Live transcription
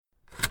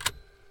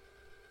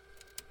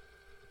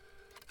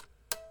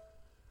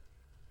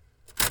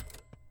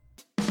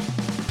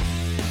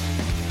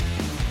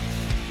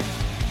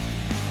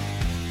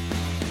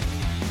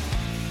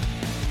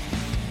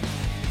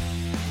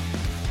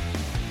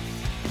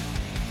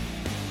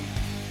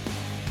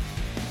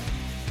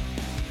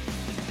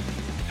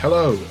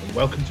Hello and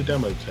welcome to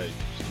Demo Tapes,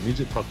 the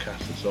music podcast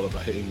that's all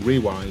about hitting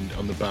rewind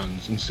on the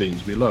bands and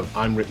scenes we love.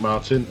 I'm Rick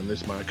Martin and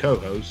this my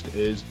co-host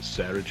is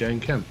Sarah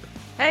Jane Kemp.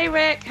 Hey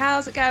Rick,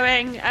 how's it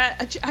going?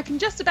 I can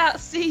just about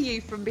see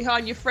you from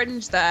behind your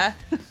fringe there.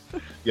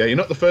 Yeah, you're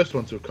not the first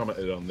one to have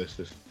commented on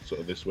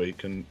this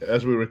week, and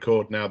as we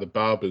record now, the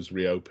barbers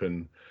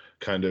reopen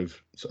I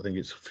think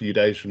it's a few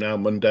days from now,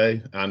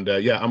 Monday, and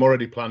I'm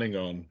already planning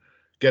on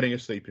getting a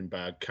sleeping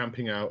bag,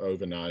 camping out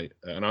overnight,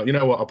 and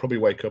I'll probably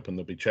wake up and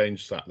there'll be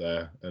change sat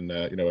there, and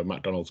a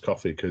McDonald's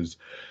coffee, because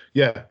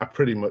I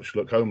pretty much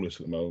look homeless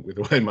at the moment with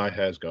the way my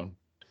hair's gone.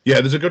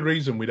 Yeah, there's a good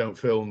reason we don't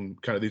film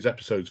kind of these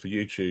episodes for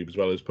YouTube as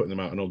well as putting them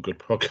out on all good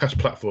podcast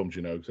platforms,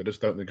 because I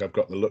just don't think I've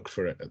got the look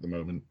for it at the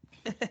moment.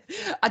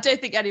 I don't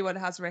think anyone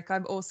has, Rick.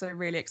 I'm also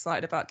really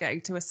excited about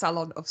getting to a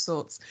salon of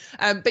sorts.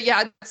 But yeah,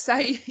 I'd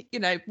say,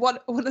 one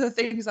of the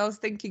things I was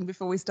thinking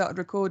before we started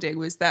recording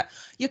was that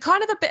you're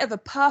kind of a bit of a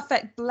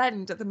perfect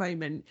blend at the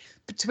moment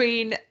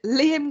between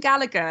Liam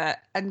Gallagher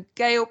and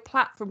Gail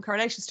Platt from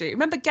Coronation Street.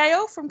 Remember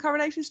Gail from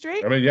Coronation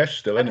Street? I mean, yes,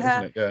 still in it,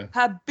 isn't it? Yeah.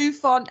 Her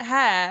bouffant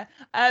hair.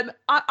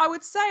 I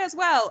would say as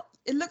well,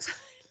 it looks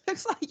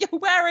like you're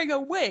wearing a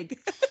wig.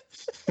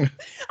 I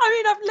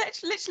mean, I've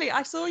literally,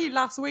 I saw you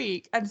last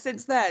week, and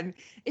since then,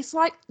 it's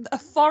like a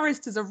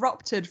forest has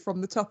erupted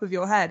from the top of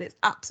your head. It's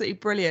absolutely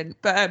brilliant.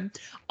 But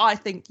I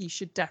think you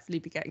should definitely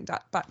be getting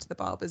back to the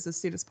barbers as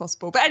soon as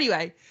possible. But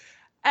anyway,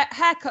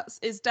 haircuts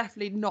is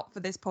definitely not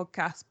for this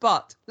podcast.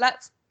 But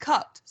let's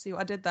see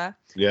what I did there?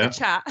 Yeah. The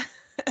chat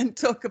and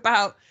talk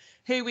about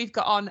who we've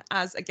got on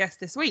as a guest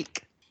this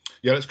week.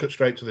 Yeah, let's cut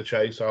straight to the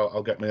chase.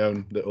 I'll get my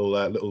own little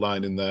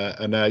line in there.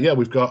 And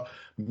we've got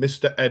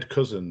Mr. Ed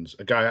Cousins,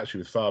 a guy actually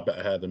with far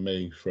better hair than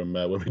me from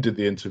when we did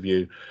the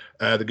interview.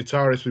 The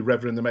guitarist with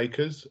Reverend the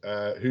Makers,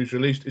 who's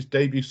released his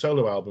debut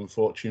solo album,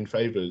 Fortune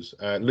Favours,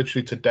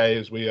 literally today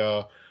as we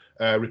are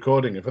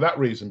recording. And for that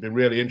reason, been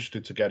really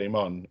interested to get him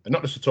on. And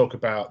not just to talk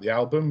about the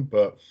album,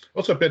 but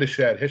also a bit of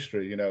shared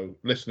history.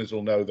 Listeners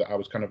will know that I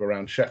was kind of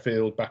around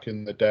Sheffield back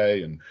in the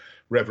day and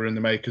Reverend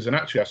the Makers, and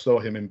actually I saw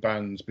him in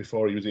bands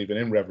before he was even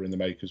in Reverend the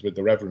Makers with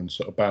the Reverend,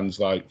 sort of bands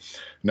like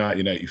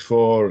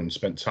 1984, and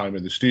spent time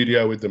in the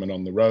studio with them and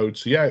on the road.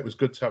 So yeah, it was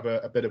good to have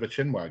a bit of a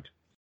chinwag.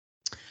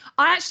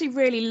 I actually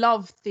really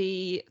love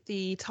the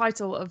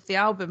title of the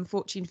album,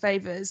 Fortune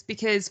Favours,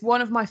 because one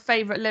of my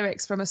favourite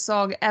lyrics from a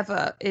song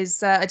ever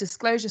is a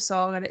Disclosure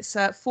song, and it's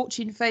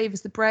Fortune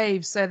favours the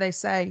brave, so they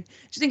say. Do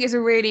you think it's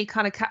a really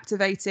kind of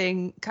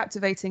captivating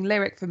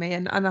lyric for me?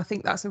 And I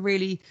think that's a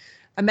really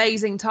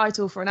amazing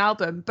title for an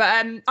album.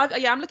 But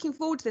I'm looking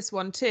forward to this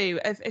one too,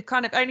 if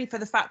kind of only for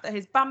the fact that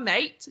his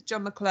bandmate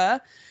John McClure,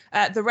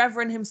 the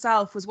Reverend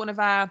himself, was one of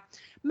our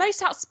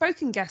most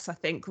outspoken guests, I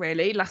think,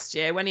 really, last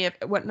year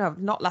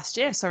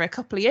a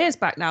couple of years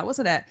back now,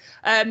 wasn't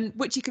it?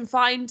 Which you can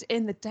find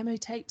in the Demo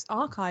Tapes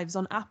archives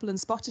on Apple and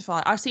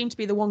Spotify. I seem to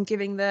be the one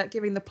giving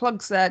the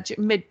plugs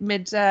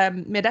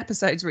mid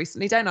episodes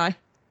recently, don't I?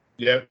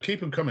 Yeah, keep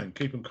them coming.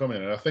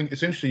 And I think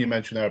it's interesting you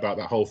mentioned there about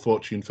that whole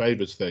Fortune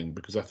Favours thing,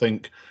 because I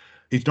think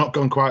he's not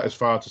gone quite as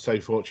far to say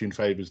Fortune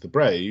favours the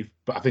brave,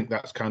 but I think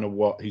that's kind of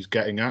what he's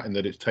getting at, in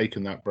that it's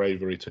taken that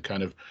bravery to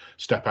kind of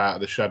step out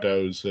of the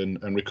shadows and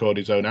record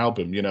his own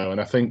album,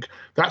 and I think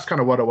that's kind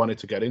of what I wanted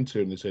to get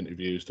into in this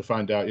interview, is to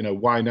find out,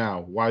 why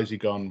now? Why has he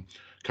gone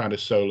kind of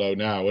solo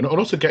now? And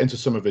also get into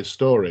some of his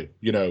story.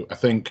 I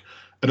think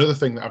another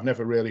thing that I've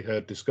never really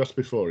heard discussed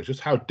before is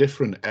just how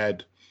different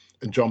Ed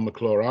and John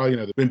McClure are.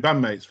 They've been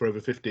bandmates for over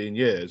 15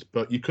 years,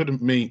 but you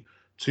couldn't meet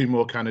two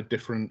more kind of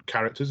different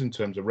characters, in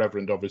terms of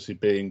Reverend obviously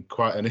being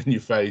quite an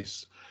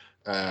in-your-face,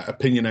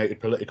 opinionated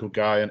political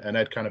guy, and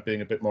Ed kind of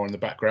being a bit more in the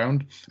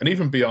background. And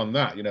even beyond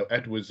that,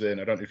 Ed was in,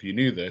 I don't know if you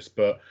knew this,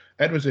 but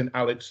Ed was in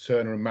Alex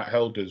Turner and Matt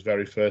Helder's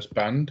very first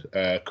band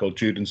called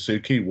Jude and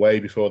Suki, way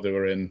before they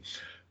were in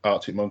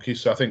Arctic Monkeys.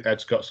 So I think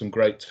Ed's got some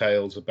great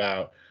tales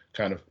about,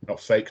 kind of not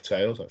fake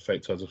tales, like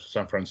Fake Tales of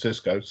San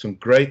Francisco, some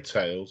great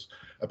tales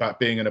about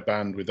being in a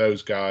band with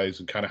those guys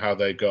and kind of how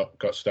they got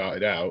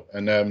started out.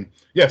 And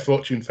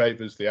Fortune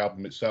Favours the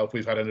album itself.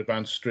 We've had an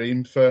advanced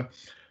stream for a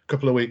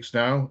couple of weeks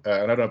now,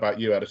 and I don't know about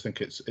you, I just think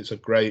it's a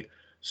great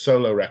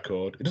solo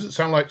record. It doesn't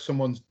sound like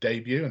someone's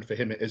debut, and for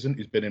him it isn't.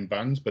 He's been in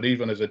bands, but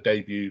even as a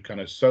debut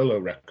kind of solo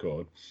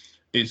record,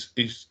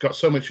 he's got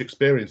so much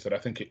experience that I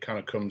think it kind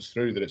of comes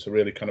through that it's a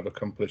really kind of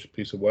accomplished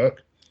piece of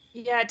work.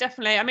 Yeah,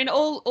 definitely. I mean,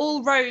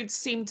 all roads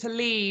seem to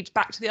lead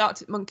back to the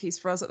Arctic Monkeys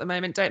for us at the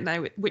moment, don't they?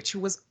 Which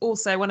was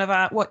also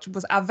what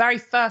was our very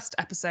first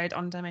episode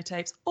on Demo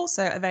Tapes,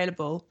 also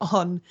available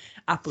on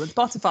Apple and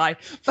Spotify.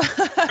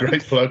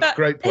 Great plug.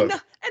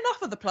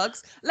 Enough of the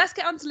plugs. Let's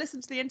get on to listen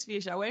to the interview,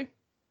 shall we?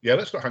 Yeah,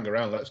 let's not hang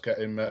around. Let's get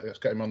him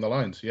on the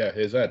line. So yeah,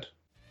 here's Ed.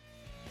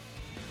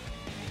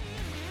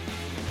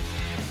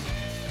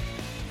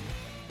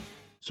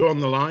 So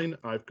on the line,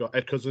 I've got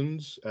Ed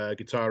Cousins,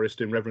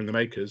 guitarist in Reverend the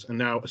Makers, and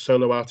now a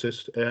solo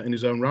artist in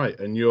his own right.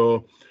 And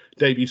you're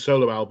debut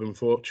solo album,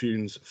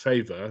 Fortune's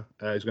Favour,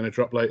 is going to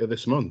drop later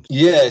this month.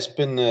 Yeah, it's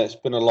been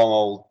a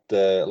long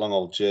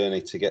old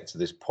journey to get to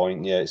this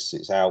point. Yeah,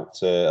 it's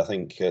out. I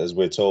think as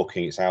we're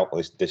talking, it's out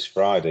this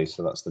Friday,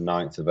 so that's the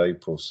 9th of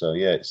April. So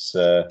yeah,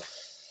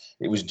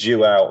 it was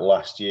due out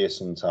last year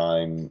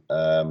sometime,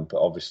 but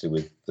obviously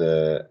with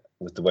the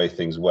way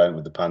things went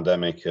with the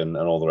pandemic and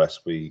all the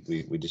rest, we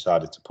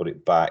decided to put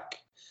it back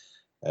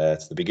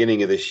to the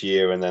beginning of this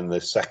year, and then the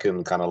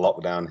second kind of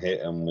lockdown hit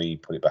and we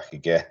put it back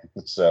again.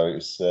 So it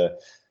was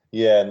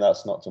and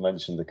that's not to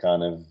mention the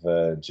kind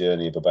of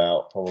journey of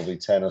about probably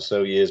 10 or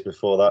so years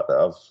before that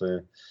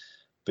I've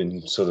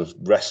been sort of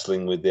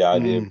wrestling with the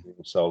idea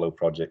of solo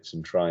projects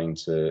and trying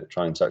to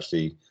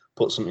actually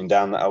put something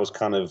down that I was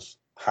kind of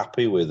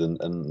happy with and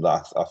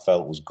that I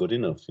felt was good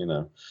enough,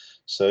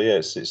 So yeah,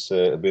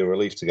 it'll be a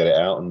relief to get it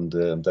out, and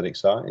I'm dead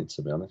excited,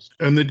 to be honest.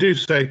 And they do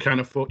say kind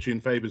of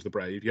fortune favours the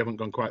brave. You haven't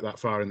gone quite that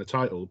far in the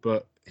title,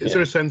 but is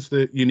there a sense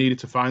that you needed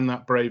to find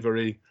that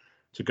bravery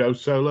to go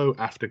solo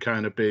after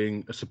kind of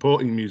being a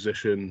supporting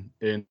musician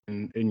in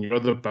your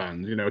other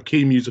band? A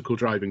key musical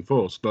driving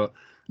force, but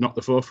not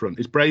the forefront.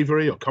 Is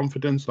bravery or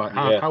confidence? Like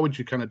how would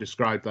you kind of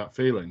describe that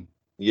feeling?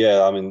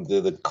 Yeah, I mean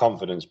the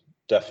confidence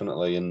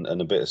definitely, and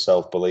a bit of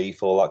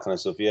self-belief, all that kind of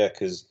stuff. Yeah,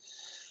 because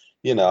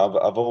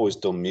I've always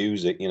done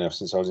music,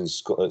 since I was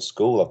at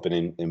school. I've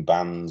been in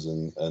bands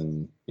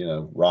and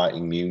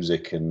writing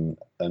music and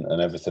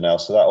everything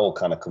else. So that all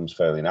kind of comes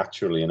fairly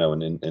naturally,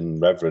 and in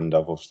Reverend, I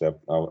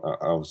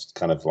was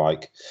kind of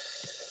like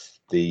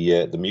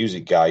the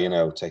music guy,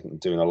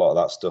 doing a lot of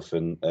that stuff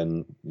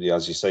and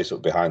as you say, sort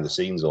of behind the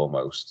scenes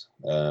almost,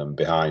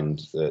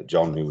 behind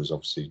John, who was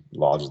obviously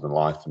larger than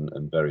life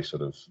and very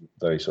sort of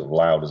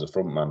loud as a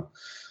frontman.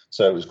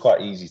 So it was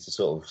quite easy to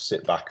sort of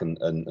sit back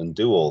and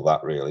do all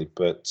that, really.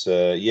 But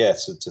so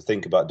to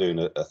think about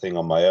doing a thing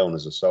on my own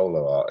as a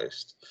solo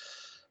artist,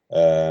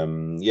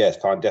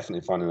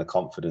 definitely finding the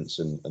confidence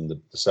and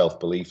the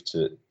self-belief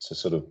to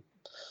sort of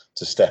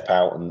to step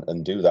out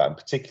and do that. And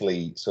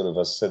particularly sort of,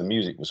 as I said, the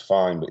music was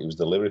fine, but it was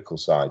the lyrical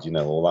side,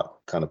 all that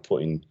kind of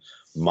putting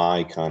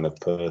my kind of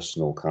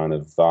personal kind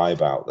of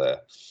vibe out there.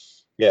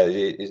 Yeah,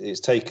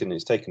 it's taken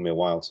me a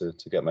while to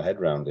get my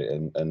head around it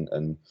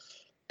and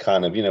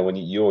kind of, when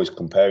you're always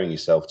comparing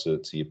yourself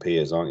to your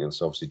peers, aren't you? And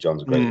so obviously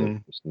John's a great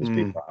lyricist. There's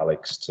people like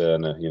Alex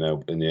Turner,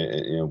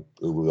 who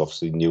we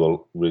obviously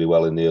knew really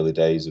well in the early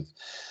days of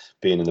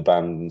being in the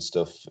band and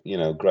stuff,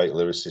 great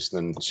lyricist.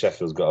 And then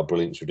Sheffield's got a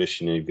brilliant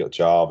tradition. You've got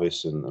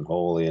Jarvis and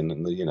Hawley and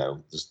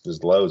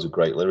there's loads of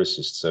great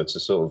lyricists. So to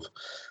sort of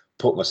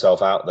put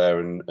myself out there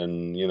and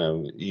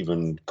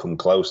even come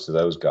close to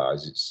those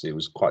guys, it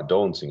was quite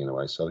daunting in a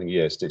way. So I think,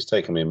 it's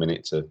taken me a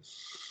minute to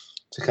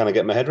kind of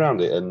get my head around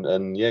it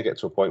and get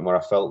to a point where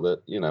I felt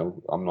that,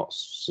 I'm not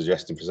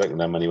suggesting for a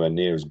second I'm anywhere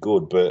near as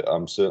good, but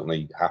I'm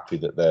certainly happy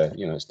that they're,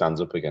 it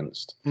stands up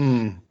against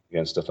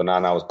stuff. And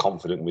I was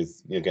confident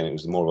with, again, it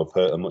was more of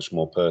a much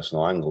more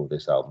personal angle of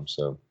this album.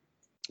 So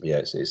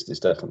it's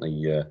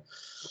definitely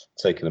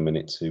taken a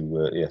minute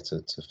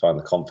to find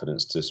the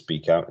confidence to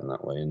speak out in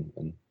that way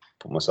and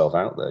put myself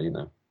out there,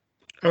 And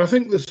I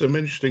think there's some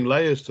interesting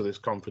layers to this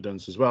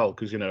confidence as well,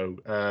 because,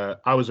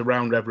 I was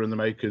around Reverend the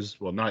Makers,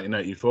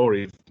 1984,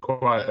 even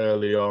quite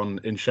early on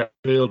in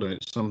Sheffield, and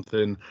it's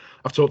something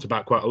I've talked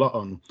about quite a lot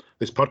on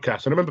this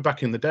podcast. And I remember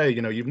back in the day,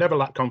 you've never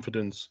lacked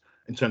confidence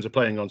in terms of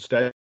playing on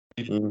stage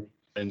and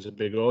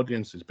big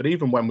audiences. But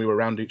even when we were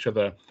around each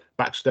other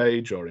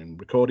backstage or in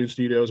recording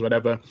studios,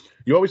 whatever,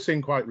 you always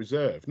seem quite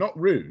reserved. Not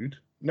rude,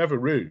 never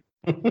rude,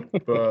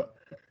 but,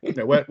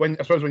 when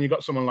I suppose when you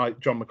got someone like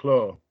John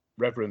McClure,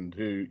 Reverend,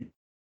 who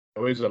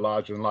is a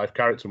larger than life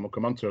character, and we'll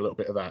come on to a little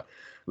bit of that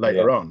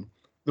later on.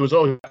 There was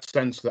always that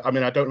sense that, I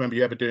don't remember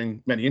you ever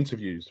doing many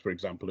interviews, for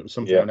example. It was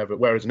something I never,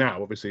 whereas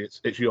now, obviously,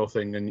 it's your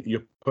thing and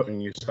you're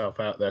putting yourself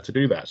out there to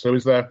do that. So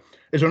is there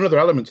another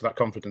element to that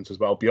confidence as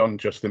well, beyond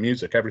just the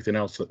music, everything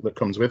else that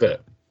comes with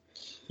it?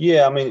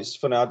 Yeah, it's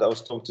funny. I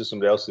was talking to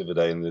somebody else the other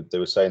day, and they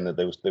were saying that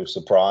they were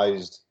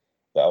surprised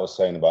that I was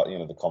saying about,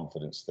 the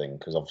confidence thing,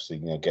 because obviously,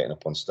 getting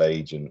up on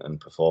stage and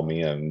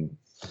performing, and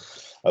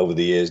over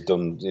the years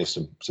done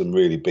some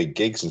really big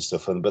gigs and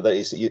stuff, but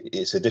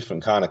it's a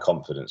different kind of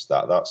confidence.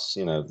 That's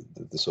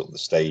the sort of the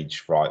stage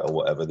fright or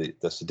whatever.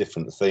 That's a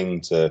different thing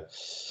to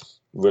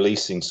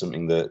releasing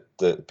something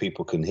that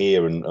people can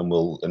hear and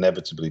will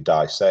inevitably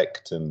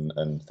dissect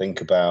and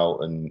think about,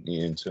 and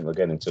in terms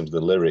of the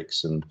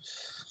lyrics and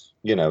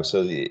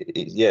so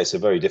it's a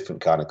very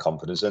different kind of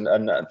confidence. And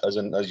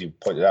as you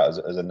pointed out,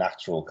 as a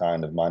natural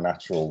kind of, my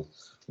natural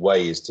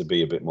way is to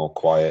be a bit more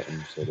quiet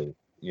and sort of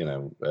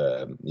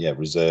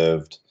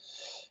reserved,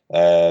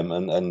 let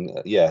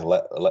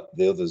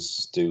the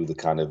others do the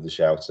kind of the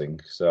shouting.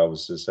 So I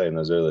was just saying,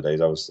 those early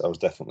days, I was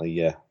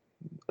definitely I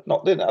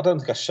don't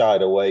think I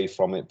shied away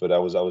from it, but I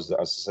was as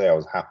I say, I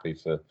was happy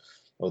for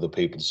other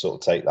people to sort of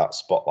take that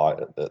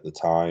spotlight at the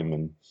time,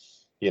 and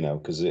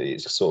because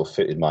it's sort of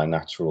fitted my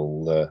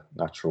natural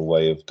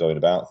way of going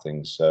about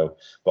things. So,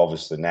 but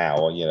obviously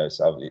now,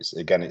 it's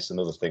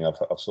another thing. I've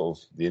sort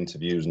of the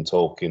interviews and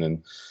talking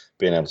and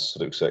being able to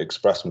sort of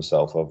express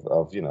myself, I've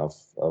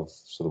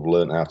sort of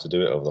learned how to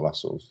do it over the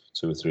last sort of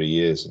 2 or 3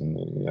 years,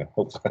 and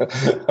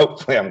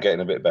hopefully I'm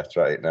getting a bit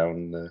better at it now,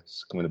 and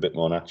it's coming a bit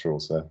more natural.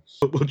 So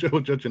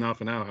we'll judge in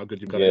half an hour how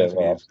good you've got yeah, it.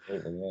 well,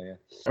 absolutely, yeah.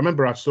 I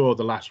remember I saw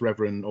the Last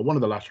Reverend, or one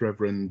of the Last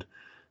Reverend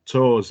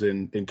tours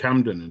in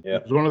Camden, and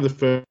it was one of the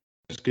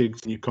first gigs,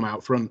 and you come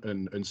out front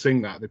and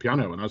sing that at the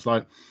piano, and I was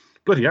like,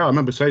 bloody hell, I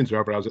remember saying to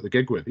whoever I was at the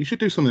gig with, he should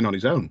do something on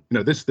his own. You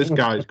know, this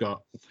guy's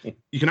got,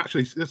 you can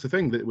actually, that's the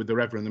thing that with the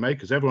Reverend and the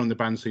Makers, everyone in the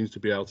band seems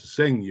to be able to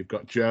sing. You've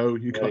got Joe,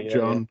 you've got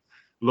John,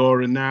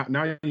 Laura,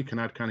 now you can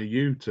add kind of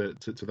you to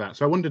that.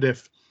 So I wondered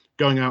if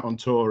going out on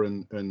tour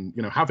and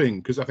you know, having,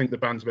 because I think the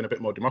band's been a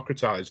bit more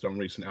democratized on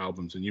recent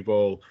albums and you've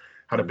all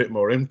had a bit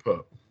more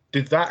input,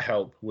 did that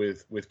help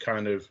with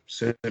kind of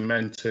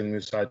cementing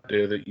this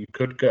idea that you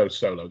could go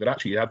solo, that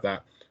actually you had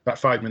that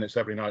 5 minutes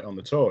every night on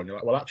the tour, and you're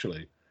like, well,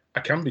 actually, I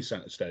can be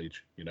centre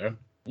stage, you know?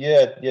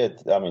 Yeah.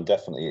 I mean,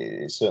 definitely,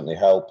 it certainly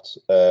helped.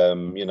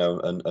 You know,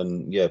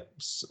 and yeah,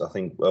 I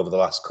think over the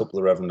last couple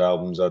of Reverend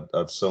albums,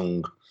 I'd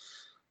sung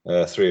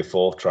 3 or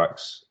 4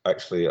 tracks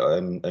actually,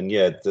 and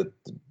yeah, the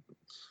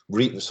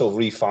sort of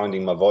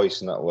refinding my voice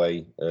in that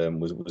way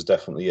was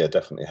definitely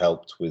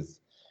helped with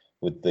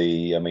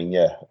the, I mean,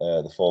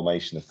 the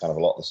formation of kind of a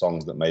lot of the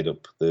songs that made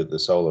up the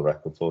solo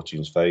record,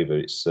 Fortune's Favour.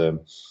 It's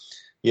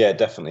it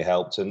definitely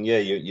helped, and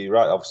you're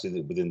right.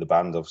 Obviously, within the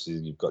band, obviously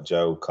you've got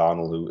Joe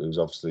Carnell, who's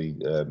obviously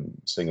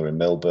singer in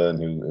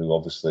Milburn, who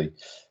obviously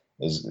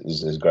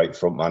is a great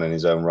frontman in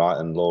his own right,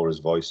 and Laura's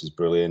voice is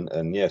brilliant.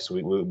 And so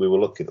we were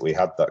lucky that we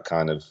had that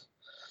kind of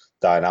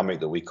dynamic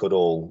that we could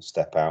all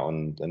step out,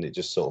 and it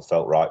just sort of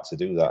felt right to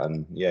do that.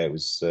 And it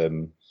was.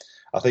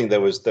 I think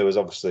there was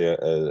obviously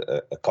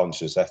a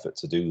conscious effort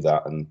to do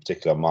that, and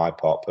particularly on my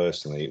part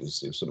personally, it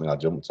was something I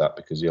jumped at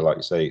because, like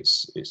you say,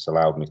 it's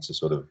allowed me to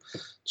sort of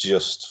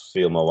just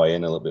feel my way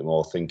in a little bit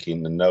more,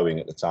 thinking and knowing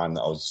at the time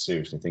that I was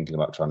seriously thinking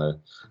about trying to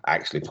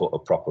actually put a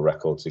proper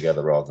record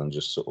together rather than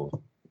just sort of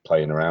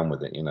playing around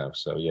with it, you know.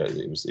 So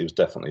it was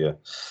definitely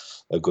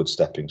a good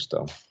stepping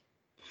stone.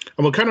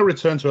 And we'll kind of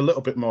return to a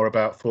little bit more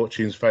about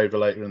Fortune's Favour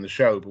later in the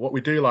show, but what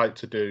we do like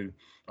to do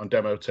on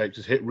demo tapes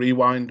is hit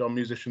rewind on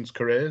musicians'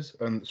 careers,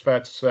 and it's fair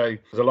to say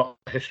there's a lot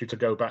of history to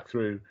go back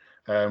through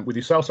with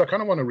yourself. So I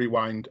kind of want to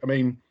rewind. I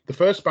mean, the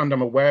first band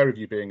I'm aware of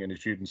you being in is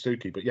Jude and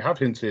Suki, but you have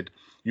hinted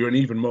you're in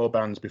even more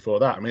bands before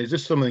that. I mean, is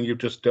this something you've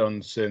just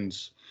done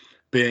since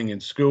being in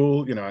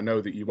school? You know, I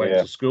know that you went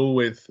to school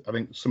with, I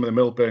think some of the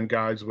Milburn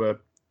guys were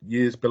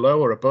years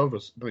below or above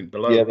us, I think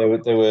below. Yeah, they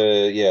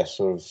were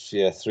sort of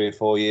 3 or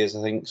 4 years,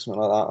 I think,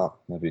 something like that.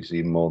 Maybe it's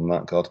even more than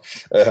that, God.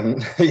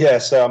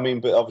 So I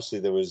mean, but obviously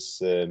there was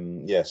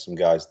some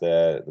guys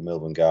there, the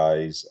Milburn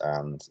guys,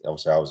 and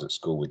obviously I was at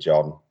school with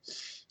John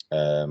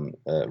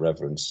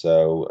Reverend,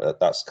 so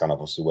that's kind of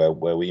obviously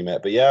where we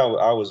met. But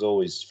I was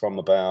always from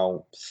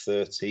about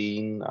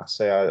 13, I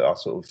say I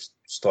sort of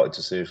started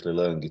to seriously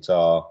learn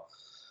guitar.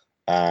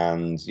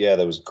 And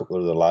there was a couple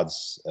of other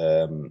lads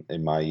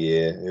in my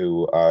year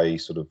who I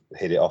sort of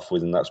hit it off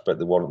with, and that's but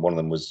one of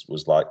them was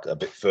like a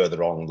bit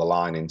further on the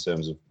line in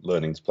terms of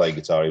learning to play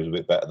guitar. He was a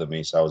bit better than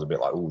me, so I was a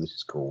bit like, oh, this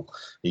is cool.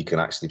 He can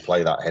actually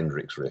play that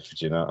Hendrix riff.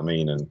 Do you know what I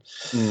mean? And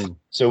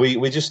so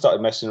we just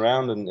started messing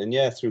around,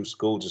 and through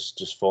school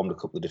just formed a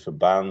couple of different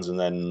bands, and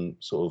then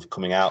sort of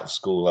coming out of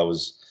school, I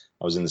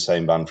was in the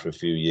same band for a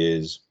few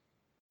years,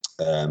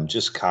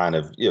 just kind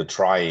of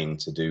trying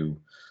to do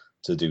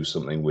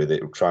something with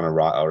it, trying to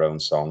write our own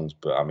songs.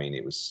 But I mean,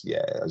 it was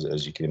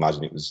as you can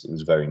imagine, it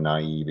was very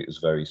naive. It was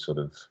very sort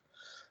of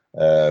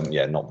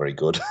not very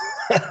good,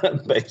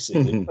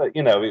 basically. But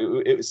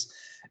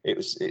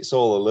it's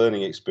all a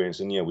learning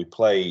experience. And we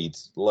played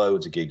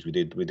loads of gigs. We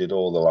did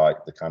all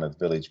the kind of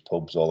village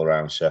pubs all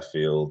around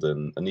Sheffield,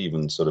 and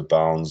even sort of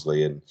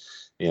Barnsley and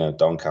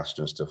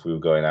Doncaster and stuff. We were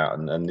going out,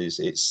 and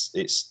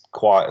it's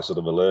quite a sort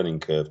of a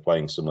learning curve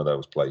playing some of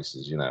those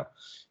places.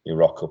 You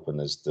rock up and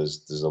there's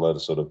a load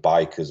of sort of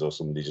bikers or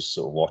somebody just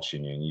sort of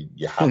watching you, and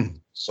you have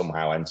to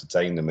somehow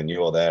entertain them, and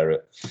you're there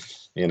at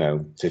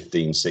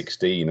 15,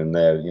 16, and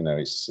they're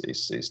it's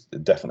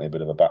definitely a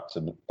bit of a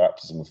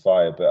baptism of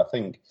fire. But I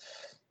think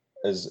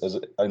as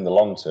in the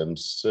long term,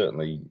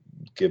 certainly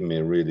given me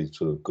a really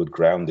sort of good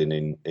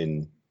grounding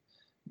in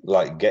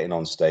like getting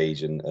on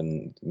stage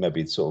and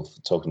maybe sort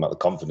of talking about the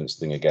confidence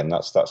thing again.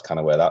 That's kind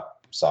of where that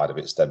side of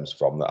it stems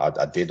from. That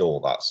I did all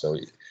that, so.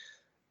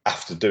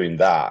 After doing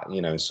that,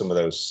 in some of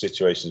those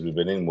situations we've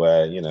been in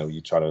where, you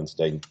try to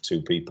entertain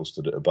 2 people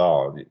stood at a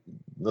bar,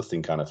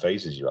 nothing kind of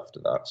phases you after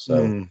that.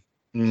 So,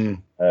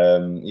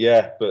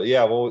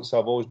 I've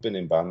always been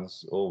in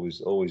bands,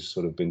 always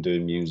sort of been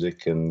doing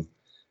music. And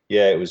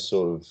it was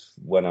sort of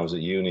when I was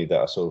at uni that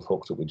I sort of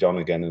hooked up with John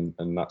again.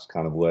 And that's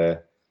kind of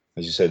where,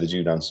 as you say, the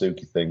Jude and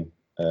Suki thing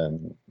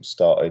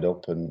started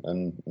up and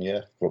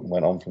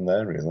went on from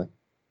there, really.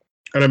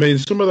 And I mean,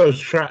 some of those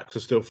tracks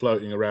are still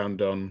floating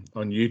around on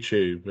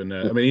YouTube. And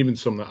I mean, even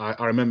some that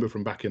I remember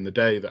from back in the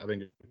day that I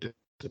think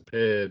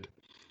disappeared.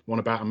 One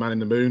about A Man in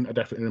the Moon, I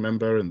definitely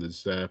remember. And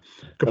there's a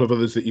couple of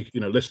others that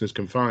listeners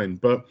can find.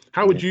 But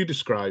how would you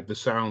describe the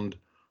sound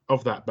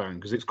of that band,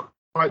 because it's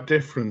quite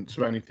different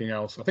to anything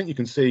else. I think you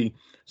can see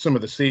some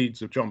of the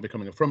seeds of John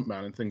becoming a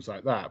frontman and things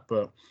like that,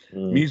 but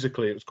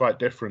musically it was quite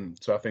different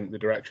to, I think, the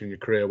direction your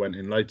career went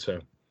in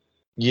later.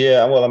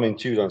 Yeah, well, I mean,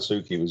 Judan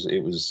Suki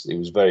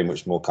was very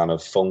much more kind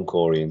of funk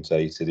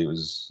orientated. It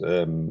was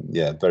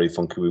very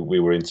funky. We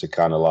were into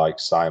kind of like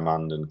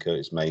Simon and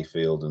Curtis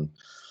Mayfield and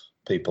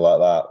people like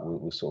that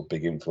were sort of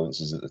big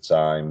influences at the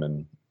time.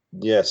 And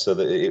yeah, so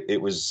that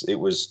it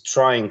was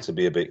trying to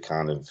be a bit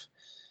kind of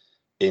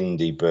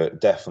indie,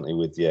 but definitely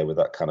with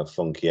that kind of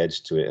funky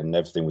edge to it, and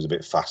everything was a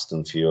bit fast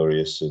and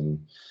furious. And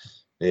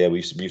yeah, we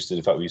used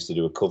to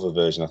do a cover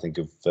version, I think,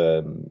 of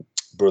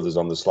Brothers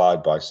on the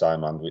Slide by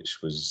Simon,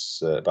 which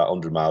was about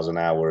 100 miles an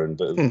hour,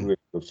 but it was really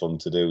good fun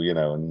to do,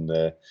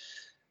 and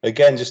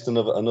again, just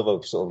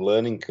another sort of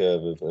learning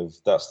curve of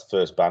that's the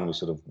first band we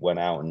sort of went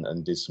out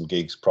and did some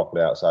gigs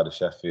properly outside of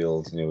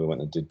Sheffield. We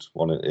went and did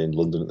one in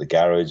London at the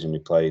Garage, and we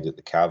played at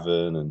the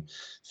Cavern and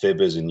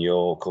Fibbers in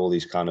York, all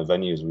these kind of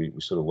venues. We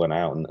sort of went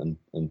out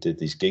and did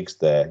these gigs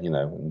there,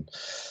 and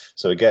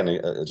so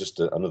again, just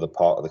another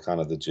part of the kind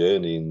of the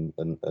journey and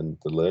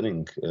the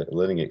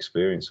learning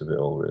experience of it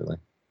all, really.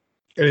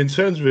 And in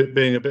terms of it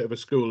being a bit of a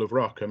school of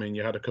rock, I mean,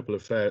 you had a couple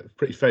of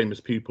pretty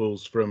famous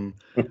pupils from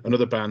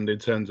another band in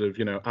terms of,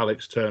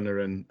 Alex Turner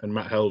and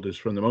Matt Helders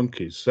from the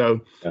Monkees.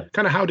 So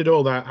kind of how did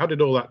all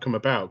that come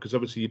about? Because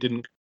obviously you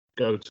didn't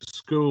go to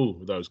school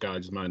with those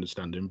guys, is my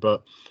understanding,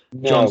 but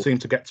John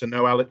seemed to get to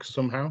know Alex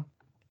somehow.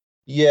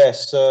 Yeah,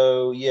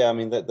 so I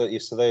mean,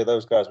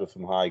 those guys were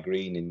from High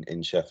Green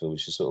in Sheffield,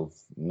 which is sort of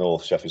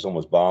North Sheffield, it's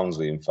almost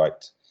Barnsley, in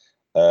fact.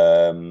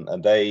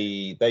 And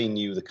they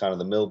knew the kind of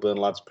the Milburn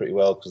lads pretty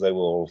well, because they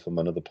were all from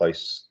another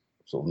place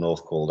sort of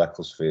north called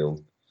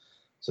Ecclesfield,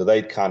 so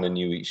they kind of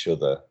knew each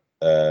other.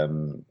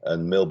 And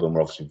Milburn were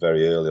obviously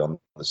very early on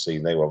the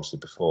scene. They were obviously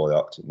before the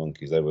Arctic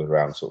Monkeys. They were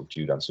around sort of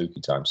Judan Suki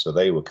time, so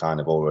they were kind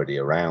of already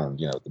around,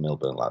 the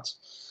Milburn lads.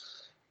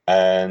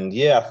 And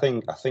yeah, I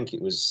think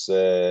it was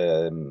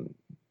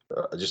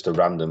just a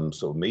random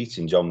sort of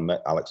meeting. John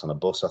met Alex on a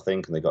bus, I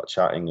think, and they got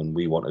chatting, and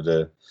we wanted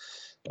a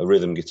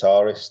rhythm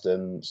guitarist,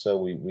 and so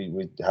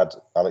we had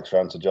Alex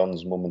round to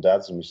John's mum and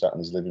dad's, and we sat in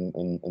his in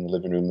the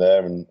living room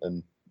there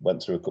and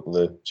went through a couple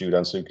of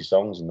Judan Suki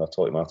songs, and I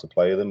taught him how to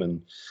play them,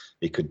 and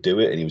he could do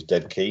it, and he was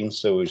dead keen.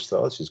 So we just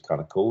thought, this is kind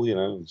of cool, he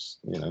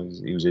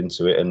was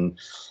into it, and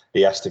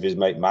he asked if his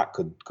mate Matt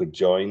could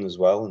join as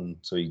well, and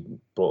so he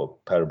brought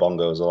a pair of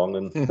bongos along,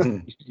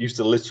 and he used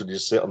to literally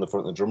just sit on the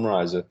front of the drum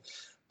riser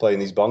playing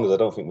these bongos. I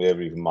don't think we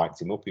ever even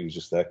mic'd him up. He was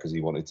just there because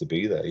he wanted to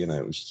be there.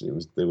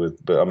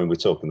 But I mean, we're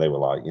talking, they were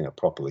like,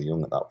 properly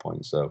young at that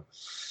point. So,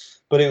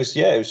 but it was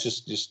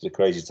just a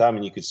crazy time.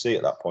 And you could see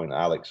at that point,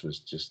 Alex was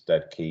just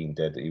dead keen,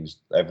 he was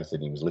everything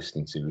he was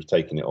listening to, he was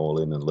taking it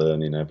all in and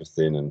learning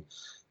everything. And,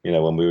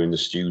 when we were in the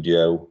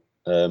studio,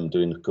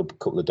 doing a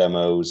couple of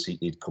demos,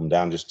 he'd come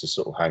down just to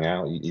sort of hang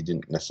out. He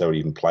didn't necessarily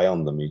even play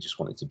on them. He just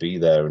wanted to be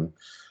there.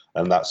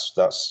 And that's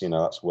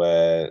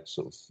where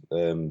sort of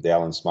the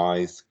Alan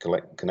Smythe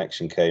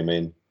connection came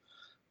in,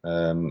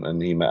 and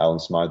he met Alan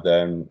Smythe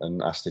there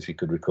and asked if he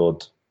could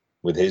record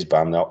with his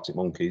band, the Arctic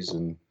Monkeys,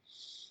 and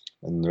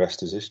the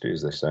rest is history,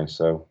 as they say.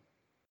 So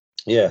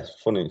yeah,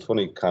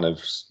 funny kind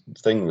of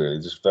thing,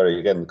 really. Just very,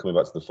 again, coming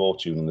back to the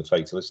fortune and the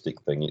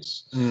fatalistic thing.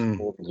 It's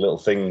all these little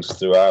things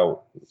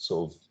throughout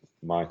sort of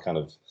my kind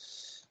of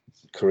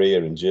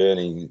career and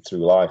journey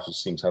through life.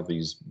 Just seem to have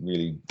these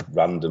really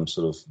random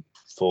sort of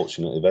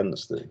fortunate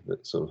events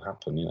that sort of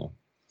happen,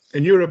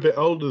 And you're a bit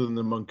older than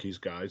the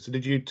Monkees guys.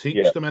 Did you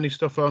teach them any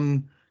stuff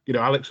on,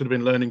 Alex would have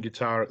been learning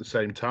guitar at the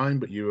same time,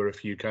 but you were a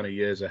few kind of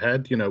years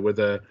ahead, were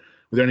there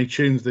any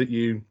tunes that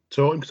you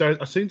taught him? Because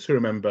I seem to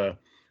remember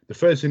the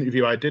first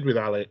interview I did with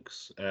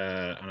Alex,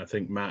 and I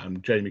think Matt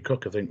and Jamie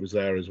Cook, I think, was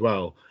there as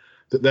well,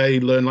 that they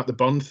learned like the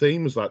Bond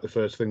theme was like the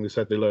first thing they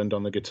said they learned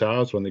on the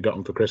guitars when they got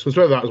them for Christmas.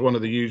 Whether that was one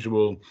of the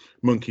usual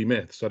Monkey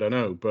myths, I don't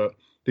know, but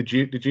did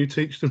you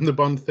teach them the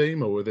Bond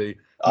theme, or were they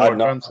more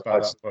advanced by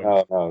that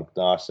point?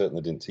 No, I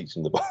certainly didn't teach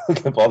them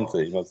the Bond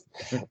theme.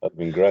 That'd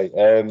been great.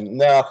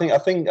 No, I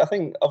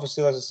think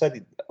obviously, as I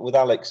said, with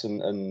Alex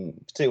and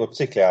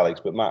particularly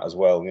Alex, but Matt as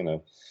well,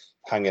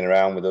 hanging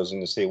around with us,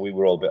 and we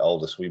were all a bit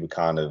older, so we were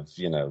kind of,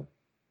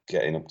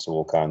 getting up to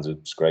all kinds of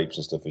scrapes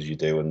and stuff as you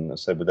do. And I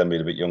said, with them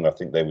being a bit younger, I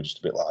think they were just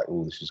a bit like,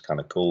 oh, this is kind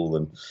of cool.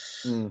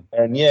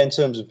 And yeah, in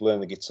terms of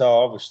learning the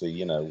guitar,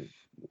 obviously,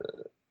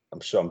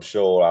 I'm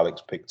sure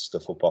Alex picked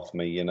stuff up off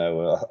me.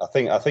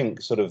 I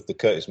think sort of the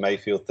Curtis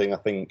Mayfield thing, I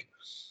think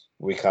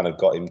we kind of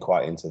got him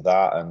quite into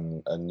that,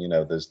 and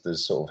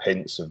there's sort of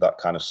hints of that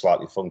kind of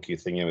slightly funky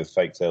thing, with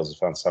Fake Tales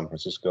of San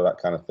Francisco, that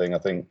kind of thing. I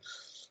think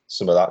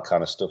some of that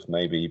kind of stuff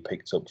maybe he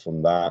picked up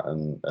from that,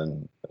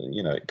 and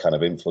it kind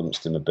of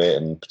influenced him a bit,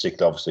 and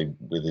particularly obviously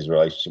with his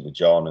relationship with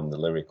John and the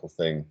lyrical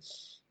thing,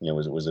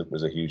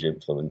 was a huge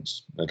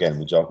influence. Again,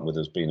 with John, with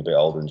us being a bit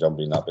older and John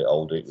being that bit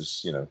older, it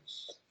was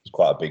it's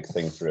quite a big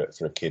thing for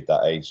a kid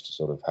that age to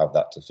sort of have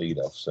that to feed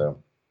off.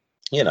 So,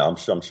 I'm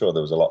sure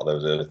there was a lot of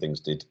those early things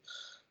did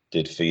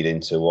did feed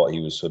into what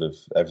he was sort of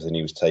everything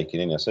he was taking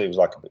in. So he was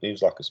like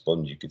a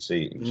sponge. You could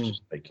see it. He was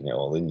just taking it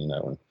all in, you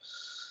know,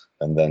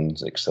 and then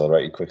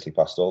accelerated quickly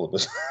past all of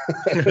us.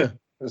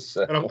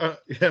 So.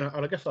 And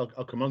I guess I'll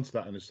come on to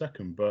that in a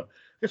second. But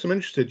I guess I'm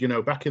interested, you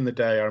know, back in the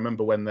day, I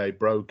remember when they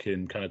broke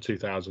in kind of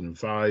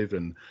 2005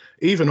 and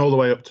even all the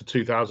way up to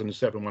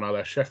 2007 when I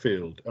left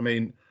Sheffield. I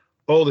mean,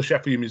 all the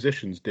Sheffield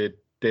musicians did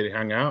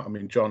hang out. I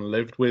mean, John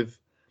lived with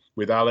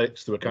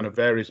Alex. There were kind of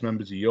various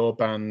members of your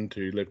band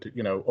who lived,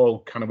 you know,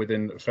 all kind of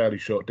within a fairly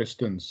short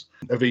distance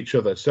of each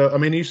other. So, I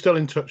mean, are you still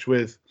in touch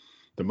with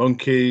the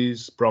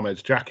Monkees,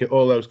 Bromhead's Jacket,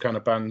 all those kind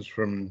of bands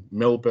from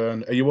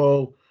Milburn? Are you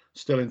all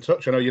still in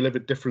touch? I know you live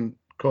at different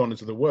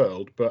corners of the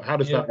world, but how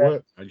does that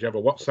work? Do you have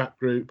a WhatsApp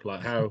group?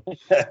 Like how,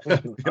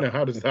 you know,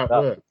 how does that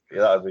work?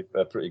 Yeah, that'd be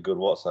a pretty good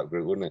WhatsApp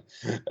group, wouldn't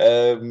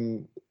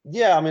it?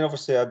 Yeah, I mean,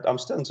 obviously, I'm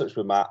still in touch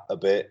with Matt a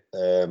bit.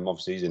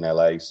 Obviously, he's in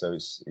LA, so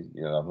it's,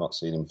 you know, I've not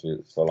seen him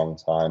for a long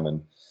time,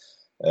 and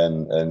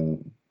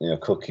you know,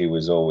 Cookie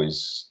was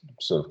always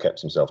sort of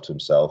kept himself to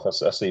himself.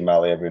 I see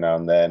Mally every now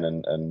and then,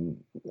 and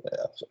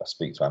I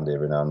speak to Andy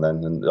every now and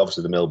then, and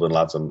obviously the Milburn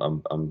lads,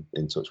 I'm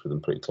in touch with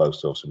them pretty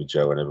close to, obviously with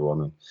Joe and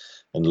everyone,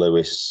 and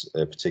Lewis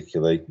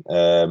particularly.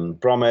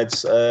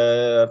 Bromheads,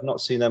 I've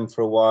not seen them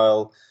for a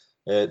while.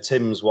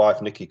 Tim's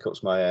wife Nikki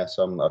cuts my hair,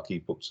 so I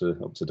keep up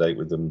to date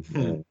with them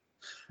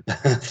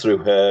through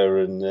her,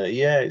 and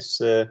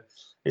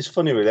it's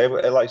funny really.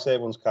 Like I say,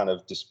 everyone's kind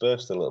of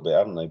dispersed a little bit,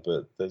 haven't they?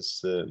 But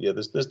there's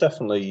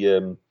definitely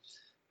a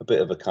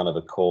bit of a kind of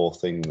a core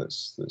thing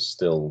that's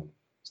still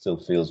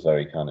feels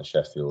very kind of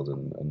Sheffield,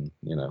 and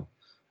you know,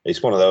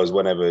 it's one of those.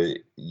 Whenever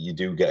you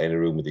do get in a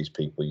room with these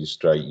people, you're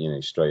straight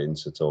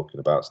into talking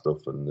about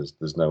stuff, and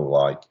there's no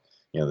like,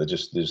 you know, they're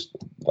just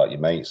like your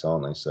mates,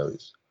 aren't they? So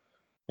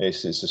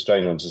it's a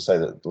strange one to say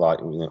that, like,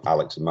 you know,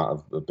 Alex and Matt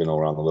have been all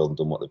around the world and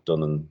done what they've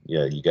done, and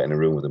yeah, you get in a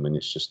room with them and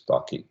it's just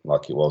like it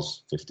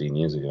was 15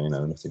 years ago. You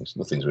know,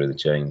 nothing's really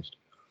changed.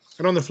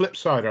 And on the flip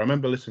side, I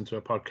remember listening to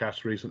a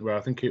podcast recently where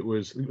I think it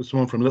was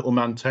someone from Little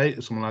Man Tate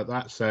or someone like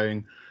that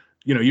saying,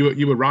 you know,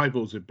 you were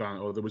rivals with band,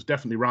 or there was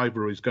definitely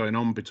rivalries going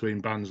on between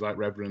bands like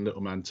Reverend and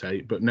Little Man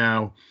Tate, but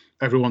now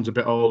everyone's a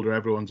bit older,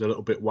 everyone's a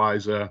little bit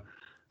wiser.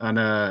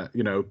 And,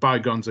 you know,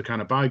 bygones are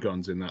kind of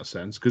bygones in that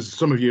sense,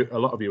 because a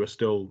lot of you are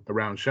still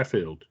around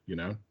Sheffield, you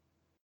know?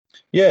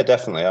 Yeah,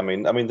 definitely. I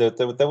mean,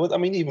 there was, I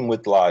mean, even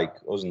with like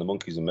us and the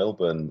Monkees and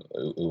Milburn,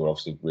 who were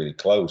obviously really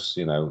close,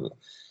 you know,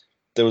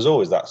 there was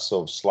always that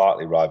sort of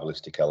slightly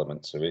rivalistic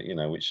element to it, you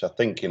know, which I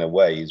think in a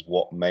way is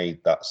what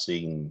made that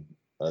scene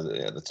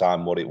at the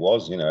time what it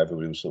was. You know,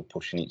 everybody was sort of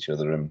pushing each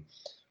other, and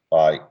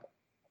like,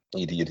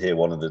 you'd hear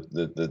one of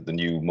the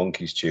new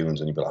Monkees tunes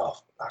and you'd be like, oh,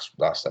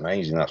 that's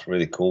amazing, that's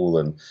really cool.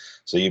 And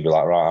so you'd be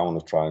like, right, I want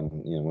to try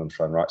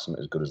and write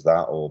something as good as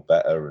that or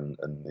better. And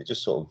it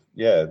just sort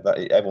of,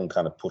 everyone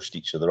kind of pushed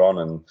each other on.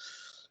 And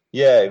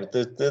yeah,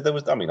 there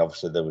was, I mean,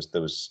 obviously there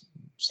was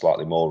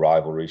slightly more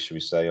rivalry, should we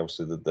say.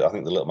 Obviously, I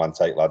think the Little Man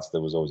Tate lads,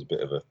 there was always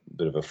a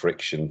bit of a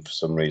friction for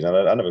some reason.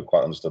 I never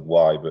quite understood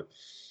why, but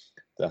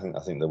I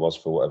think there was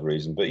for whatever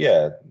reason. But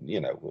yeah,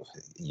 you know,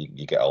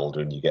 you get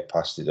older and you get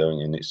past it, don't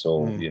you? And it's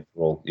all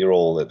you're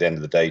all at the end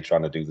of the day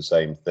trying to do the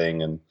same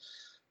thing. And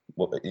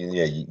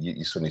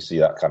you suddenly see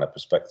that kind of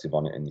perspective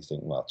on it, and you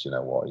think, well, do you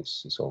know what?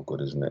 It's all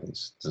good, isn't it? It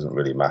doesn't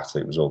really matter.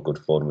 It was all good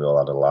fun. We all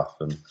had a laugh,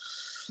 and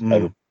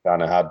everyone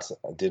kind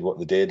of did what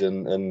they did,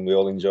 and we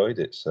all enjoyed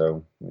it.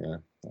 So yeah.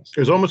 It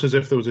was almost as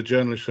if there was a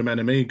journalist from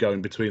NME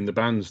going between the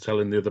bands,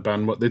 telling the other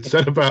band what they'd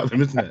said about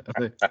them, isn't it? I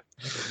think.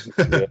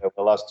 Yeah,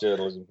 well, that's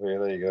journalism for you.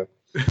 There you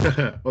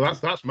go. Well,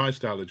 that's my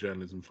style of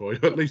journalism for you,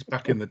 at least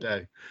back in the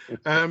day.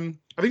 I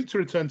think to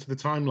return to the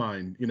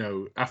timeline, you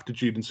know, after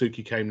Jude and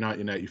Suki came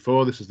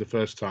 1984, this is the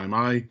first time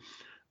I'd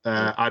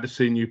have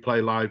seen you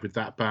play live with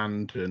that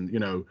band, and, you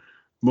know,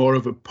 more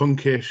of a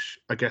punkish,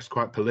 I guess,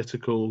 quite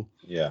political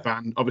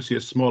band. Obviously,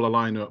 a smaller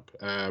lineup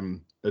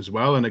as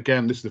well. And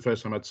again, this is the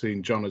first time I'd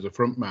seen John as a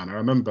frontman. I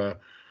remember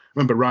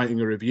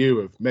writing a review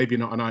of maybe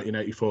not a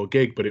 1984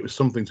 gig, but it was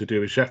something to do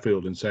with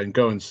Sheffield, and saying,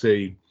 go and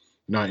see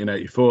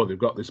 1984. They've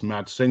got this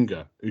mad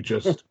singer who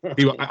just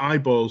he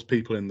eyeballs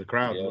people in the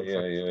crowd.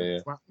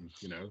 Flattens,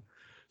 you know.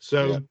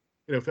 So.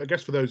 You know, I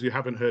guess for those who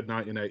haven't heard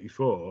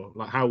 1984,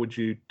 like, how would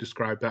you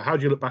describe that? How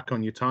do you look back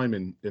on your time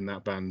in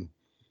that band?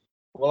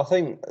 Well, I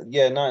think,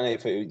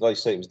 1984, like you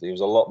say, it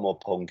was a lot more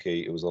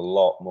punky. It was a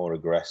lot more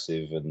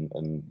aggressive,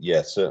 and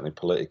certainly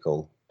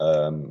political.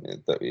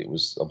 It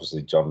was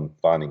obviously John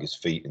finding his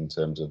feet in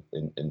terms of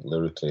in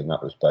lyrically in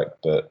that respect.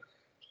 But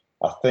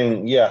I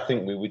think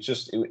we were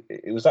just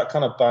it was that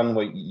kind of band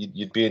where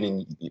you'd be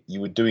in,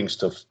 you were doing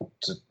stuff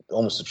to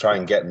almost to try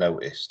and get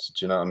noticed.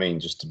 Do you know what I mean?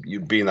 Just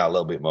you'd be in that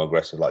little bit more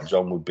aggressive. Like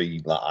John would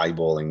be like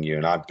eyeballing you,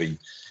 and I'd be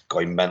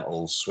going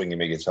mental, swinging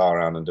my guitar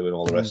around and doing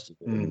all the rest of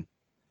it.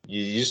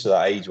 You're just at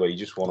that age where you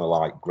just want to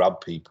like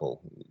grab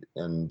people,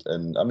 and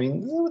I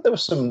mean there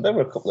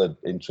were a couple of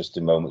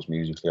interesting moments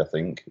musically. I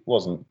think it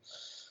wasn't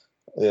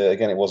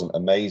Again, it wasn't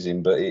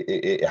amazing, but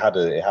it had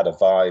a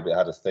vibe, it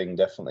had a thing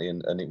definitely,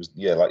 and it was,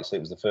 yeah, like you say,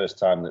 it was the first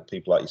time that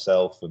people like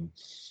yourself and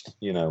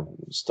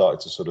started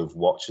to sort of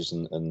watch us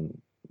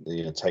and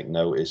take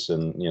notice,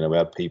 and we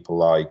had people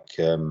like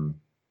Sean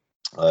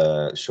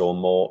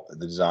Moore,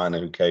 the designer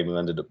who came and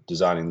ended up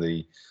designing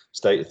the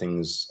State of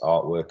Things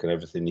artwork and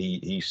everything.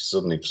 He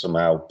suddenly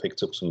somehow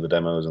picked up some of the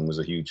demos and was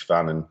a huge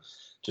fan and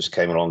just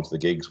came along to the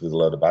gigs with a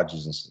load of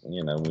badges,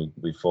 and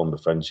we formed a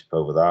friendship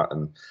over that.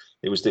 And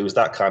it was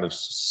that kind of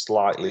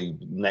slightly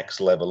next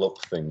level up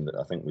thing that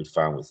I think we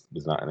found with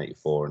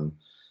 1984. And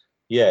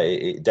yeah,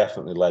 it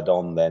definitely led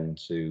on then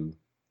to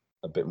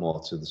a bit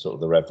more to the sort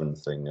of the Reverend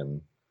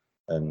thing,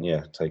 and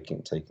yeah, taking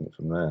it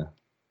from there.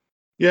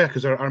 Yeah,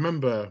 because I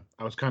remember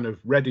I was kind of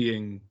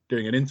readying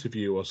doing an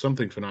interview or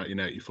something for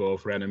 1984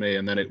 for NME,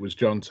 and then it was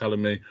John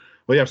telling me,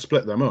 "Well, yeah, I've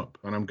split them up,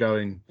 and I'm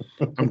going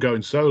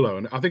solo."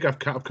 And I think I've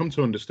come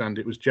to understand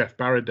it was Jeff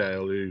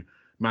Barradale who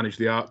managed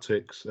the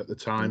Arctics at the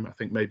time. I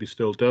think maybe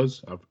still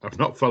does. I've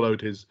not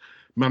followed his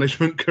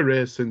management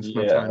career since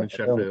my time in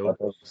Sheffield.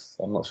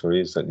 I'm not sure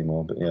he is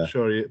anymore, but yeah.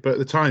 Sure, but at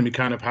the time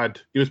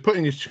he was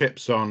putting his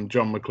chips on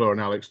John McClure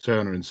and Alex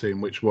Turner and seeing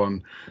which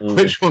one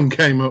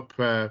came up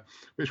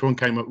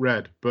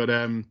red. But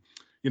I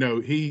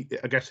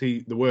guess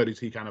the word is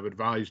he kind of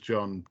advised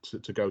John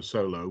to go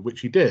solo,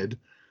 which he did,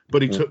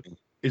 but he took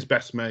his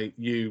best mate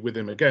you with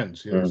him again.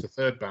 So it's the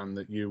third band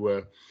that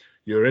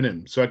you're in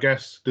him. So I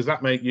guess, does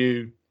that make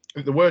you?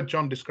 The word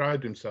John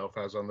described himself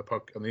as on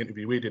the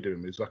interview we did with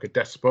him is like a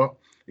despot.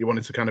 He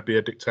wanted to kind of be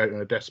a dictator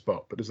and a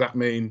despot. But does that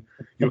mean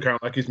you're kind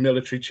of like his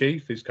military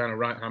chief, his kind of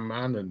right-hand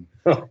man? And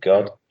oh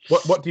God,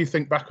 what do you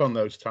think back on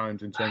those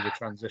times in terms of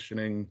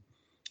transitioning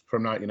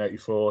from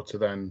 1984 to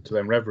then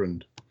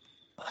Reverend?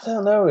 I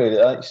don't know really.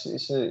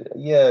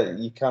 You're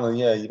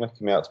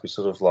making me out to be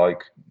sort of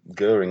like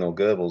Goering or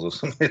Goebbels or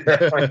something,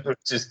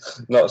 which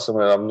is not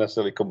something I'm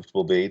necessarily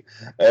comfortable being.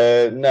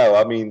 No,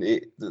 I mean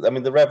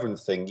the Reverend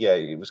thing. Yeah,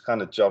 it was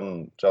kind of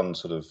John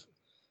sort of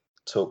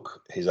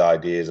took his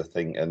ideas, I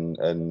think,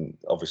 and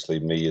obviously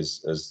me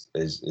as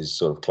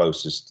sort of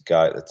closest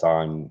guy at the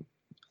time,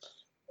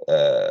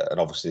 and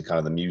obviously kind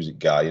of the music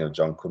guy.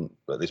 John couldn't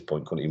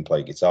even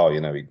play guitar.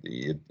 He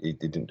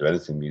didn't do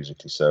anything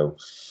musically, so.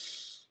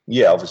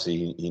 Yeah,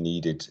 obviously he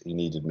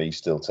needed me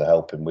still to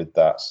help him with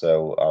that.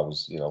 So I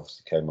was,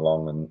 obviously came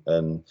along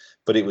and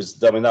but it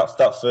was, I mean,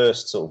 that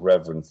first sort of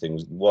Reverend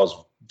thing was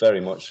very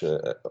much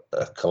a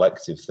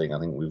collective thing. I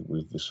think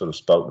we've sort of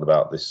spoken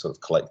about this sort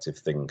of collective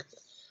thing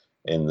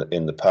in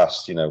the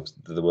past. There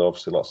were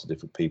obviously lots of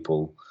different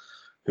people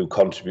who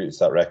contributed to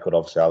that record.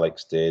 Obviously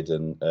Alex did,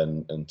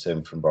 and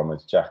Tim from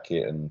Bromwich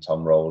Jacket and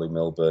Tom Rowley,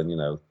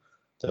 Milburn.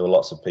 There were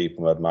lots of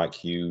people who had Mike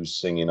Hughes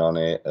singing on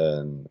it,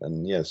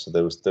 and yeah, so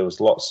there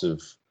was lots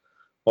of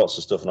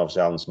stuff, and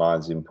obviously Alan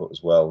Smide's input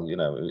as well.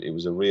 It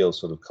was a real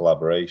sort of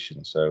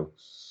collaboration. So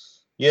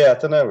yeah, I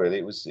don't know really.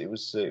 It was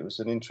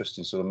an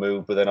interesting sort of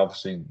move, but then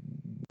obviously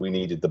we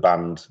needed the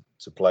band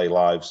to play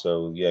live.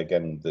 So yeah,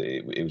 again,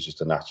 it was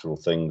just a natural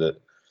thing that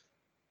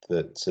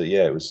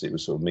yeah, it was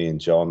sort of me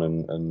and John,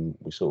 and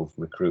we sort of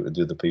recruited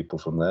the other people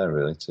from there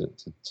really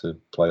to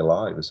play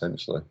live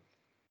essentially.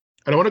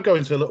 And I want to go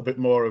into a little bit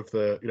more of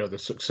the, the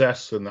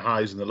success and the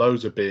highs and the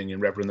lows of being in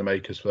Reverend the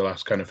Makers for the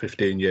last kind of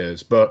 15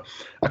 years. But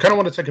I kind of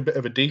want to take a bit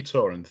of a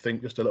detour and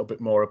think just a little bit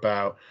more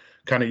about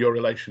kind of your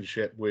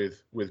relationship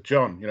with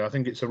John. I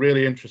think it's a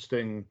really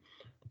interesting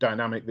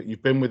dynamic that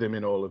you've been with him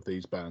in all of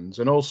these bands.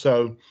 And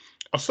also,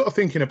 I was sort of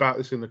thinking about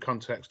this in the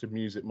context of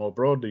music more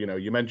broadly.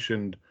 You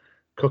mentioned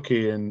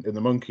Cookie and the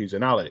Monkees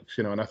and Alex,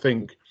 and I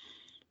think,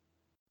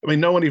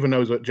 no one even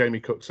knows what Jamie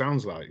Cook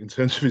sounds like in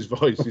terms of his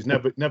voice. He's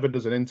never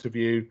does an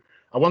interview.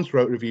 I once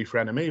wrote a review for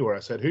NME where I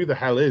said, who the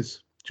hell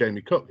is Jamie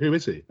Cook? Who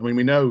is he? We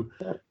know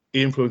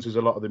he influences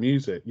a lot of the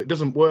music. It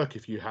doesn't work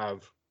if you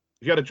had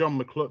a two John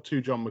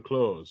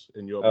McClures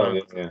in your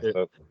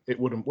band. It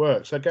wouldn't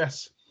work. So I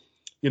guess,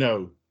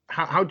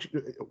 how do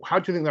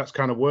you think that's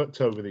kind of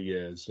worked over the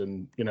years?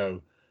 And,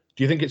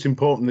 do you think it's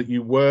important that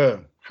you were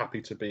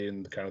happy to be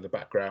in the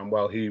background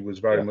while he was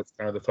very much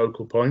kind of the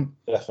focal point?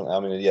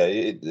 Definitely.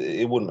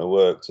 It wouldn't have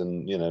worked,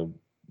 and,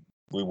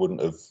 we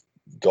wouldn't have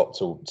got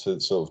to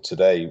sort of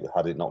today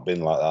had it not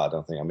been like that. I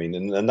don't think.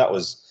 And that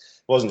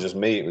wasn't just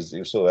me. It was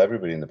sort of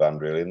everybody in the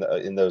band really.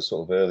 In those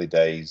sort of early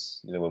days,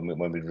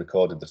 when we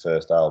recorded the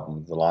first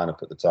album, the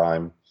lineup at the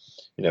time,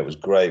 it was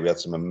great. We had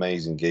some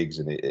amazing gigs,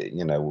 and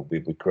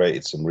we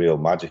created some real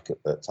magic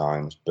at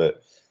times.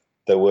 But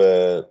there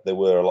were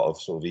a lot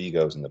of sort of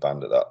egos in the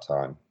band at that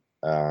time,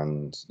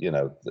 and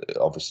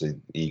obviously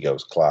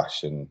egos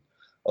clash, and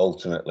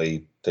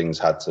ultimately things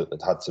had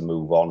to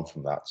move on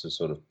from that to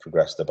sort of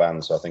progress the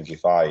band. So I think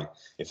if I'd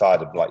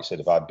have, like you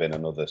said, if I'd been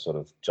another sort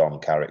of John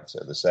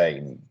character, the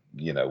same,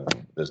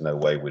 there's no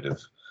way we'd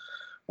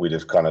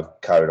have kind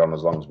of carried on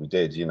as long as we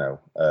did,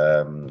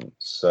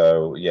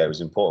 So yeah, it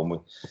was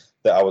important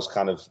that I was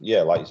kind of,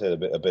 like you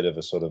said, a bit of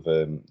a sort of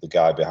the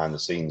guy behind the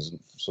scenes,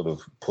 sort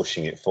of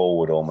pushing it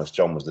forward almost.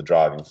 John was the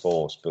driving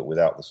force, but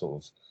without the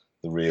sort of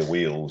the rear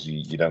wheels,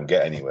 you don't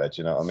get anywhere. Do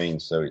you know what I mean?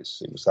 So it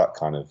was that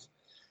kind of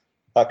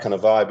that kind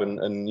of vibe.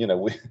 And you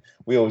know,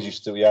 we always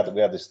used to we had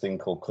this thing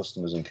called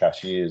customers and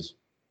cashiers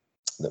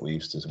that we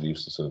used to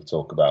sort of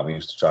talk about. We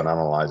used to try and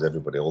analyze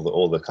everybody,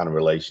 all the kind of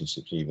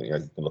relationships. Even, you know,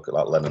 you can look at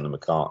like Lennon and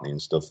McCartney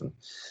and stuff, and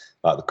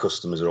like the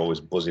customers are always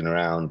buzzing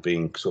around,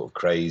 being sort of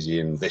crazy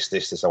and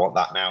this. I want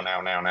that now,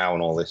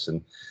 and all this,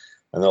 and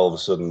all of a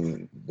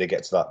sudden they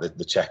get to that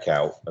the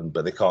checkout,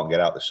 but they can't get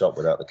out the shop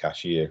without the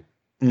cashier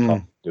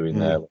doing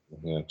their,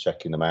 you know,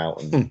 checking them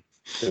out and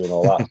doing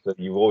all that. So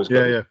you've always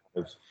got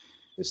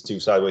this two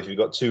sides. If you've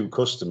got two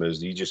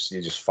customers, you're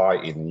just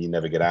fighting and you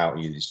never get out.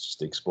 It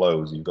just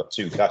explodes. You've got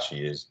two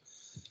cashiers.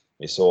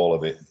 It's all a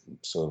bit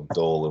sort of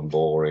dull and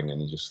boring,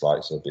 and you just like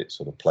it's a bit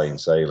sort of plain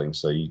sailing.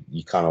 So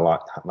you kind of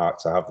like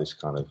to have this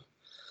kind of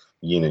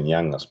yin and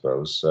yang, I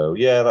suppose. So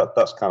yeah,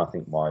 that's kind of, I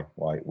think, why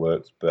it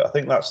worked. But I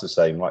think that's the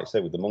same, like I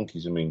said, with the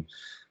Monkees. I mean,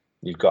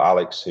 you've got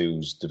Alex,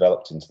 who's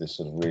developed into this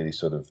sort of really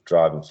sort of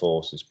driving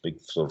force, this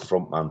big sort of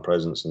frontman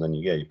presence, and then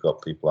you've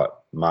got people like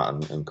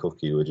Matt and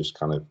Cookie, who are just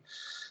kind of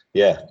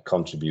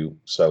contribute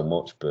so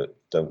much but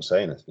don't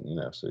say anything, you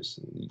know. So it's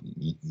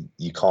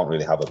you can't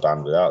really have a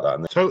band without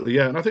that. Totally,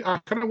 yeah. And I think I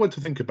kind of want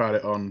to think about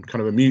it on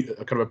kind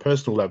of a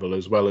personal level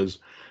as well as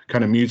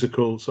kind of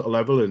musical sort of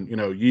level. And you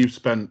know, you've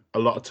spent a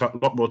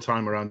lot more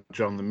time around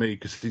John than me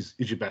because he's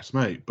your best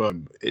mate. But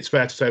it's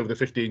fair to say over the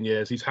 15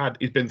 years he's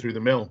been through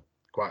the mill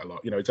quite a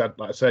lot. You know, he's had,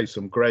 like I say,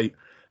 some great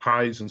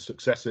highs and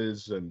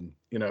successes, and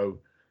you know,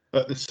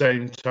 at the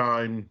same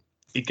time,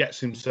 he gets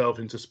himself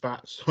into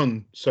spats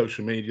on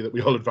social media that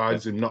we all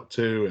advise him not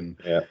to,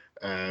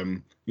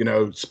 and you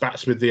know,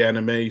 spats with the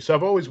enemy. So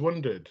I've always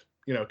wondered,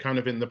 you know, kind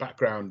of in the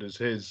background as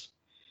his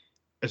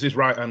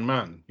right hand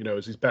man, you know,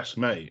 as his best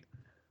mate.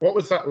 What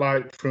was that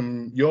like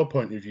from your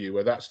point of view,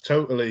 where that's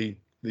totally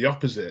the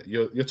opposite?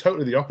 You're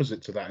totally the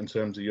opposite to that in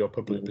terms of your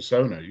public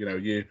persona. You know,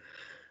 you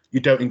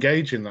don't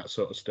engage in that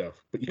sort of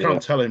stuff, but you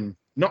can't tell him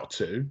not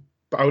to.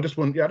 But I just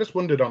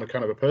wondered on a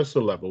kind of a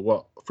personal level,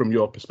 what, from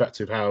your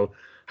perspective, how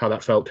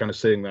that felt, kind of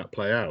seeing that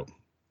play out.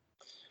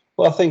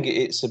 Well, I think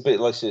it's a bit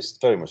like, it's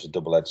very much a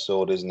double-edged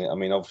sword, isn't it? I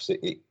mean,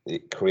 obviously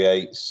it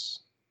creates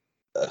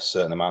a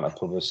certain amount of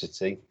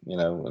publicity, you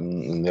know,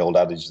 and the old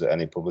adage that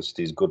any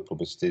publicity is good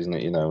publicity, isn't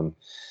it? You know,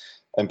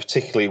 and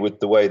particularly with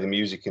the way the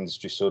music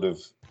industry sort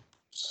of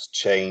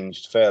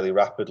changed fairly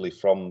rapidly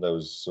from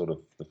those sort of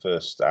the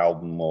first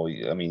album, or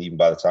I mean, even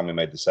by the time we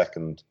made the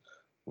second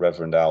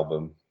Reverend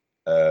album,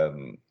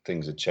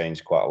 things had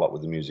changed quite a lot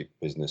with the music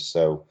business.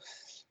 So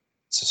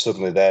to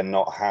suddenly then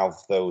not have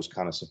those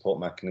kind of support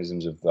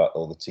mechanisms of that,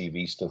 all the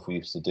TV stuff we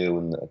used to do,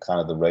 and kind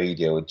of the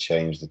radio had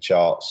changed, the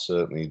charts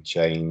certainly had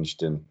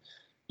changed, and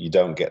you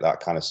don't get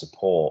that kind of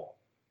support,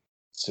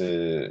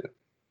 to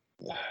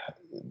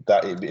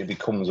that it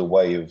becomes a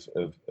way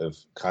of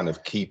kind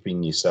of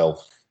keeping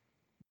yourself,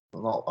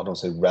 not, I don't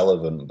say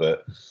relevant,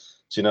 but do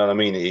you know what I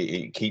mean?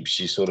 It keeps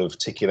you sort of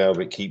ticking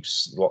over. It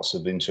keeps lots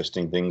of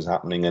interesting things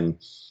happening. And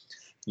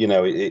you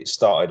know, it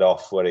started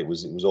off where it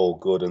was all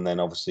good, and then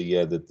obviously,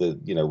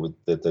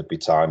 there'd be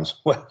times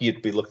where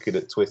you'd be looking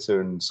at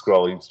Twitter and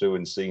scrolling through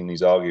and seeing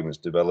these arguments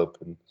develop,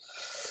 and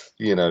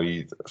you know,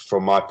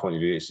 from my point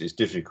of view, it's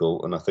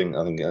difficult. And I think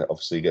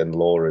obviously, again,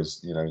 Laura's,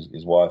 you know,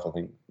 his wife, I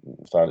think,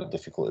 found it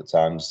difficult at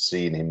times,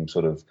 seeing him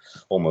sort of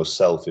almost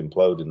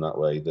self-implode in that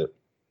way. That,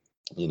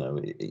 you know,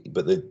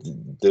 but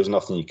there's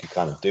nothing you could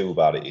kind of do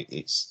about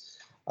it.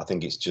 I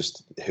think it's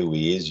just who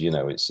he is, you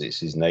know. It's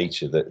his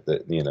nature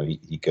that you know,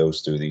 he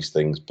goes through these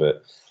things,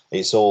 but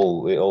it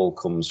all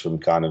comes from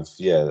kind of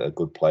a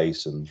good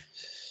place, and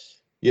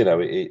you know,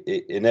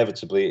 it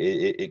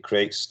inevitably it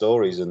creates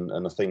stories, and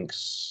I think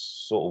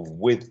sort of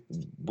with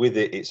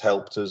it, it's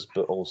helped us,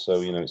 but also,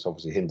 you know, it's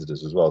obviously hindered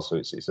us as well. So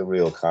it's a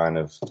real kind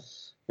of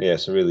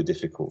it's a really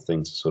difficult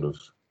thing to sort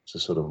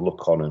of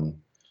look on and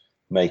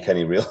make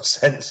any real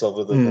sense of,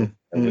 other than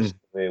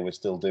we're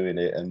still doing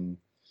it, and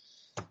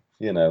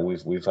you know,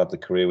 we've had the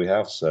career we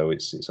have, so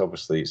it's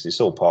obviously it's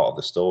all part of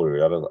the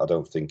story. I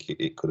don't think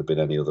it could have been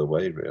any other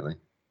way, really.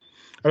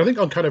 And I think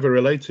on kind of a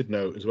related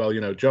note as well, you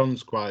know,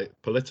 John's quite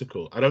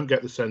political. I don't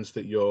get the sense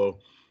that you're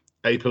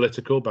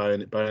apolitical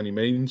by any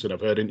means, and I've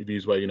heard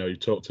interviews where, you know, you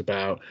talked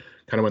about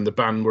kind of when the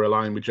band were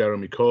aligned with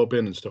Jeremy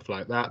Corbyn and stuff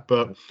like that.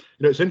 But you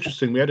know, it's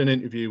interesting. We had an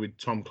interview with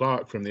Tom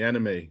Clark from The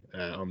Enemy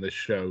on this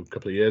show a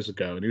couple of years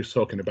ago, and he was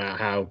talking about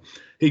how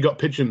he got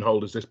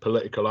pigeonholed as this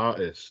political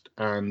artist,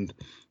 and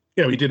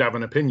you know, he did have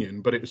an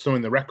opinion, but it was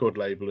something the record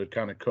label had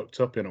kind of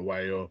cooked up in a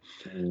way, or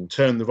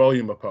turned the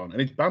volume up on,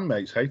 and his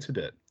bandmates hated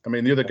it. I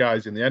mean, the other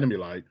guys in The Enemy,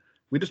 like,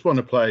 we just want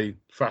to play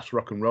fast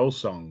rock and roll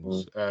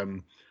songs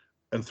and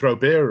throw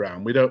beer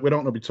around. We don't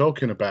want to be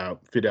talking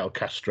about Fidel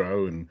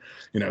Castro and,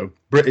 you know,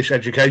 British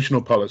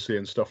educational policy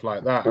and stuff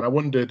like that. And I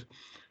wondered,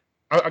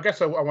 I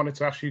guess I wanted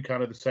to ask you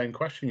kind of the same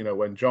question. You know,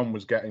 when John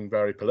was getting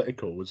very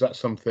political, was that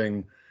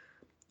something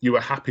you were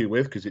happy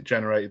with because it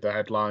generated the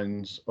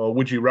headlines, or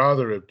would you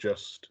rather have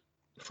just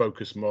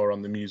focused more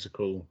on the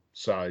musical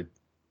side?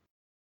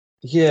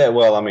 Yeah,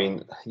 well, I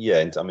mean,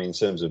 in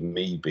terms of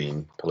me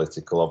being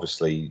political,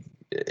 obviously,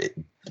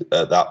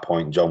 at that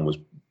point, John was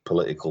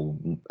political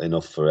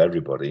enough for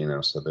everybody, you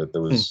know. So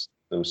there was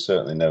was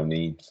certainly no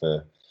need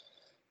for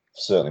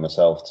certainly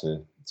myself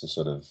to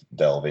sort of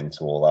delve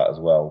into all that as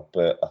well.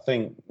 But I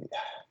think,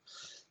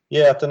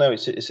 yeah, I don't know.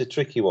 It's a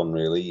tricky one,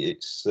 really.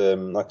 It's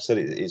like I said,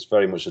 it's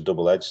very much a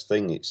double-edged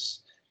thing.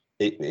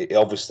 It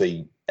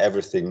obviously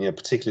everything,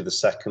 particularly the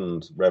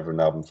second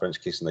Reverend album,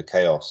 French Kiss and the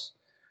Chaos,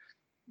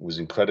 was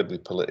incredibly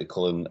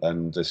political,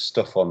 and there's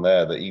stuff on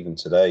there that even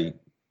today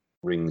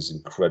rings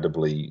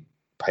incredibly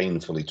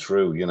painfully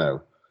true.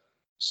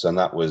 So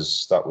that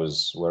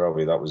was where are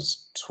we? That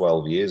was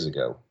 12 years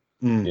ago.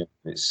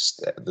 It's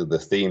the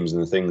themes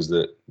and the things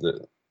that they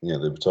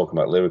were talking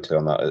about lyrically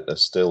on that are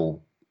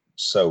still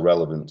so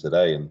relevant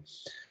today, and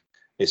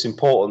it's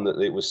important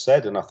that it was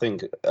said. And I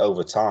think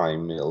over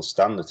time it'll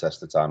stand the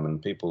test of time,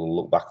 and people will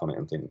look back on it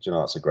and think,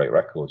 that's a great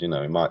record.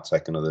 It might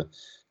take another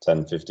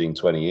 10, 15,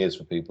 20 years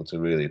for people to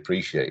really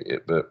appreciate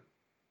it, but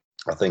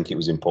I think it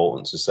was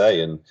important to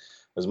say. And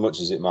as much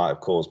as it might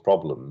have caused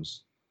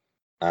problems,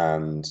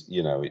 and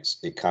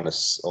it kind of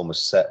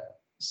almost set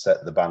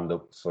the band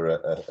up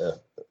for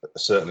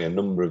certainly a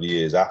number of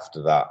years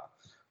after that,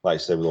 like I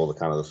said, with all the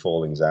kind of the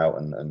fallings out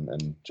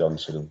and John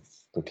sort of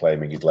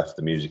proclaiming he'd left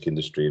the music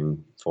industry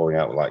and falling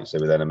out, like you say,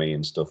 with NME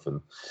and stuff,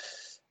 and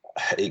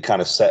it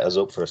kind of set us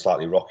up for a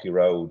slightly rocky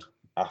road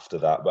after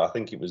that. But I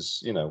think it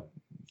was,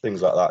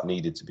 things like that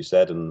needed to be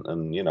said, and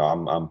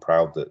I'm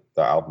proud that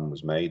that album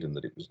was made and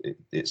that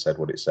it said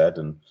what it said,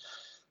 and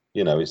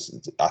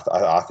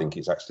I think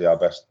it's actually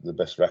the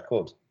best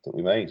record that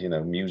we made,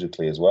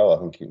 musically as well. I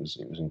think it was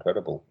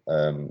incredible.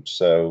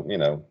 So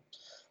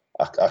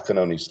I can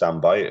only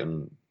stand by it,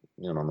 and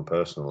on a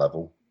personal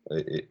level,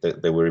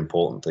 there were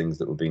important things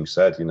that were being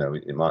said.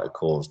 It might have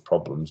caused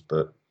problems,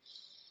 but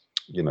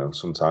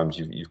sometimes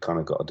you've kind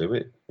of got to do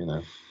it.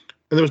 And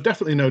there was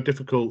definitely no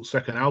difficult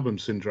second album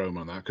syndrome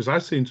on that, because I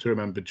seem to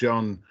remember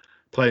John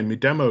playing me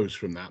demos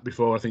from that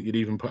before I think you'd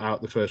even put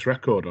out the first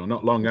record, or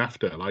not long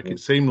after. Like, it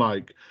seemed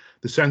like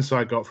the sense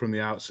I got from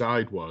the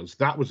outside was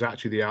that was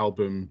actually the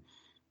album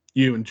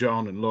you and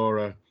John and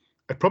Laura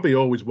had probably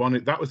always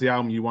wanted. That was the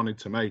album you wanted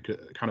to make.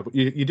 Kind of,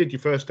 you did your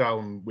first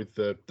album with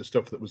the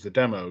stuff that was the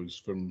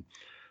demos from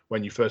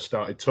when you first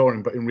started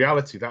touring, but in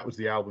reality, that was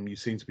the album you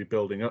seem to be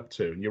building up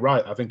to. And you're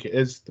right, I think it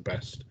is the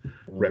best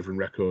Reverend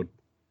record.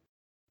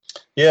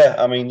 Yeah,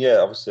 I mean,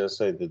 obviously, I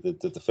say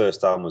the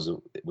first album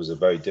was a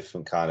very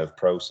different kind of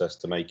process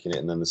to making it,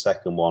 and then the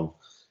second one,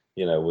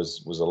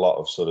 was a lot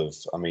of sort of,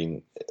 I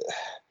mean,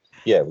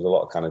 it was a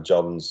lot of kind of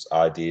John's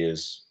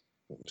ideas,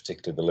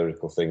 particularly the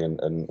lyrical thing,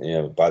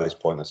 and by this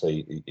point, I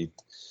say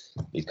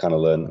he'd kind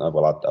of learned.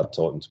 Well, I'd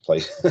taught him to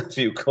play a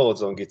few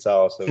chords on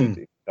guitar, so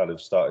he kind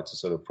of started to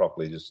sort of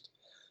properly just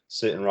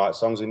sit and write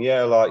songs. And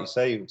like you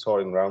say,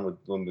 touring around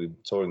when we were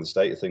touring the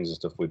state of things and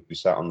stuff, we'd be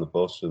sat on the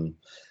bus and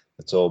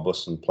the tour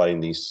bus and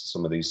playing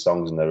some of these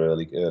songs in their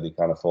early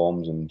kind of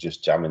forms and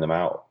just jamming them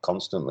out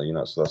constantly.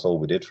 So that's all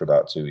we did for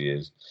about 2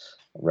 years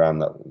around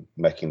that,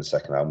 making the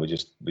second album. We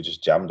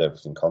just jammed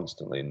everything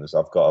constantly, and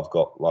I've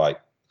got like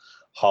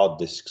hard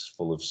disks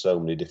full of so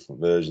many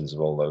different versions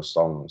of all those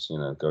songs,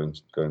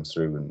 going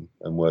through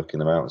and working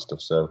them out and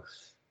stuff. So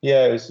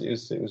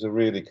it was a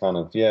really kind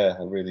of a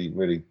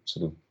really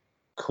sort of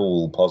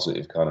cool,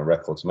 positive kind of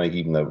record to make,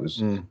 even though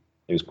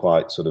it was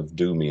quite sort of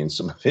doomy in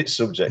some of its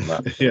subject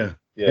matter.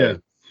 Yeah.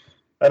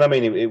 And I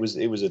mean, it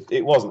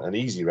wasn't an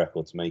easy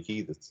record to make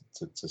either.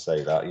 To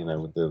say that,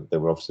 they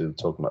were obviously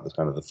talking about the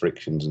kind of the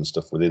frictions and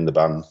stuff within the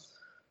band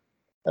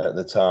at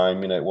the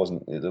time. It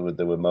wasn't.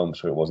 There were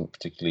moments where it wasn't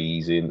particularly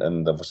easy,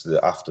 and obviously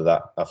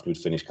after we'd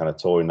finished kind of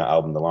touring that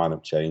album, the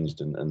lineup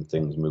changed and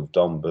things moved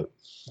on. But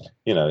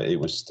it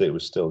was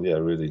still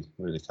really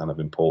kind of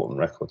important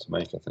record to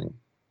make, I think.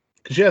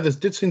 Because there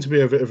did seem to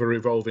be a bit of a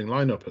revolving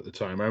lineup at the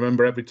time. I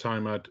remember every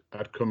time I'd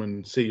come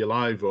and see you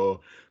live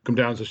or come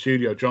down to the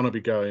studio, John would be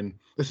going,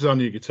 "This is our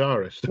new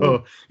guitarist,"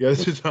 or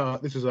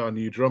this is our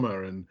new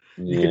drummer. And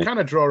you could kind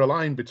of draw a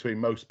line between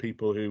most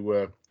people who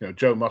were,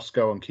 Joe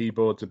Moscow on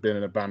keyboards had been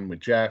in a band with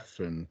Jeff,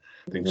 and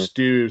I think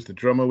Stu, the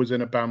drummer, was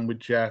in a band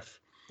with Jeff.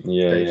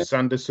 Dave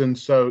Sanderson,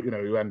 so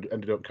who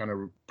ended up kind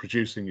of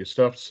producing your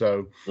stuff.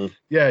 So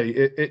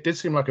it did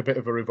seem like a bit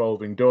of a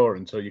revolving door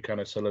until you kind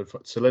of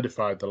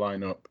solidified the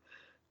lineup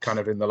kind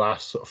of in the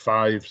last sort of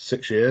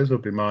 5-6 years,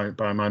 would be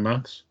by my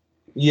maths.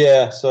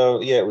 It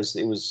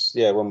was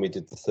when we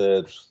did the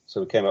third,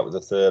 so we came up with the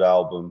third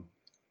album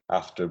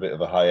after a bit of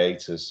a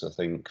hiatus, I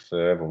think,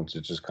 for everyone to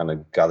just kind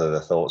of gather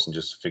their thoughts and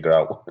just figure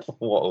out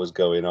what was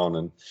going on.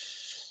 And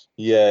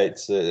it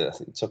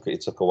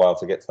took a while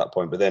to get to that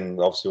point, but then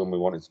obviously when we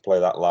wanted to play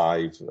that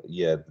live,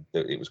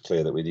 it was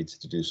clear that we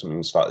needed to do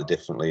something slightly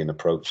differently and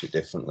approach it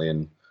differently,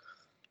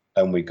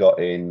 and we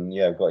got in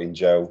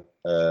Joe,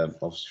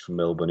 obviously from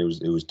Melbourne,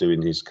 who was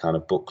doing his kind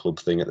of book club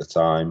thing at the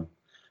time.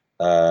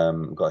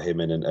 Got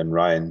him in, and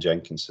Ryan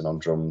Jenkinson on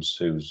drums,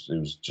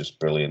 who's just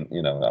brilliant,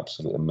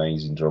 absolute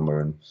amazing drummer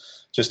and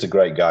just a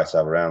great guy to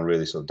have around,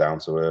 really sort of down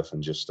to earth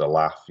and just a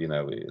laugh,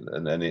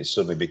 and then it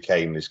suddenly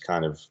became this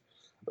kind of,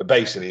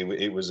 basically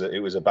it was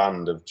a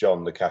band of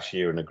John the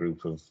cashier and a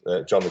group of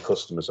John the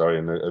customer,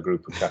 and a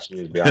group of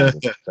cashiers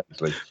behind him.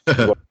 Essentially,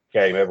 what it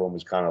became, everyone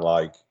was kind of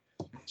like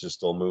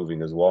just all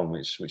moving as one,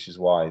 which is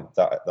why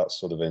that's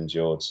sort of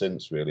endured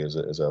since, really, as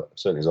a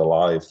certainly as a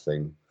live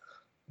thing.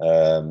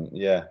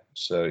 Yeah,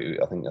 so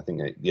I think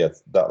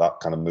that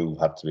kind of move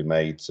had to be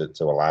made to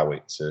allow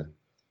it to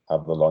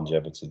have the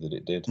longevity that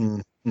it did.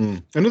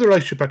 Another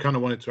relationship I kind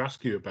of wanted to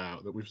ask you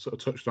about that we've sort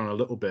of touched on a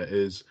little bit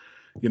is,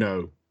 you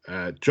know,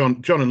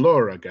 John and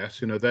Laura, I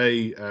guess, you know,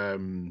 they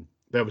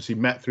obviously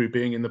met through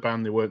being in the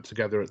band. They weren't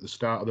together at the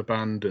start of the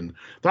band, and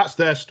that's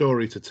their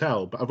story to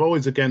tell. But I've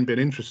always, again, been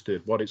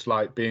interested what it's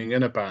like being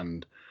in a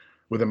band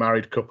with a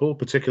married couple,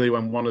 particularly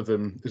when one of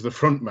them is the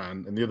front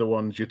man and the other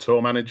one's your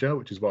tour manager,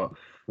 which is what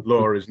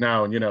Laura is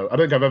now. And, you know, I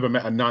don't think I've ever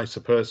met a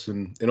nicer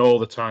person in all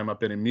the time I've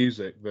been in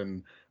music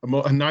than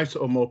a nicer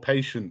or more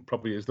patient,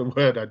 probably is the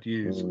word I'd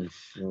use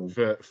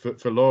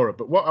for Laura.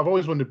 But what I've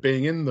always wondered,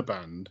 being in the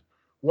band,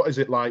 what is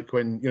it like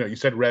when, you know, you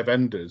said Rev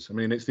Enders? I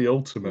mean, it's the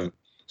ultimate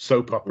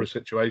soap opera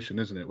situation,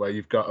 isn't it? Where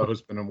you've got a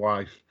husband and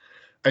wife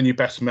and your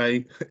best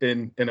mate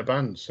in a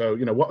band. So,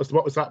 you know, what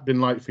was that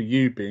been like for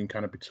you, being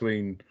kind of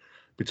between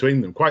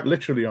them, quite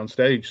literally on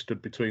stage,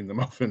 stood between them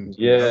often?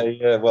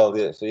 Yeah. Well,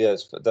 yeah. So yeah,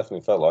 it's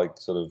definitely felt like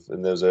sort of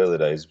in those early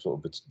days,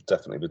 sort of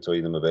definitely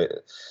between them a bit.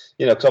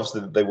 You know, because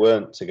obviously they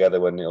weren't together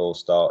when it all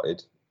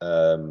started.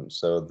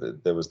 So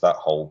there was that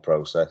whole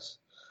process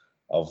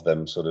of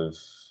them sort of,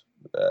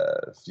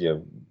 you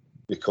know,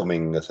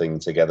 becoming a thing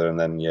together, and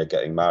then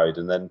getting married,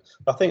 and then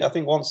I think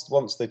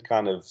once they'd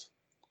kind of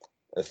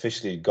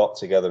officially got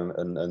together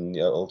and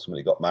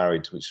ultimately got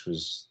married, which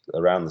was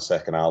around the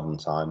second album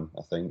time,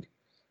 I think.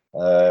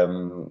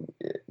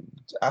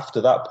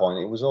 After that point,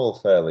 it was all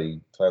fairly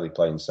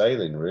plain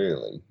sailing,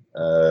 really.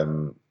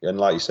 And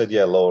like you said,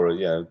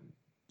 Laura,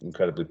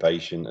 incredibly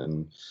patient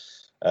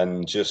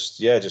and just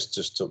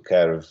took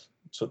care of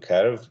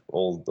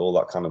all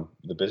that kind of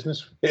the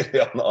business, really,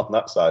 on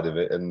that side of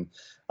it. And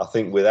I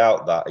think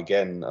without that,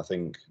 again, I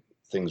think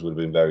things would have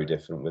been very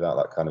different without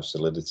that kind of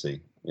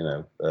solidity.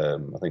 I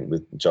think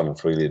with John will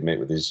freely admit,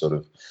 with his sort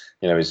of,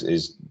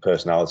 his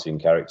personality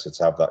and character,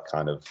 to have that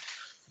kind of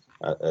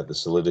the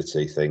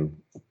solidity thing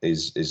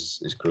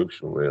is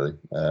crucial, really.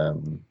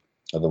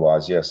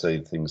 Otherwise,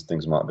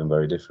 things might have been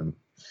very different.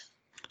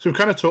 So we've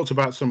kind of talked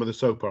about some of the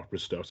soap opera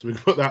stuff, so we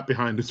can put that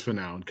behind us for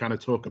now and kind of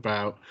talk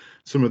about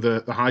some of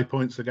the high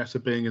points, I guess,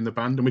 of being in the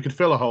band. And we could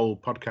fill a whole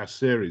podcast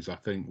series, I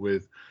think,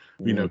 with,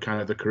 kind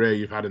of the career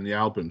you've had in the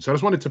album. So I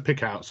just wanted to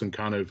pick out some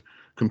kind of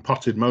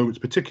compotted moments,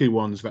 particularly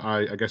ones that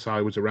I guess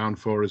I was around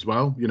for as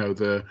well.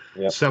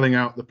 Selling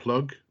out the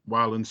Plug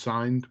while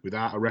unsigned,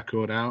 without a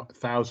record out,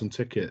 1,000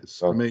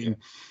 tickets. I mean,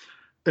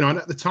 and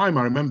at the time,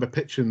 I remember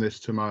pitching this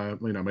to my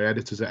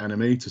editors at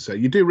NME to say,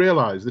 you do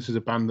realise this is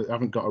a band that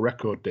haven't got a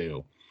record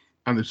deal,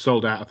 and they've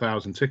sold out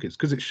 1,000 tickets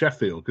because it's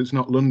Sheffield, because it's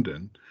not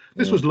London.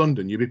 This was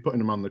London, you'd be putting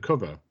them on the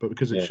cover, but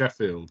because it's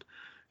Sheffield,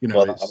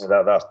 Well,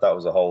 that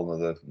was a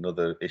whole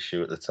another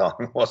issue at the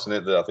time, wasn't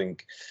it? That I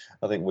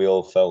think we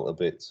all felt a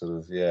bit sort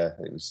of,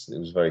 it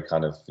was very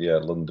kind of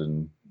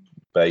London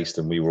based,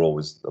 and we were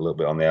always a little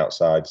bit on the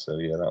outside. So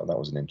that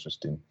was an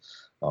interesting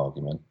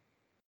argument.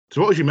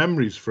 So what was your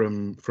memories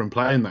from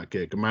playing that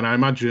gig? I mean, I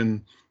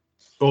imagine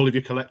all of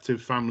your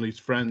collective families,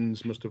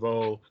 friends must have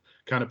all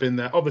kind of been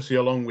there, obviously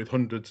along with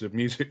hundreds of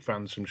music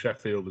fans from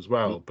Sheffield as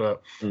well.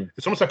 But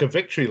it's almost like a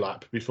victory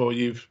lap before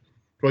you've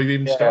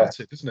even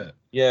started, isn't it?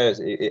 Yeah,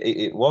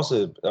 it was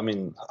I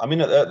mean,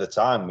 at the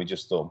time we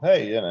just thought,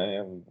 hey,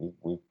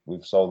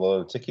 we've sold a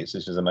lot of tickets.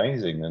 This is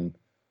amazing, and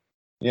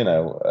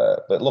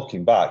but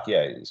looking back,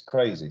 it's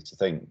crazy to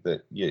think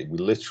that we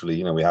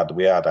literally, we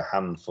had a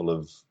handful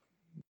of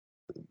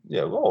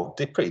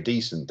pretty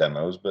decent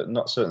demos, but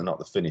certainly not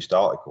the finished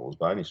articles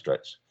by any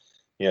stretch.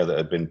 That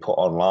had been put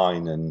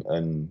online, and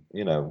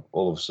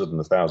all of a sudden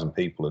 1,000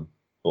 people had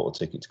bought a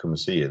ticket to come and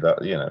see you.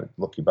 That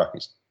looking back,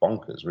 it's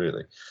bonkers,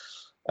 really.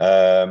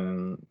 But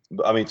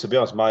I mean, to be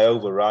honest, my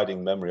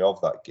overriding memory of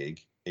that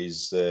gig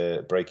is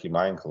breaking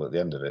my ankle at the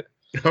end of it.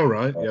 Oh,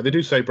 right. Yeah, they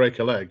do say break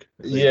a leg.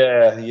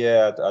 Yeah.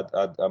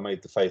 I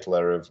made the fatal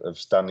error of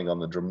standing on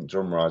the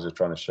drum riser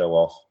trying to show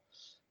off,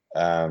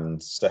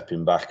 and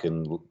stepping back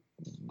and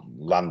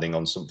landing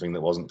on something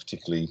that wasn't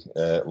particularly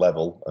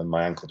level, and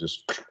my ankle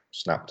just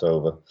snapped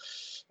over.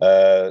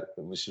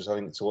 Which was, I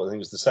think it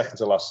was the second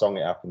to last song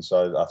it happened.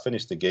 So I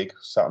finished the gig,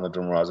 sat on the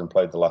drum riser and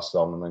played the last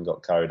song, and then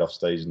got carried off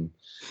stage and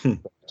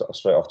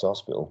straight off to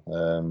hospital.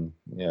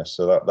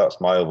 So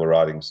that's my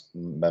overriding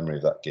memory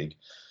of that gig.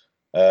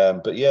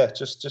 But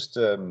just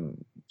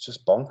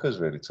bonkers,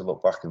 really, to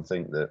look back and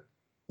think that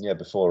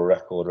before a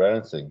record or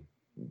anything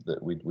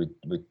that we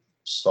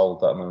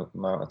sold that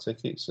amount of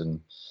tickets, and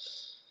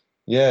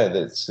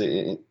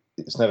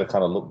it's never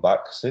kind of looked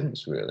back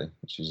since, really,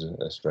 which is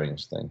a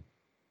strange thing.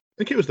 I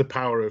think it was the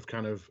power of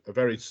kind of a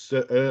very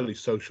early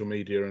social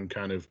media and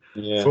kind of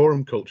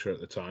forum culture at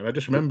the time. I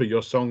just remember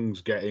your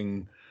songs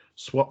getting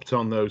swapped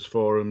on those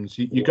forums.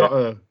 You got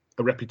a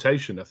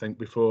reputation, I think,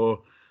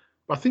 before.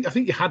 I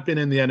think you had been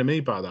in the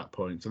NME by that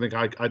point. I think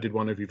I did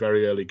one of your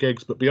very early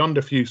gigs, but beyond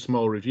a few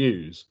small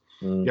reviews,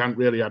 you hadn't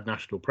really had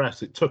national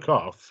press. It took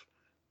off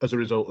as a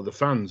result of the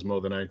fans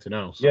more than anything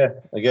else. Yeah,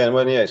 again,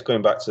 it's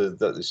going back to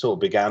that. It sort of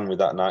began with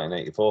that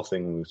 1984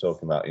 thing we were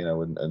talking about,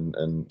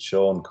 and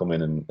Sean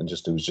coming and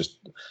just it was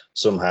just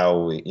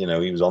somehow,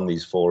 he was on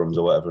these forums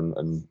or whatever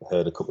and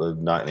heard a couple of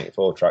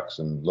 1984 tracks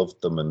and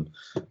loved them and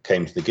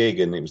came to the gig,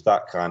 and it was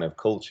that kind of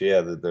culture. Yeah,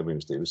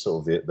 it was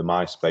sort of the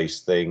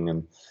MySpace thing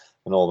and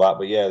all that.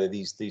 But yeah,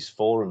 these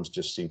forums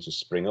just seem to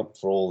spring up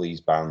for all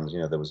these bands.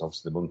 There was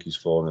obviously the Monkeys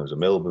forum, there was a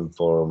Milburn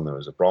forum, there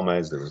was a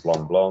Bromheads, there was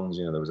Long Blondes.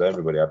 There was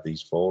everybody had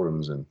these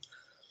forums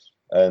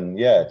and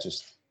yeah,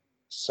 just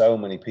so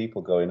many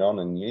people going on,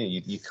 and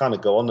you kind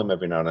of go on them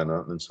every now and then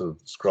and sort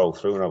of scroll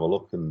through and have a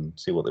look and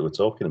see what they were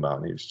talking about.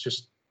 And it was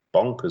just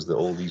bonkers that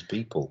all these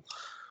people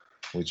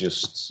were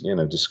just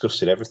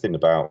discussing everything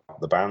about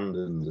the band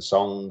and the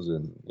songs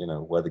and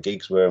where the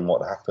gigs were and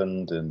what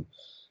happened. And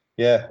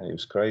yeah, it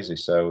was crazy.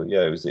 So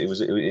yeah, it was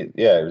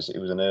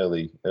an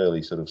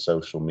early sort of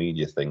social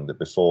media thing that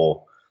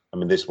before. I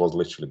mean, this was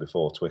literally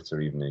before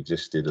Twitter even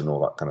existed and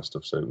all that kind of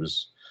stuff. So it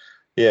was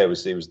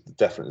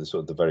definitely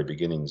sort of the very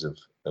beginnings of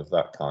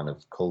that kind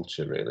of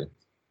culture, really.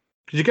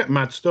 Because you get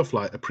mad stuff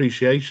like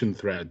appreciation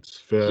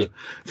threads for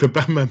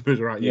band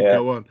members, right? You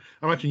go on.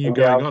 I imagine you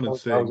going on and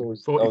seeing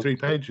 43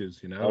 pages.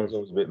 I was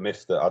always a bit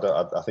miffed that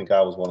I think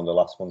I was one of the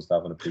last ones to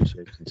have an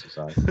appreciation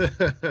society.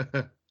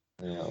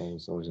 Yeah,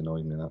 it always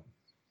annoyed me that.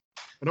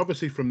 And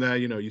obviously from there,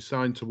 you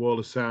signed to Wall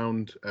of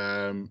Sound,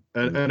 and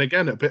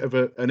again a bit of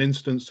an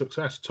instant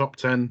success, top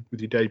 10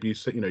 with your debut,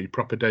 your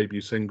proper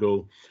debut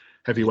single,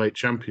 Heavyweight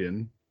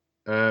Champion.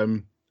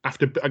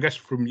 After, I guess,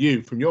 from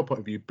your point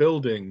of view,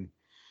 building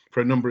for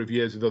a number of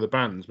years with other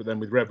bands, but then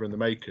with Reverend the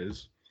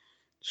Makers,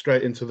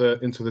 straight into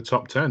the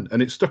top 10,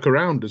 and it stuck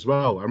around as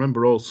well. I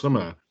remember all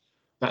summer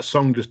that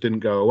song just didn't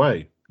go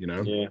away.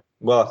 Yeah.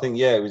 Well, I think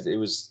it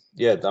was.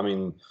 I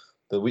mean,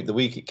 the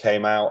week it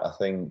came out, I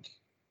think.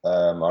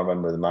 I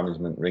remember the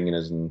management ringing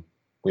us, and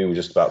we were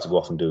just about to go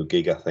off and do a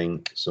gig, I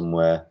think,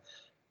 somewhere.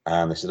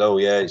 And they said, "Oh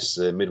yeah, it's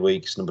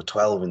midweek, it's number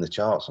 12 in the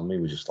charts," and we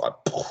were just like,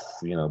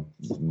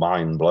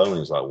 mind blown. It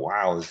was like,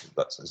 wow,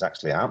 that's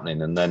actually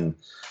happening. And then,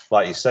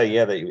 like you say,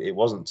 it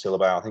wasn't until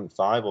about I think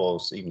 5 or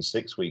even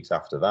 6 weeks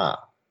after that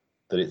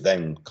it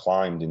then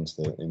climbed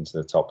into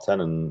the top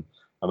 10. And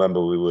I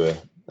remember we were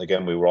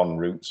en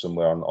route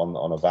somewhere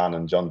on a van,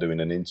 and John doing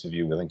an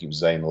interview. I think it was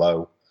Zane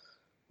Lowe.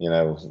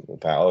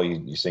 About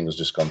your single's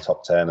just gone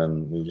top 10,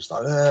 and we were just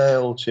like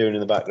all cheering in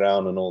the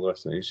background and all the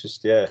rest of it. It's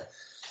just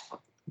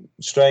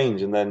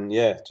strange. And then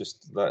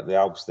just like the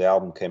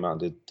album came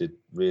out and did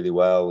really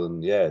well,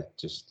 and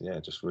just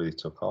really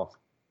took off.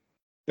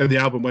 And the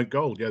album went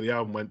gold. Yeah, the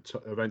album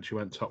eventually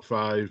went top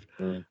 5,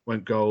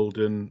 went gold,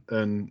 and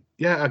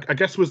I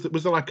guess was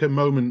there like a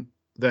moment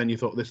then you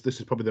thought this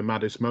is probably the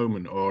maddest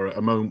moment, or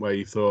a moment where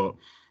you thought,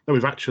 no,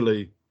 we've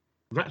actually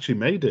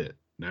made it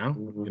now?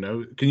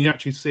 Can you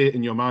actually see it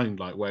in your mind,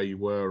 like where you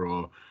were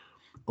or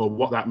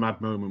what that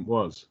mad moment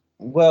was?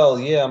 Well,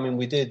 yeah, I mean,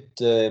 we did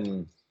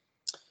a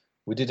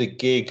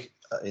gig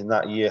in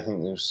that year. I think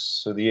it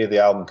was the year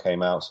the album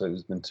came out, so it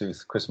was been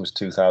Christmas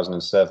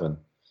 2007.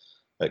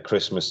 At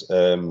Christmas,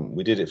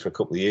 we did it for a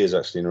couple of years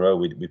actually in a row.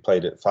 We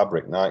played at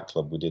Fabric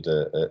nightclub. We did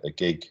a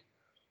gig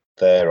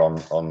there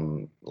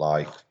on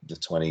like the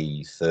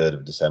 23rd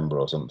of December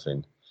or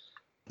something,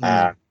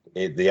 and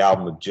the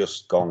album had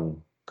just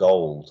gone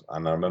gold.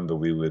 And I remember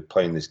we were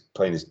playing this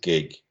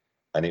gig,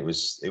 and it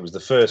was the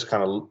first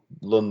kind of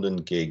London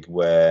gig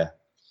where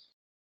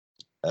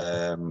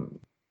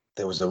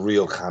there was a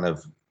real kind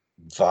of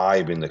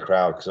vibe in the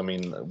crowd, because I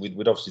mean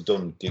we'd obviously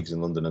done gigs in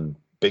London and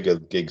bigger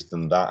gigs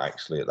than that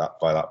actually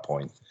by that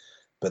point,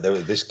 but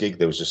this gig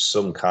there was just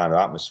some kind of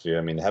atmosphere.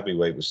 I mean,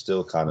 Heavyweight was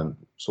still kind of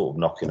sort of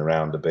knocking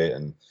around a bit,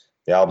 and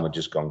the album had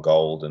just gone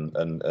gold,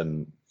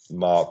 and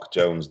Mark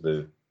Jones,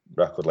 the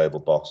record label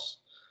boss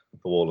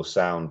for Wall of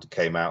Sound,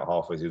 came out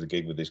halfway through the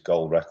gig with this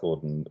gold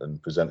record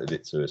and presented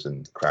it to us,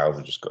 and the crowd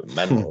was just going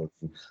mental.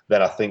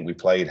 Then I think we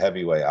played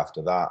Heavyweight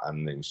after that,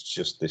 and it was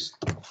just this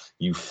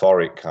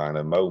euphoric kind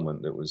of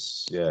moment that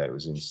was, it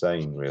was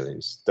insane, really.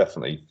 It's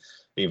definitely,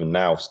 even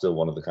now, still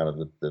one of the kind of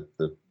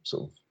the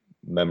sort of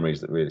memories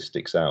that really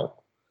sticks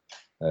out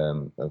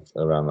of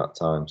around that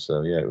time.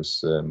 So it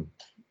was,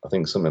 I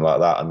think, something like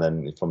that. And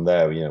then from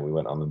there, we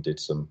went on and did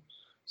some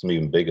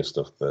even bigger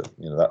stuff. But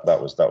that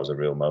was a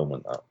real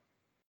moment. That.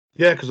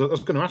 Yeah, because I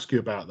was going to ask you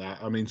about that.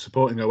 I mean,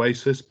 supporting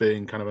Oasis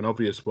being kind of an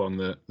obvious one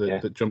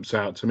that jumps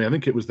out to me. I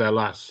think it was their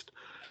last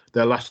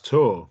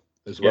tour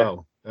as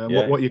well.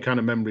 What are your kind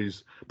of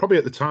memories? Probably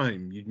at the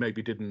time, you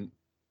maybe didn't.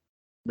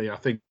 I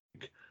think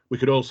we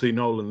could all see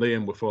Noel and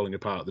Liam were falling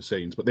apart at the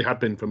scenes, but they had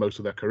been for most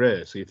of their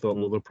career. So you thought,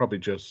 well, they'll probably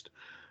just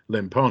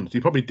limp on. So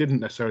you probably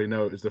didn't necessarily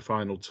know it was the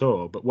final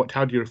tour. But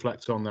how do you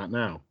reflect on that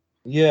now?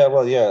 Yeah,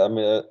 well, I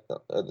mean,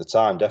 at the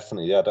time,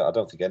 definitely. I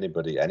don't think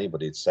anybody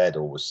had said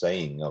or was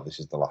saying, "Oh, this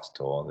is the last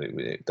tour."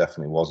 It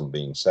definitely wasn't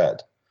being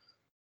said.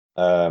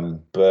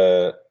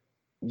 But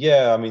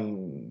I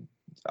mean,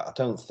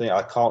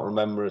 I can't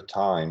remember a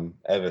time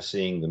ever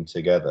seeing them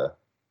together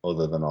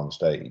other than on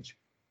stage.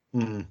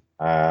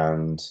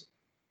 And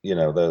you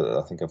know,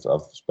 I think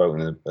I've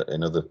spoken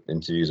in other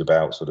interviews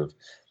about sort of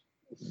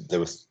there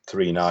were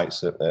 3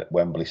 nights at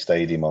Wembley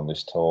Stadium on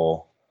this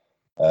tour,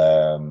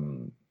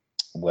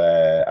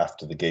 where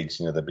after the gigs,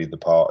 you know, there'd be the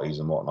parties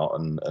and whatnot,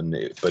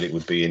 but it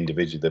would be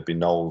individual. There'd be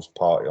Noel's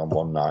party on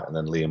one night, and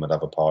then Liam would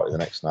have a party the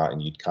next night,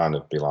 and you'd kind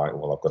of be like,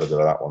 well, I've got to go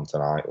to that one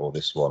tonight or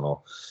this one,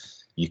 or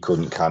you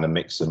couldn't kind of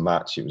mix and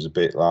match. It was a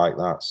bit like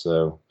that.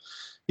 So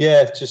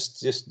yeah,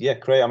 just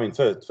great. I mean,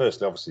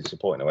 firstly, obviously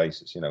supporting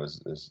Oasis, you know,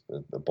 as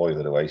a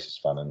boyhood Oasis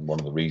fan, and one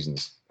of the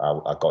reasons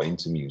I got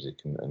into music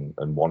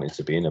and wanted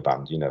to be in a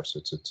band, you know, so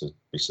to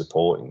be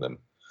supporting them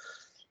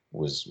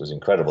was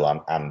incredible,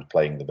 and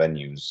playing the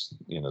venues,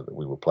 you know, that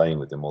we were playing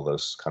with them, all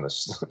those kind of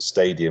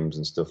stadiums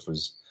and stuff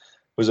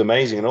was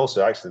amazing. And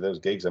also, actually, those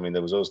gigs, I mean,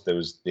 there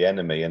was The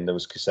Enemy, and there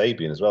was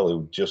Kasabian as well,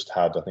 who just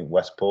had, I think,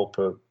 West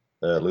Pauper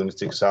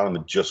Lunatic Asylum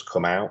had just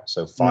come out,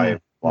 so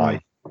Firefly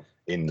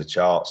in the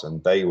charts,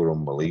 and they were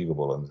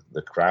unbelievable, and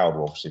the crowd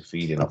were obviously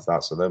feeding off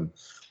that. So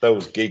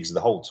those gigs, the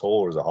whole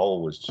tour as a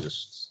whole was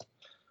just,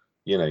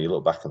 you know, you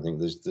look back and think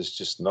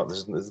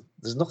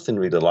there's nothing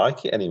really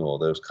like it anymore.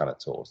 Those kind of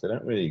tours, they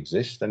don't really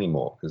exist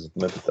anymore, because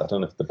maybe, I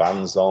don't know if the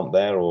bands aren't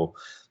there, or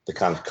the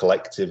kind of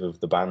collective of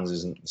the bands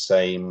isn't the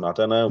same. I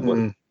don't know, but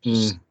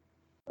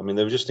I mean,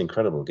 they were just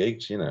incredible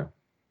gigs, you know.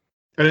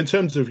 And in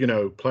terms of, you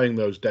know, playing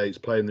those dates,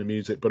 playing the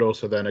music, but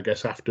also then I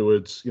guess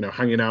afterwards, you know,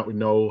 hanging out with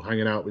Noel,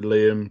 hanging out with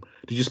Liam,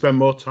 did you spend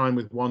more time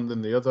with one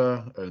than the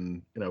other?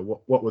 And, you know,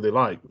 what were they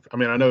like? I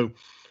mean, I'm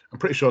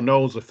pretty sure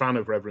Noel's a fan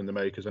of Reverend the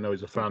Makers. I know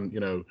he's a fan,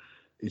 you know,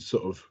 he's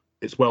sort of,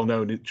 it's well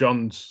known.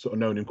 John's sort of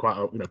known him quite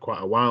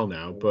a while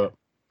now, but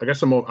I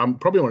guess I'm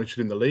probably more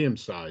interested in the Liam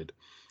side.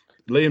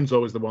 Liam's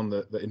always the one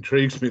that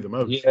intrigues me the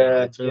most.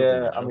 Yeah, you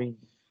know? I mean,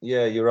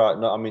 yeah, you're right.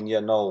 No, I mean, yeah,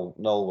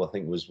 Noel, I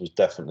think was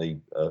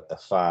definitely a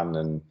fan,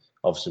 and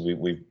obviously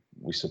we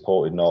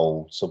supported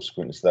Noel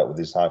subsequently to that with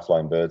his High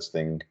Flying Birds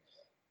thing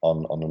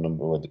on a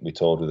number. We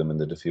toured with him and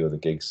did a few other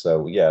gigs.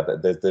 So yeah,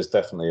 there's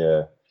definitely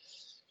a.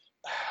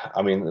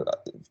 I mean,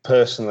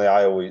 personally,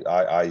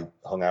 I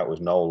hung out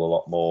with Noel a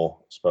lot more,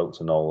 spoke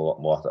to Noel a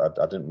lot more.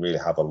 I didn't really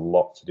have a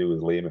lot to do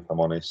with Liam, if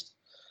I'm honest,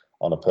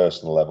 on a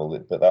personal level.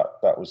 But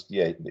that was,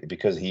 yeah,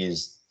 because he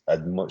is a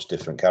much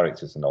different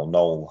character to Noel.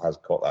 Noel has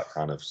got that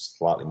kind of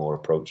slightly more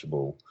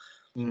approachable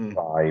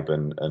vibe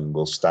and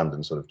will stand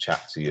and sort of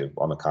chat to you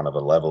on a kind of a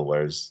level,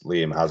 whereas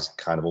Liam has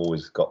kind of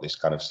always got this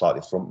kind of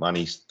slightly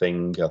frontman-y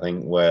thing, I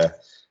think, where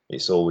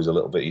it's always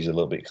he's a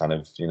little bit kind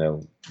of, you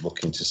know,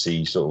 looking to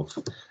see sort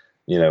of,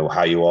 you know,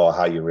 how you are,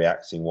 how you're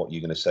reacting, what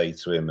you're going to say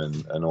to him,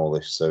 and all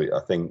this. So I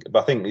think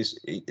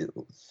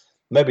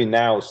maybe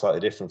now it's slightly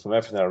different from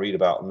everything I read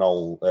about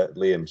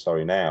Liam.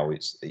 Sorry, now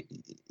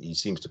he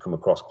seems to come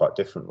across quite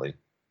differently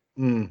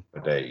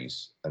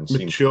nowadays, and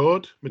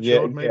matured maybe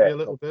a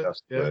little bit.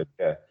 Yeah.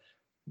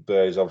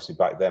 But it's obviously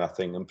back then, I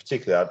think, and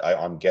particularly,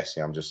 I'm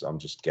guessing, I'm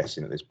just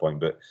guessing at this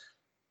point, but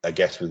I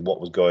guess with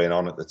what was going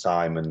on at the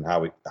time and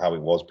how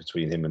it was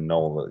between him and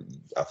Noel,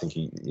 I think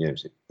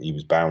he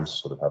was bound to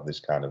sort of have this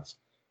kind of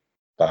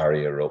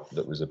barrier up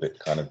that was a bit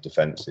kind of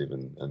defensive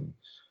and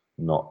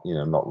not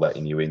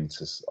letting you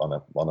into on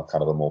a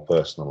kind of a more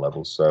personal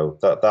level. So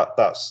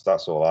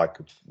that's all I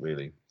could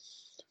really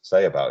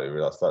say about it.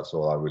 Really. That's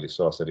all I really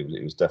saw. I said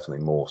it was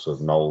definitely more sort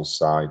of Noel's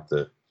side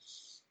that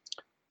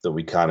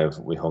we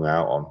hung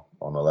out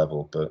on a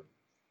level. But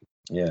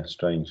yeah,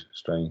 strange.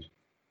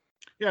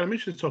 Yeah, I'm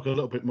interested to talk a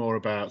little bit more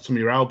about some of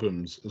your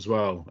albums as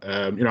well.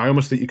 You know, I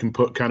almost think you can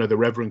put kind of the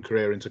Reverend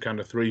career into kind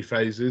of 3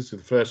 phases. The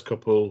first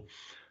couple,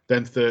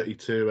 then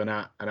 32, and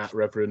at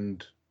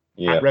Reverend,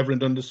 at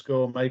Reverend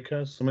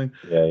 _Maker, something.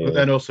 But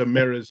then also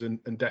Mirrors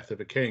and Death of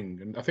a King.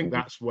 And I think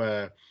that's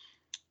where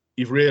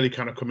you've really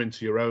kind of come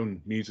into your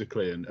own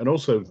musically, and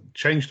also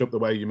changed up the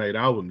way you made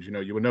albums. You know,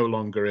 you were no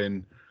longer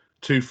in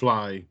Two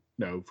Fly.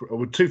 No,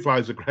 Two Fly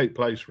is a great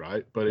place,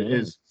 right? But it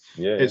is,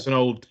 it's an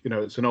old,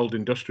 it's an old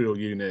industrial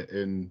unit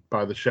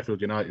by the Sheffield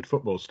United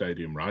football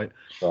stadium, right?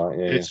 Right.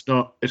 Yeah. It's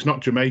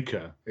not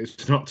Jamaica.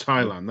 It's not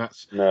Thailand.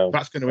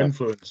 That's going to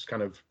influence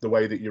kind of the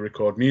way that you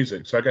record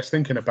music. So I guess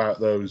thinking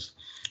about those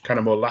kind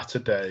of more latter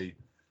day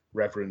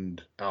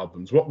Reverend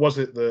albums, what was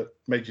it that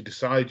made you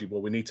decide,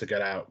 well, we need to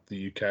get out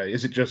the UK?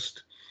 Is it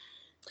just,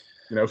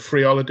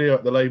 free holiday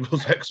at the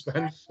label's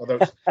expense? Although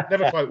it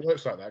never quite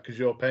works like that because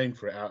you're paying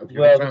for it out of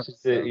your account.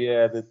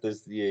 You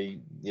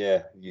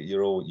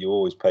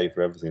always pay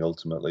for everything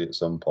ultimately at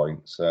some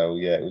point. So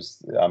yeah, it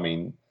was. I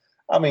mean,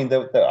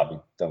 don't get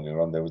me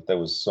wrong. There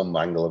was some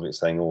angle of it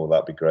saying, "Oh,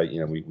 that'd be great."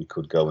 We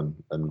could go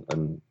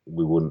and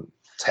we wouldn't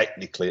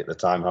technically at the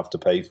time have to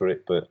pay for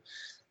it, but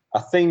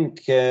I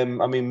think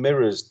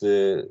Mirrors,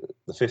 the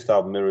 5th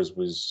album Mirrors,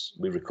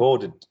 we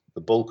recorded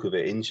the bulk of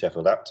it in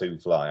Sheffield at Two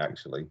Fly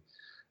actually.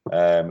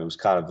 It was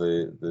kind of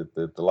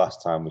the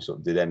last time we sort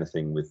of did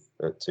anything with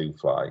Two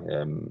Fly.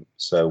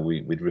 So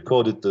we'd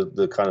recorded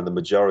the kind of the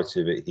majority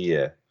of it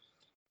here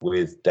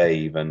with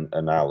Dave and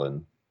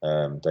Alan,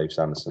 Dave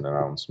Sanderson and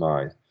Alan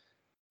Smythe.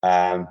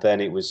 And then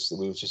we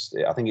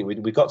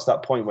got to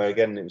that point where,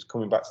 again, it was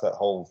coming back to that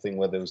whole thing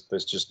where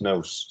there's just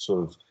no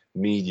sort of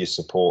media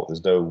support.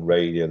 There's no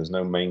radio. There's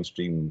no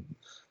mainstream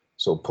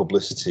sort of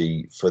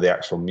publicity for the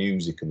actual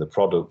music and the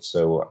product.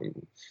 So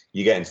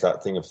you get into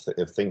that thing of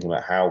thinking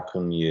about how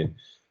can you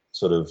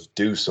sort of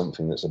do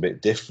something that's a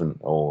bit different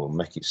or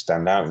make it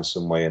stand out in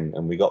some way.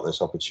 And we got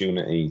this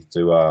opportunity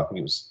through I think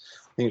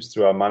it was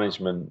through our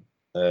management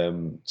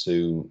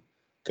to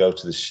go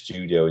to the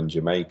studio in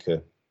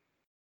Jamaica.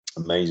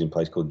 Amazing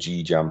place called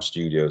G Jam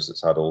Studios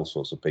that's had all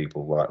sorts of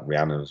people, like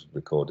Rihanna's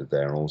recorded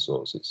there and all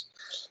sorts.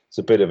 It's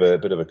a bit of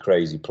a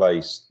crazy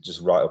place, just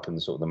right up in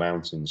the sort of the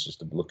mountains, just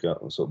to look at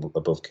sort of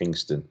above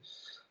Kingston.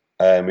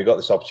 And we got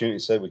this opportunity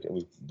to say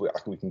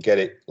we can get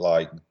it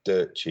like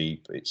dirt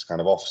cheap. It's kind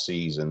of off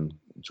season. Do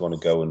you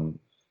want to go and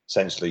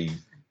essentially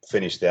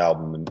finish the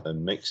album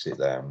and mix it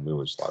there? And we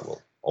were just like,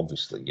 well,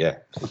 obviously, yeah,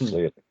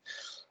 clearly.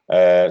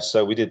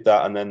 So we did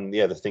that, and then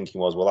the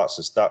thinking was, well,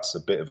 that's a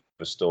bit of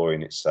a story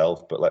in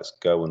itself, but let's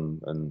go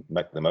and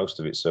make the most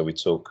of it. So we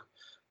took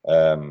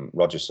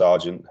Roger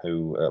Sargent,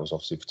 who was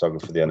obviously a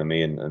photographer for the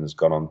NME and has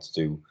gone on to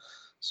do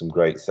some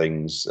great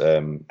things,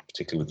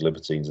 particularly with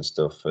Libertines and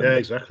stuff. And, yeah,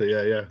 exactly.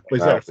 Yeah. Well,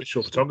 he's their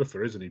official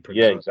photographer, isn't he?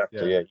 Yeah,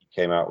 exactly. Yeah, he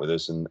came out with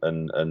us,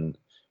 and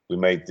we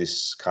made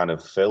this kind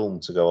of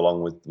film to go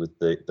along with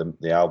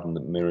the album,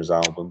 the Mirrors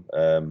album.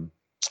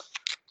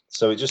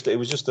 So it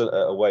was just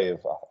a way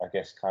of, I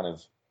guess, kind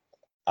of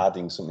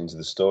adding something to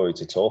the story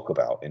to talk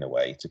about, in a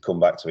way, to come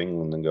back to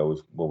England and go,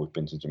 we've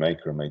been to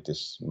Jamaica and made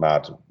this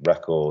mad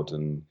record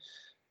and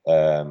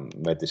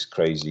made this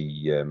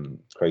crazy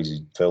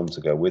film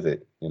to go with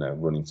it,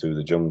 running through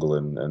the jungle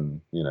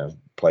and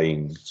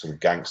playing sort of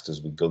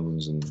gangsters with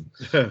guns and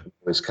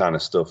this kind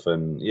of stuff.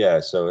 And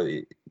so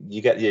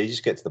you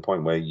just get to the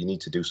point where you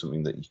need to do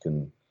something that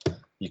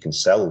you can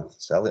sell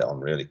it on,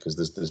 really, because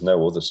there's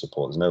no other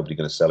support. There's nobody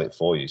going to sell it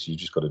for you, so you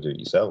just got to do it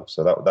yourself.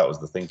 So that was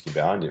the thinking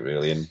behind it,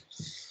 really,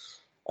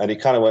 and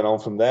it kind of went on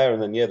from there.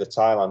 And then the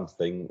Thailand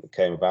thing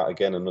came about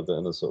again,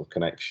 another sort of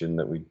connection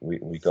that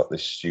we got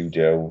this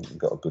studio, we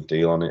got a good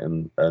deal on it,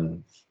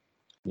 and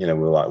we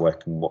were like,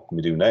 what can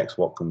we do next?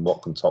 What can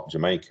top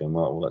Jamaica? And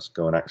well, let's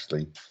go and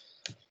actually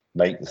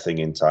make the thing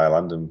in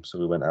Thailand. And so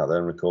we went out there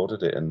and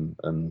recorded it, and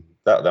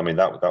that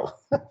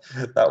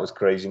that was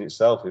crazy in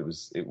itself. We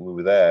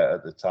were there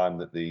at the time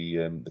that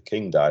the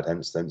king died,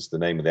 hence the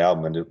name of the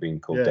album ended up being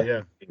called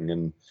Death King.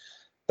 And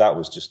that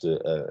was just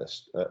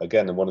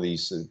again one of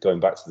these, going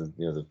back to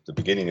the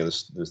beginning of the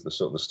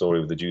sort of the story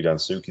with the Judan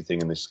Suki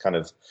thing, and this kind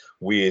of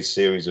weird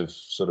series of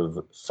sort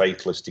of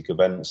fatalistic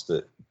events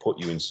that put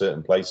you in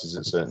certain places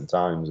at certain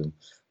times, and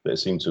that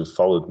seem to have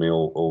followed me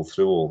all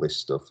through all this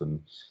stuff. And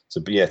to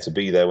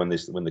be there when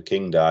the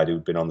king died,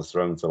 who'd been on the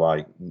throne for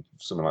like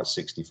something like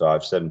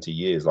 65, 70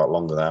 years, like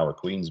longer than our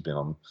queen's been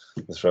on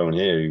the throne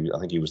here. I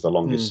think he was the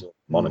longest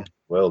monarch in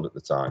the world at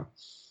the time.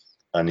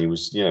 And he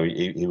was,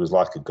 he was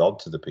like a god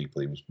to the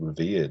people. He was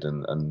revered,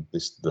 and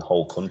the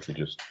whole country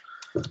just,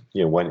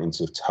 went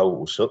into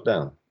total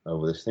shutdown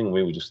over this thing.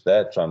 We were just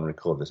there trying to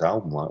record this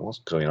album. Like, what's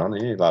going on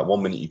here? Like,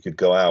 one minute you could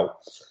go out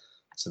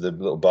to the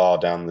little bar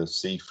down the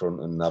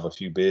seafront and have a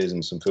few beers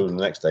and some food, and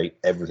the next day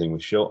everything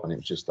was shut, and it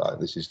was just like,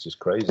 this is just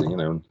crazy,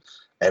 and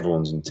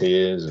everyone's in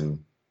tears, and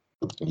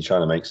you're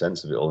trying to make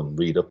sense of it all and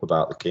read up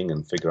about the king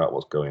and figure out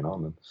what's going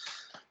on.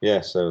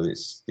 And so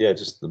it's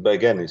but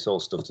again, it's all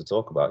stuff to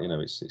talk about.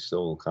 It's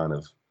all kind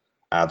of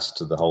adds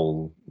to the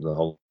whole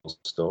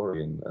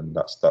story, and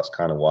that's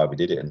kind of why we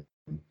did it,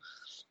 and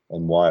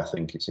why I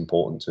think it's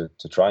important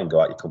to try and go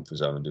out your comfort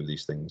zone and do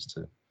these things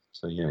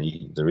so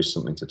there is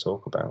something to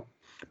talk about.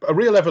 A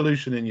real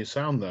evolution in your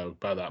sound, though,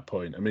 by that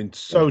point. I mean,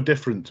 so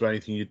different to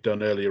anything you'd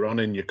done earlier on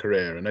in your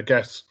career. And I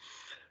guess,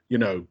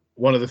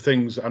 one of the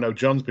things I know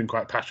John's been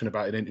quite passionate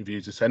about in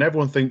interviews is saying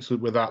everyone thinks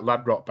that with that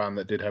lad rock band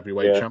that did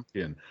Heavyweight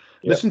Champion,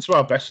 listen to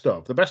our best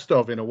of. The best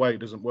of, in a way,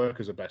 doesn't work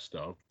as a best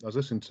of. I was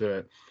listening to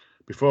it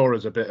before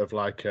as a bit of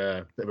like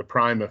a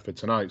primer for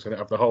tonight, so I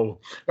didn't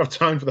have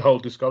time for the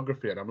whole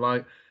discography. And I'm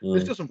like,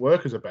 this doesn't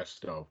work as a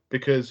best of,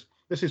 because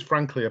this is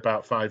frankly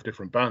about 5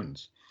 different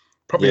bands.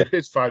 Probably it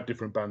is 5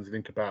 different bands. You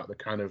think about the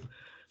kind of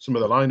some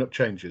of the lineup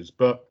changes,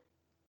 but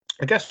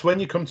I guess when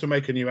you come to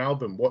make a new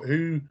album,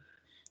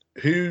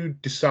 who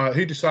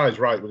decides,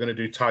 right, we're going to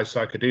do Thai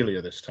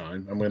psychedelia this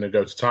time, and we're going to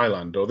go to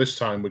Thailand, or this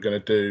time we're going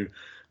to do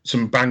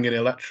some banging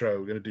electro,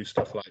 we're going to do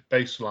stuff like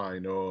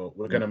Bassline, or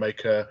we're going to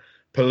make a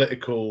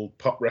political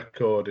pop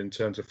record in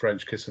terms of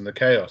French Kiss and the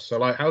Chaos. So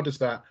like, how does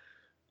that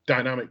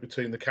dynamic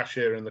between the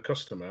cashier and the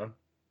customers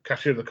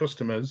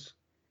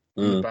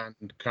and the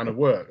band kind of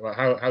work? Like,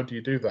 how do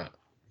you do that?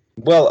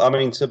 Well, I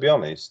mean, to be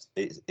honest,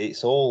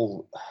 it's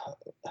all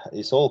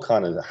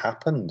kind of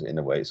happened in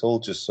a way. It's all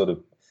just sort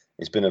of,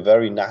 it's been a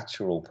very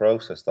natural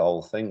process, the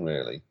whole thing,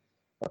 really.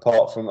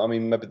 Apart from, I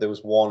mean, maybe there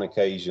was one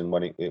occasion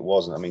when it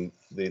wasn't. I mean,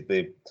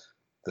 the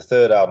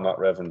third album, at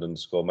Reverend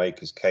 _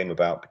 Makers, came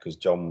about because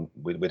John,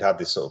 we'd had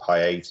this sort of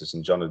hiatus,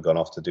 and John had gone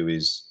off to do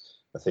his,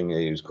 I think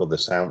it was called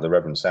the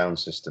Reverend Sound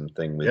System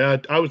thing.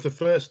 I was the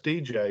first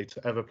DJ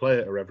to ever play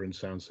at a Reverend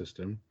Sound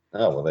System.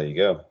 Oh, well, there you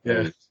go.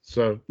 Yeah.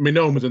 So, I mean,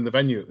 no one was in the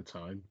venue at the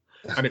time.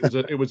 and it was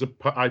a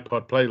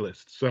iPod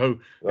playlist. So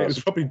it was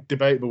probably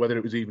debatable whether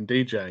it was even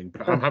DJing.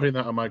 But I'm having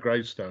that on my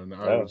gravestone.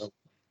 That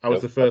I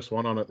was the first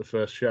one on at the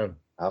first show.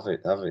 Have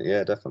it,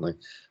 yeah, definitely.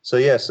 So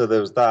yeah, so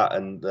there was that,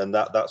 and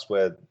that's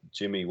where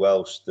Jimmy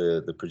Welsh,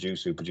 the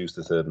producer who produced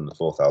the third and the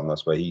fourth album,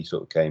 that's where he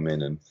sort of came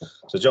in, and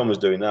so John was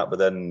doing that, but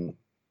then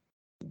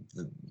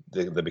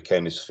there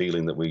became this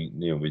feeling that we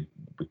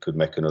could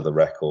make another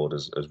record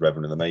as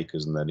Reverend and the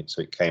Makers, and then it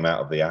came out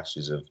of the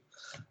ashes of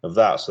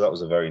that. So that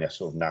was a very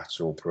sort of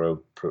natural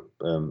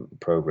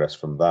progress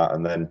from that,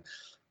 and then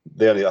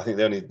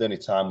the only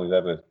time we've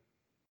ever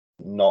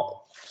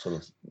not sort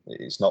of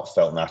it's not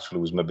felt natural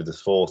was maybe the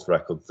fourth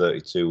record,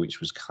 32, which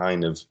was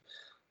kind of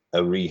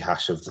a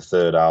rehash of the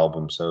third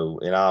album. So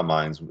in our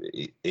minds,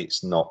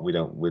 it's not, we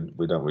don't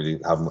really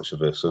have much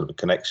of a sort of a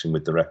connection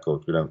with the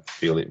record. We don't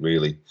feel it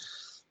really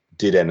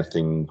did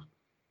anything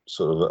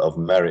sort of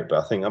merit.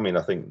 But I think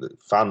that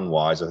fan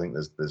wise, I think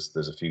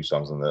there's a few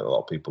songs on there that a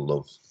lot of people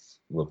love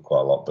quite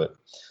a lot. But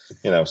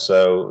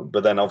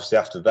but then obviously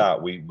after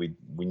that we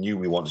knew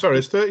we wanted. Sorry,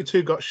 has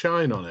 32 got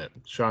Shine on it?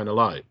 Shine a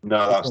Light?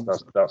 No,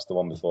 that's the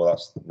one before.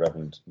 That's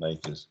Reverend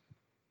Makers.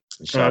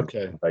 Shine,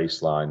 okay.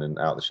 Baseline and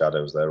Out the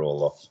Shadows, they're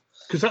all off.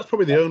 Because that's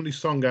probably the only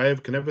song I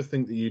can ever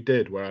think that you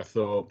did where I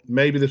thought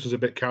maybe this was a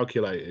bit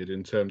calculated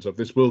in terms of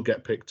this will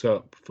get picked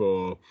up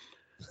for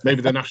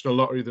maybe the National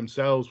Lottery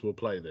themselves will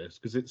play this,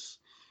 because it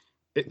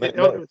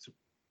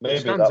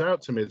stands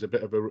out to me as a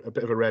bit of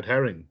a red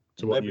herring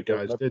to what you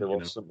guys did. There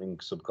was something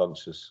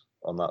subconscious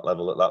on that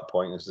level at that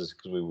point, is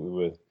because we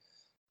were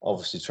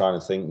obviously trying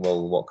to think,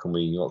 well, what can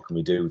we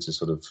do to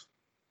sort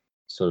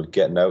of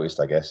get noticed,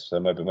 I guess. So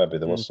maybe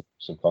there was some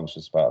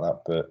subconscious about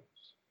that,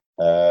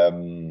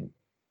 but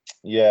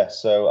yeah.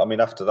 So I mean,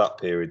 after that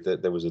period,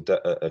 there was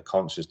a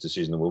conscious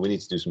decision that, well, we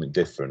need to do something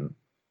different.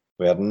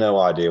 We had no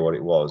idea what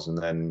it was, and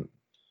then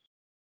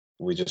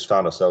we just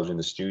found ourselves in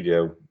the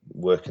studio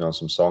working on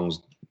some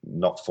songs,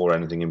 not for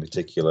anything in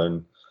particular,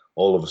 and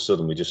all of a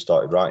sudden we just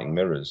started writing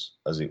Mirrors,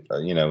 as it,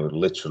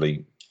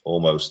 literally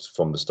almost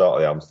from the start of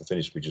the album to the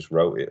finish, we just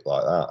wrote it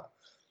like that,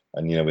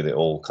 and with it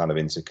all kind of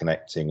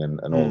interconnecting and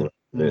all the rest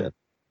of it.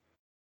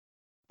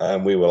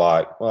 And we were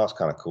like, well, that's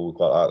kind of cool,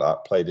 quite like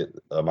that. Played it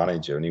to a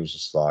manager, and he was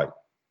just like,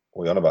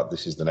 "What are you on about?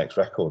 This is the next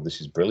record.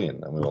 This is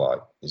brilliant." And we were like,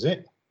 "Is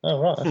it? Oh,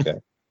 right,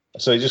 okay."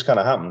 So it just kind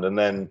of happened, and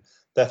then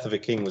Death of a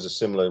King was a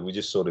similar. We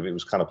just it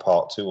was kind of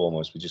part two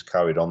almost. We just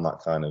carried on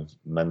that kind of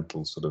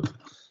mental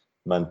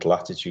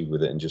attitude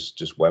with it, and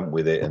just went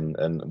with it.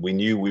 And we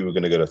knew we were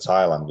going to go to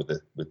Thailand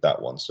with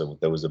that one, so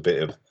there was a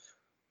bit of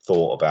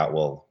thought about,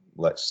 well,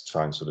 let's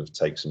try and sort of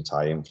take some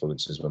Thai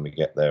influences when we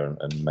get there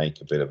and make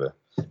a bit of a.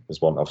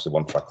 There's one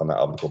track on that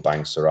album called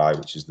Bang Sarai,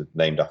 which is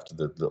named after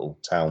the little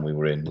town we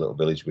were in, little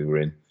village we were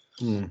in.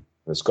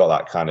 It's got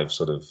that kind of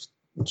sort of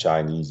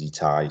Chinesey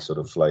Thai sort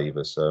of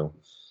flavour. So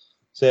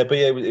yeah, but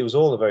yeah, it was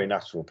all a very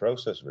natural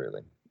process,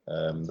 really.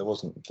 There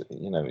wasn't,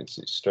 it's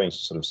strange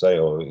to sort of say,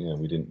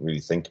 we didn't really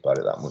think about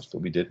it that much,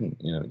 but we didn't.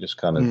 It just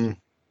kind of,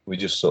 we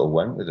just sort of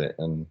went with it,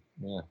 and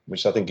yeah,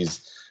 which I think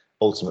is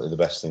ultimately the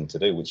best thing to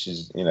do, which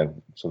is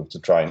sort of to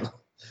try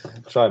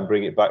and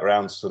bring it back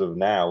around sort of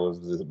now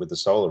with the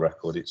solo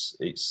record. It's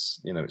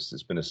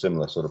been a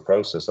similar sort of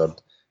process.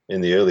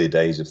 In the earlier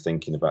days of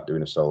thinking about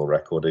doing a solo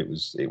record, I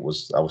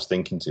was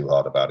thinking too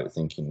hard about it,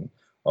 thinking,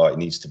 oh, it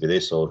needs to be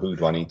this, or who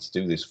do I need to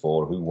do this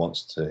for? Who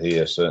wants to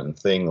hear a certain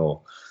thing?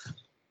 Or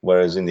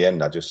whereas in the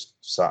end, I just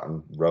sat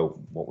and wrote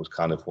what was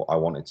kind of what I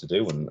wanted to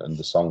do, and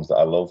the songs that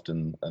I loved,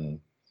 and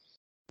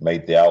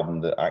made the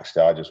album that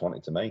actually I just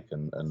wanted to make.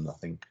 And I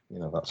think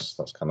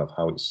that's kind of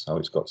how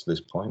it's got to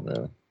this point,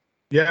 really.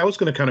 Yeah, I was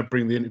going to kind of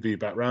bring the interview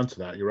back round to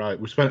that. You're right.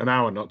 We spent an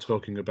hour not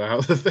talking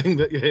about the thing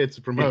that you're here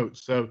to promote.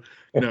 So,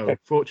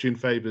 Fortune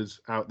Favours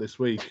out this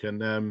week,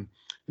 and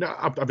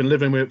I've been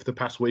living with it for the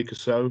past week or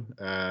so.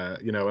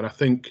 And I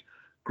think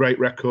great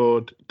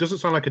record. Doesn't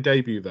sound like a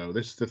debut though.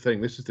 This is the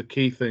thing. This is the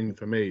key thing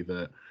for me,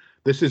 that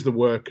this is the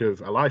work of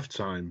a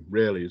lifetime.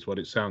 Really, is what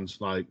it sounds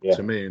like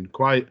to me, and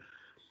quite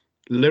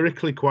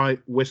lyrically,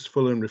 quite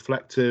wistful and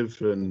reflective,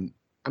 and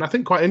I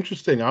think quite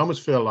interesting. I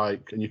almost feel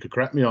like, and you could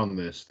correct me on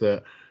this,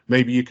 that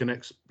maybe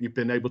you've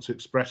been able to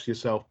express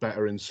yourself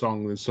better in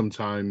song than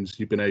sometimes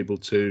you've been able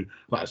to,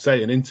 like I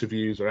say, in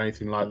interviews or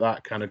anything like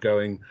that, kind of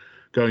going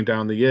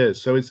down the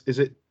years. So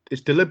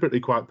it's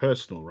deliberately quite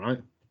personal,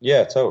 right?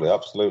 Yeah, totally,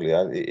 absolutely.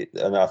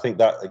 And I think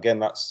that, again,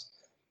 that's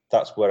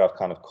where I've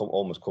kind of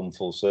almost come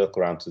full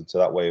circle around to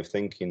that way of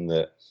thinking,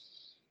 that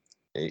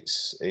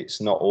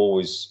it's not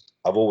always,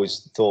 I've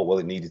always thought, well,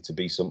 it needed to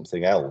be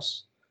something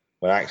else,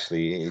 when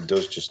actually it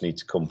does just need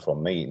to come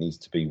from me. It needs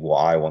to be what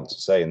I want to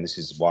say, and this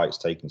is why it's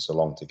taken so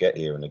long to get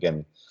here. And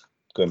again,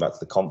 going back to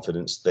the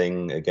confidence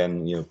thing,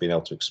 again, being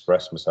able to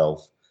express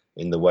myself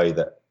in the way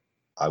that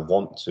I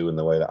want to, and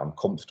the way that I'm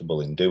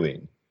comfortable in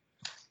doing,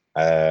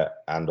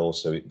 and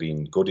also it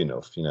being good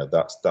enough,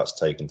 that's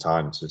taken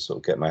time to sort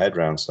of get my head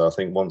around. So I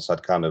think once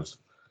I'd kind of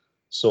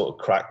sort of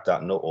cracked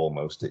that nut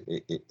almost,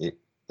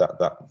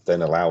 that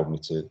then allowed me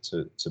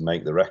to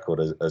make the record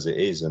as it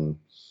is. And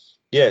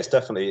yeah, it's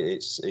definitely,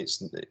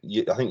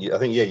 I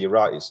think you're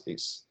right.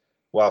 It's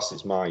whilst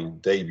it's my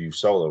debut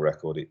solo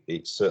record,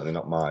 it's certainly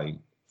not my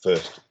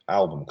first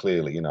album.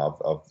 Clearly, you know,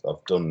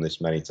 I've done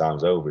this many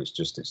times over. It's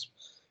just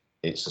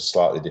it's a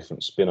slightly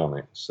different spin on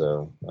it.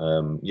 So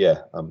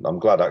yeah, I'm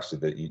glad actually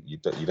that you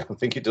don't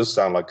think it does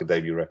sound like a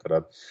debut record.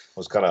 I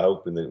was kind of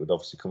hoping that it would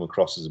obviously come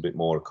across as a bit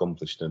more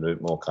accomplished and a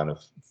bit more kind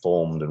of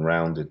formed and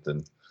rounded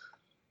than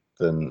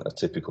a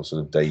typical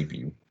sort of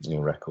debut, you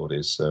know, record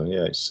is. So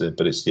yeah,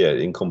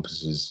 it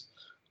encompasses,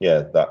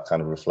 yeah, that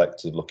kind of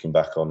reflective looking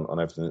back on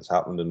everything that's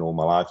happened in all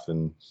my life,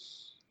 and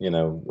you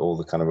know, all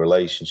the kind of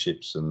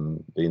relationships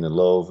and being in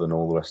love and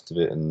all the rest of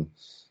it, and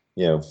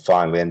you know,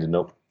 finally ending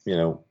up, you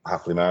know,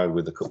 happily married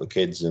with a couple of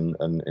kids and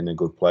in a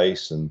good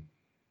place, and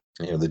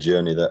you know, the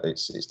journey that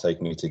it's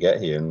taken me to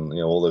get here, and you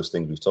know, all those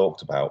things we've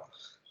talked about,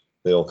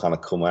 they all kind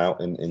of come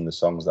out in the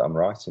songs that I'm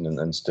writing,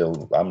 and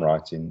still I'm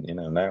writing, you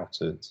know, now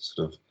to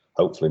sort of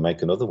hopefully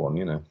make another one,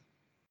 you know.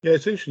 Yeah,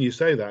 it's interesting you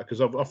say that,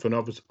 because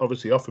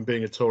often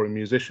being a touring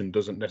musician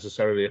doesn't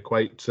necessarily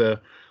equate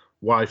to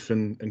wife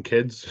and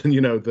kids, and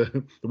you know,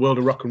 the world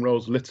of rock and roll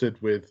is littered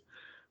with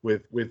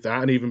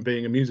that, and even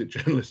being a music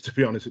journalist, to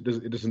be honest,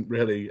 it doesn't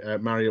really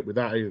marry up with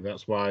that either.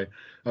 That's why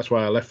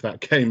I left that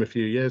game a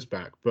few years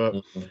back.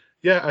 But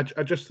yeah,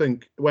 I just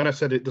think when I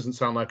said it doesn't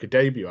sound like a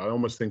debut, I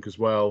almost think as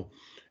well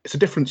it's a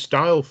different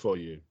style for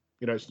you.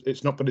 You know,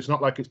 it's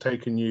not like it's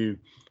taken you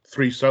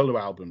 3 solo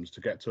albums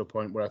to get to a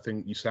point where I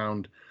think you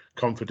sound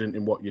confident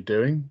in what you're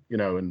doing. You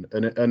know, and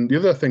the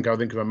other thing I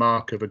think of a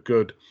mark of a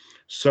good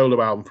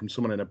solo album from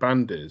someone in a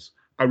band is,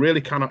 I really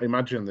cannot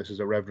imagine this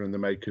as a Reverend the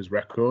Maker's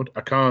record.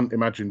 I can't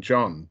imagine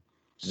John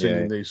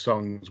singing these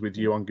songs with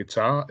you on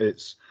guitar.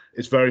 It's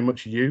very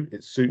much you.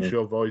 It suits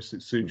your voice.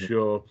 It suits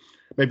your,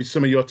 maybe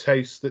some of your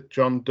tastes that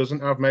John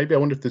doesn't have. Maybe I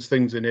wonder if there's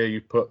things in here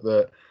you put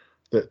that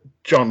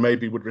John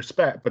maybe would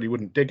respect, but he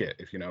wouldn't dig it,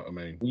 if you know what I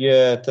mean.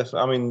 Yeah, definitely.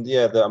 I mean,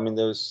 yeah. I'm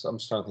just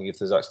trying to think if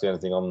there's actually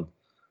anything on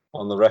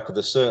the record.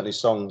 There's certainly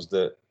songs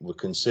that were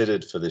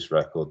considered for this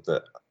record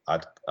that I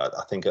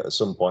think at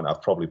some point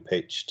I've probably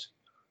pitched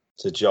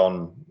to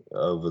John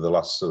over the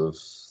last sort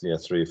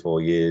of 3 or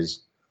 4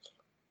 years,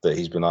 that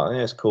he's been like,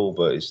 yeah, it's cool,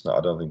 but it's not.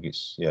 I don't think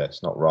it's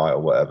not right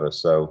or whatever.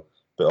 So,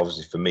 but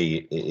obviously for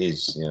me, it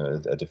is, you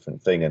know, a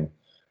different thing.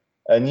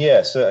 And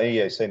yeah, certainly,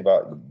 yeah, saying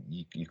about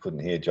you couldn't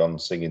hear John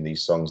singing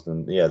these songs,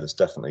 then yeah, that's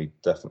definitely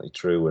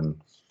true. And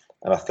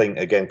I think,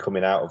 again,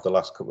 coming out of the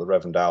last couple of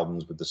Reverend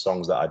albums with the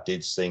songs that I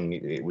did sing,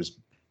 it was,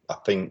 I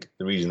think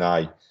the reason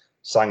I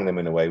sang them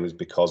in a way was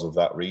because of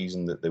that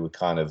reason, that they were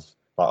kind of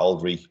like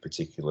Old Reek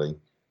particularly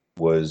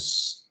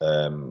was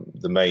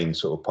the main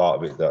sort of part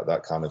of it,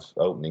 that kind of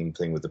opening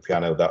thing with the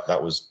piano,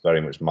 that was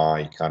very much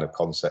my kind of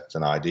concept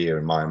and idea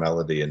and my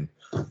melody. And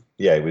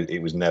yeah,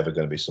 it was never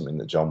going to be something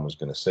that John was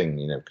going to sing,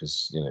 you know,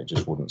 because, you know, it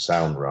just wouldn't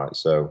sound right.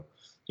 So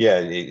yeah,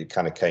 it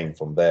kind of came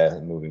from there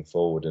moving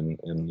forward.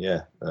 And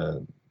yeah,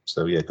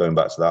 so yeah, going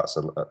back to that,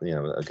 so you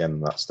know, again,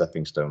 that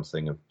stepping stone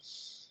thing of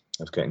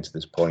getting to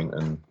this point,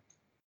 and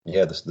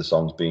yeah, the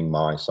songs being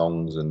my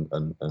songs,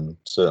 and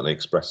certainly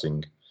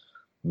expressing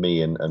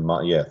me and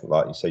my, yeah,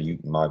 like you say,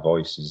 my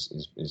voice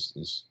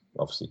is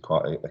obviously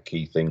quite a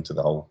key thing to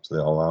the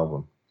whole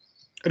album.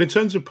 And in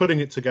terms of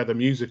putting it together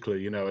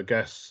musically, you know, I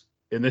guess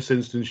in this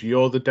instance,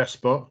 you're the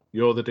despot,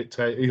 you're the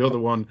dictator, you're the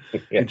one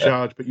in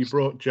charge. But you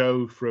brought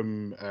Joe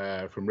from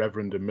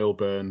Reverend and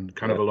Milburn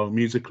kind of along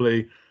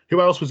musically.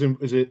 Who else was in?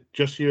 Is it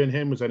just you and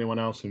him? Was anyone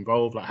else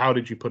involved? Like, how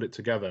did you put it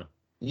together?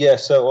 Yeah,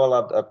 so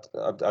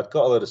I'd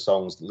got a load of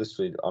songs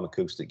literally on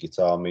acoustic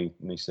guitar, me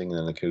singing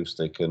an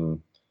acoustic, and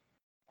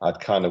I'd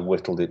kind of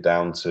whittled it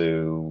down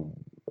to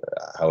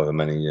however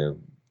many,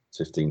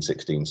 15,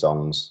 16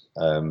 songs.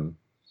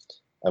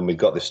 And we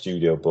got the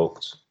studio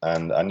booked,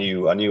 and I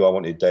knew I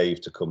wanted Dave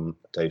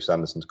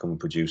Sanderson to come and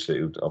produce it,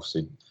 who'd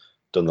obviously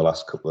done the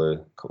last couple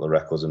of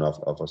records, and I've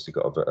obviously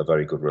got a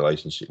very good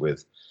relationship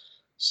with.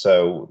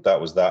 So that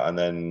was that. And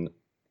then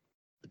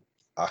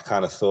I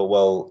kind of thought,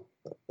 well,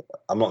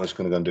 I'm not just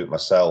going to go and do it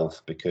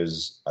myself,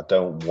 because I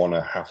don't want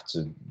to have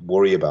to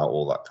worry about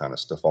all that kind of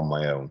stuff on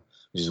my own,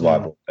 which is why I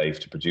brought Dave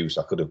to produce.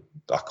 I could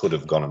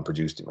have gone and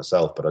produced it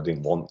myself, but I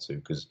didn't want to,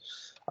 because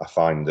I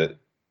find that,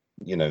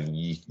 you know,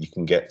 you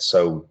can get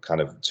so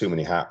kind of too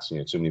many hats, you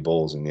know, too many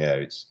balls in the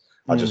air.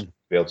 I just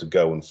be able to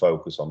go and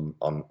focus on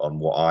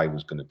what I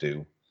was going to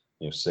do,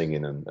 you know,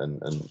 singing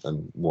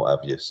and what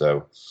have you.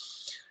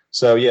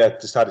 So yeah,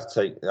 decided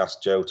to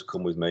ask Joe to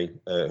come with me,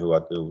 who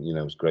you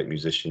know, is a great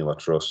musician who I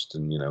trust,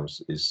 and you know,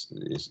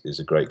 is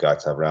a great guy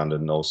to have around.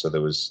 And also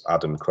there was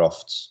Adam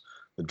Crofts,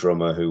 the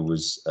drummer, who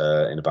was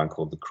in a band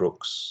called The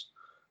Crooks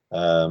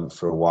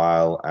for a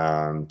while,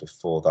 and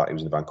before that he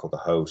was in a band called The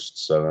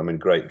Host. So I mean,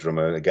 great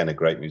drummer, again a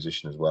great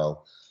musician as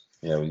well.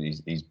 You know,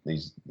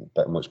 he's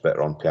much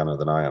better on piano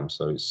than I am,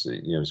 so it's,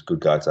 you know, it's a good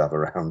guy to have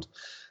around.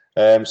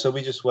 So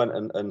we just went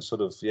and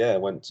sort of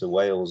went to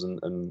Wales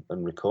and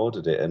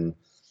recorded it, and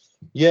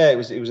yeah, it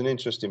was an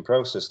interesting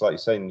process. Like you're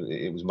saying,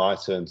 it was my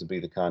turn to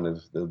be the kind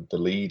of the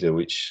leader,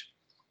 which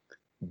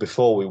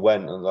before we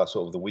went, and like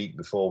sort of the week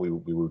before we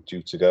were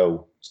due to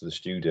go to the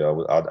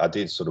studio, I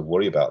did sort of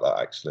worry about that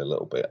actually a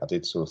little bit. I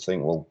did sort of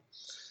think, well,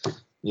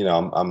 you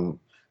know,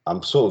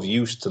 I'm sort of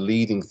used to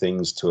leading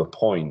things to a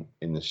point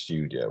in the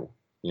studio,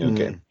 you know,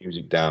 getting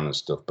music down and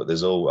stuff. But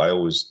I've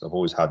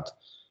always had,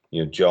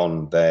 you know,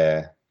 John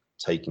there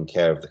taking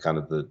care of the kind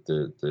of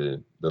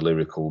the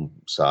lyrical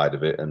side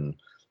of it and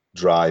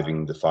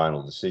driving the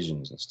final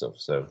decisions and stuff.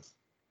 So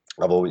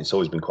it's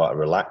always been quite a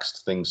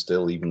relaxed thing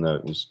still, even though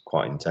it was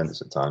quite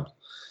intense at times.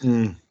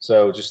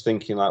 So just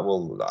thinking like,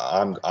 well,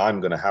 I'm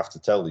going to have to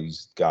tell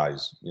these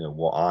guys, you know,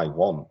 what I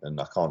want, and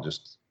I can't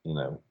just, you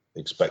know,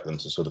 expect them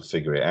to sort of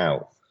figure it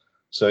out.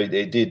 So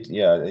it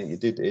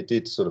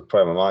did sort of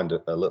play my mind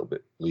a little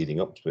bit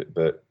leading up to it.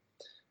 But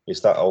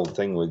it's that old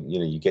thing where, you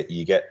know, you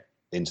get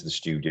into the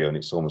studio and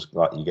it's almost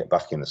like you get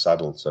back in the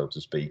saddle, so to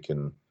speak,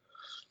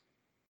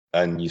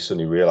 and you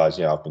suddenly realise,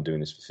 yeah, I've been doing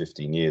this for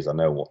 15 years. I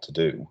know what to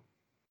do.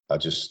 I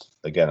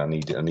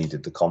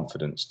needed the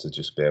confidence to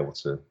just be able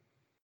to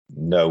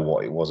know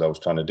what it was I was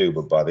trying to do.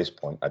 But by this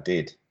point, I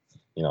did.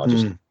 You know, I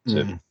just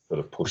to sort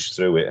of push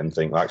through it and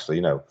think, actually,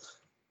 you know,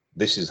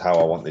 this is how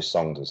I want this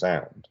song to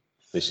sound.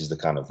 This is the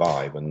kind of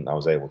vibe, and I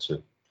was able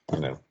to, you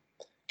know,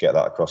 get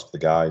that across to the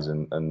guys.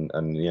 And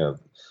you know,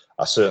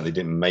 I certainly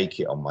didn't make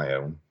it on my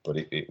own, but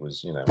it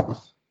was, you know,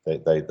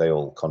 they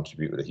all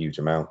contributed a huge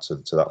amount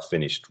to that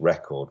finished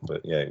record. But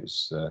yeah, it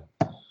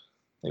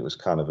was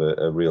kind of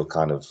a real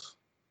kind of,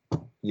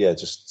 yeah,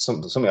 just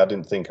something I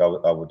didn't think I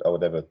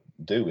would ever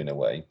do in a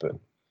way, but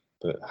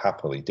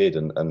happily did,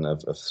 and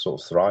I've sort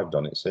of thrived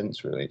on it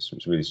since. Really,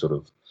 it's really sort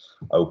of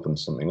opened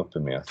something up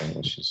in me, I think,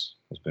 which has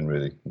been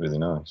really, really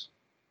nice.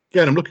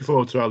 Yeah, and I'm looking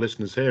forward to our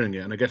listeners hearing it.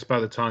 And I guess by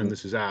the time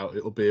this is out,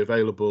 it'll be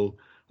available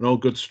on all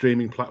good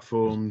streaming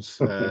platforms,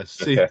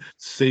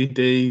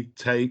 CD,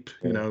 tape,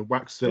 you know,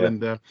 wax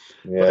cylinder.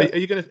 Yeah. But are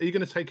you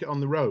gonna take it on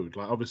the road?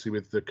 Like, obviously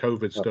with the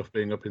COVID stuff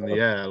being up in the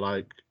air,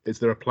 like, is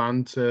there a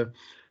plan to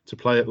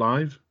play it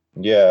live?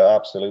 Yeah,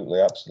 absolutely.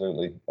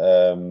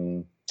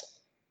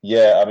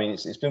 Yeah, I mean,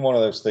 it's been one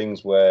of those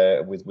things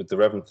where with the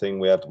Reverend thing,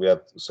 we had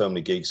so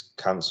many gigs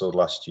cancelled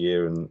last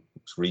year and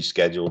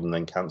rescheduled and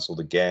then cancelled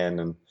again,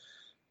 and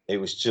it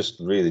was just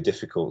really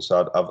difficult.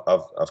 So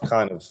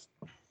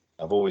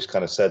I've always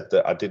kind of said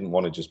that I didn't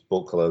want to just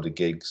book a load of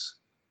gigs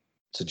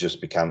to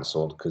just be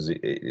cancelled, because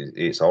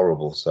it's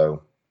horrible.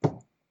 So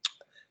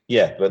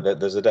yeah, but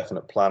there's a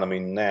definite plan. I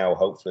mean, now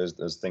hopefully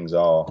as things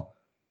are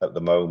at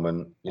the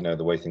moment, you know,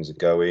 the way things are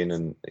going,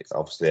 and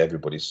obviously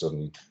everybody's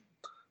suddenly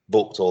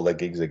booked all their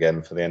gigs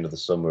again for the end of the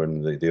summer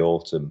and the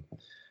autumn.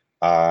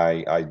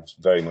 I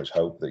very much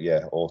hope that,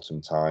 yeah, autumn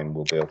time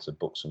we'll be able to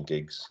book some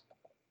gigs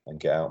and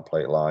get out and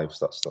play it live.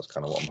 So that's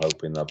kind of what I'm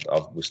hoping.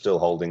 We're still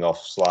holding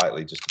off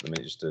slightly just at the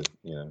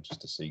minute, just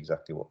to see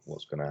exactly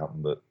what's going to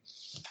happen. But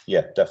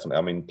yeah, definitely.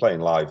 I mean, playing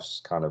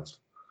live's kind of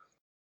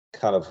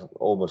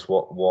almost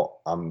what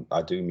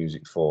I do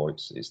music for.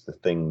 It's the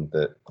thing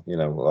that, you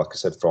know, like I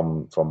said,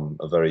 from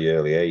a very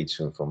early age,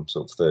 from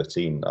sort of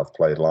 13, I've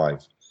played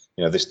live.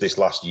 You know, this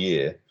last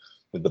year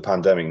with the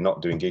pandemic,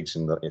 not doing gigs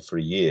for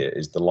a year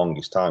is the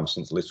longest time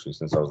since I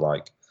was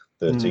like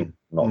 13,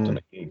 not done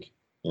a gig.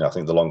 You know, I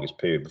think the longest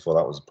period before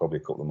that was probably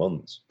a couple of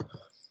months.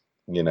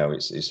 You know,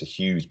 it's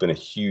been a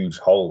huge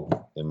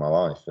hole in my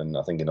life, and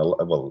I think a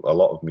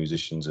lot of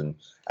musicians and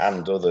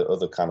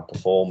other kind of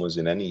performers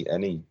in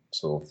any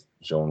sort of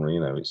genre.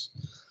 You know,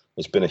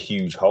 it's been a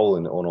huge hole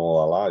on all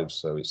our lives.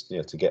 So it's,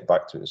 yeah, to get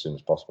back to it as soon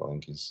as possible, I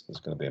think is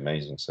going to be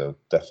amazing. So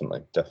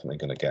definitely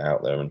going to get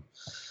out there and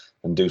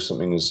do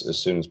something as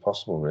soon as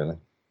possible, really.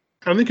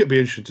 I think it'd be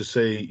interesting to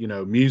see, you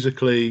know,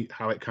 musically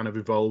how it kind of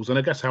evolves, and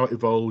I guess how it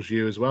evolves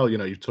you as well. You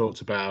know, you've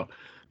talked about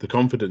the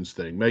confidence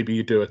thing. Maybe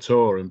you do a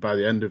tour, and by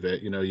the end of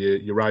it, you know,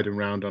 you're riding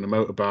around on a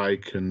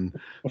motorbike and,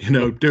 you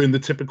know, doing the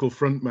typical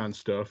frontman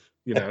stuff.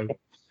 You know.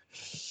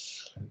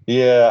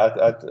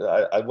 Yeah,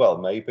 I well,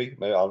 maybe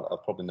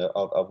I'll probably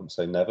I wouldn't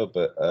say never,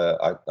 but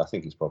I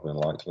think it's probably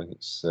unlikely.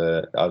 It's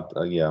I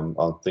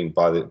think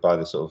by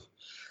the sort of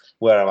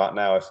where I'm at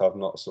now, if I've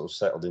not sort of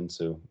settled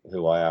into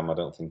who I am, I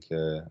don't think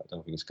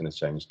it's going to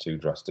change too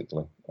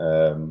drastically.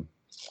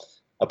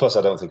 Plus,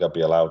 I don't think I'd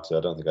be allowed to. I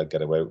don't think I'd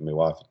get away with. My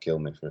wife would kill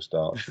me for a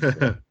start.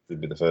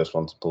 She'd be the first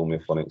one to pull me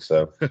up on it.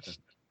 So,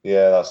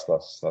 yeah, that's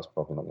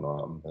probably not going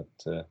to happen.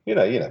 But you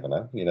know, you never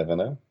know. You never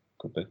know.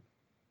 Could be.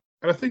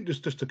 And I think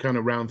just to kind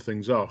of round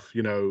things off,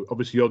 you know,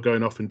 obviously you're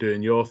going off and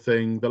doing your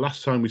thing. The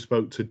last time we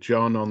spoke to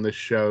John on this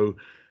show,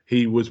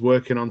 he was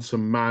working on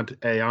some mad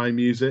AI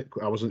music.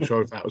 I wasn't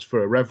sure if that was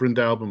for a Reverend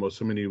album or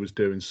something he was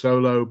doing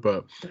solo,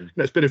 but you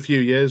know, it's been a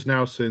few years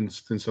now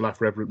since the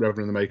last Reverend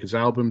and the Makers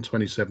album,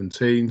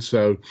 2017.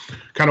 So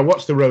kind of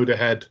what's the road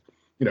ahead?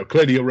 You know,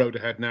 clearly your road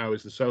ahead now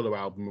is the solo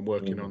album and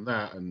working on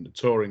that and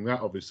touring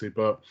that, obviously,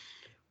 but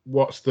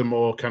what's the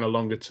more kind of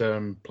longer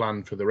term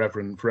plan for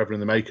Reverend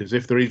and the Makers,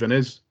 if there even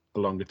is a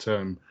longer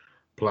term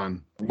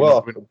plan?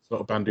 Well, you're not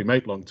sort of band who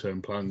make long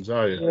term plans,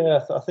 are you?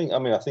 Yeah, I think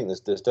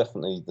there's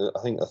definitely.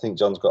 I think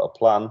John's got a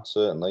plan,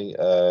 certainly.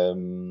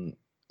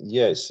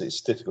 Yeah,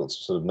 it's difficult to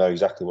sort of know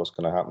exactly what's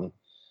going to happen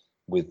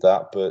with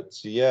that, but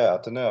yeah,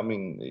 I don't know. I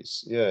mean,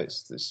 it's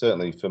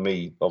certainly for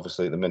me.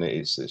 Obviously, at the minute,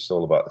 it's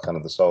all about the kind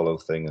of the solo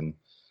thing, and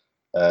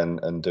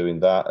and doing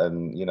that.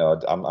 And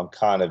I'm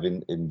kind of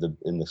in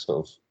the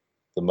sort of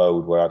the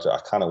mode where I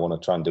kind of want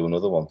to try and do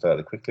another one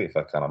fairly quickly if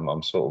I can.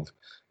 I'm sort of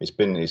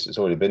it's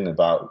already been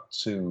about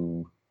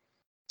 2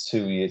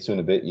 and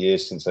a bit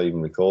years since I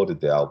even recorded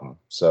the album,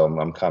 so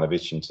I'm kind of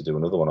itching to do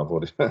another one. I've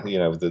already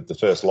the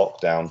first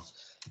lockdown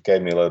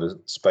gave me a load of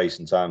space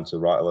and time to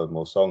write a load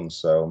more songs,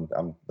 so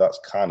that's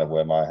kind of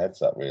where my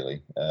head's at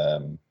really.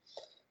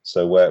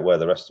 So where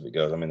the rest of it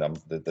goes, I mean,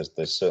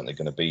 there's certainly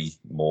going to be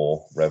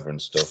more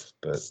Reverend stuff,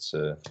 but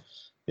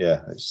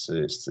yeah,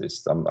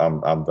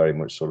 I'm very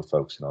much sort of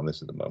focusing on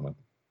this at the moment.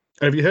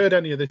 Have you heard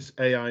any of this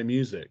AI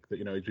music that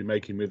he's been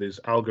making with his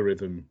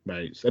algorithm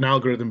mates? An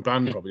algorithm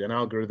band, probably an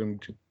algorithm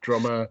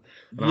drummer,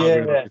 an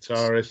algorithm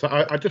guitarist.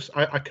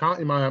 I can't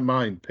in my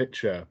mind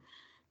picture.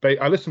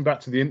 But I listened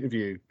back to the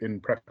interview in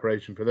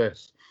preparation for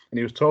this, and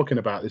he was talking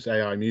about this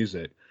AI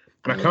music,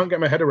 and I can't get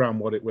my head around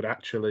what it would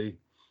actually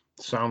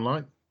sound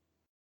like.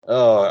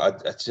 Oh,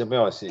 to be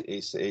honest,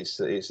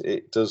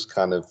 it does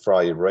kind of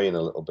fry your brain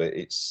a little bit.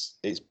 It's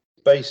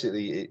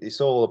basically it's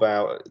all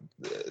about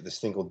this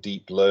thing called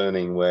deep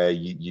learning, where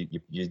you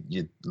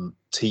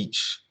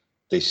teach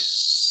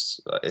this.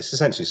 It's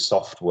essentially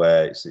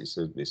software. It's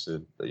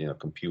a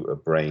computer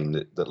brain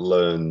that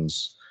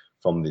learns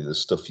from the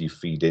stuff you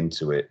feed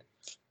into it,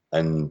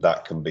 and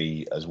that can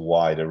be as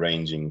wide a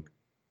ranging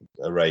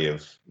array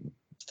of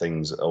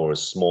things or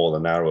as small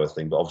and narrow a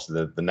thing. But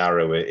obviously, the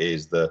narrower it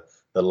is, the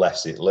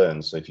less it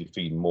learns. So if you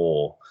feed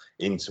more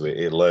into it,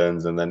 it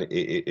learns, and then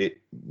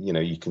it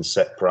you can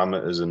set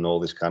parameters and all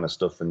this kind of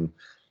stuff, and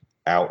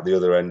out the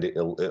other end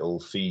it'll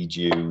feed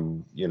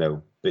you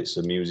bits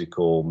of music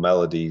or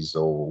melodies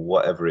or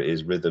whatever it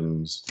is,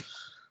 rhythms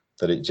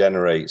that it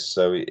generates.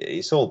 So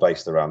it's all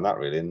based around that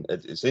really. And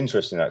it's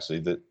interesting actually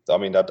that, I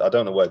mean, I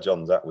don't know where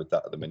John's at with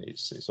that at the minute.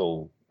 It's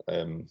all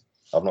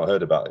I've not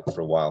heard about it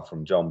for a while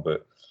from John,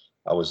 but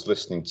I was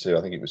listening to,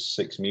 I think it was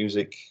Six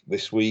Music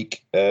this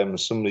week.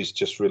 Somebody's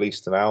just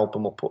released an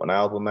album or put an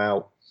album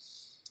out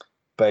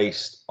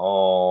based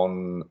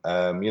on,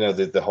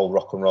 the whole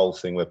rock and roll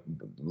thing where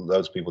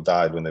loads of people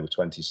died when they were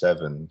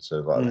 27. So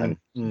like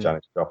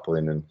Janis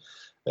Joplin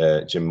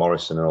and Jim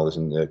Morrison and all this,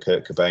 and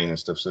Kurt Cobain and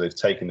stuff. So they've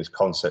taken this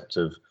concept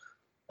of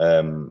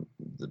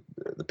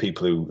the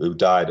people who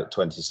died at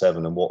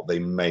 27 and what they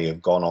may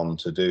have gone on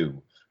to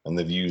do. And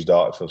they've used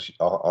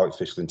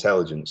artificial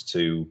intelligence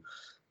to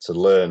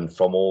learn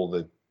from all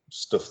the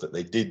stuff that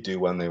they did do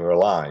when they were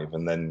alive,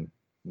 and then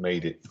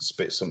made it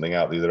spit something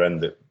out the other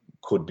end that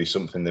could be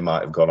something they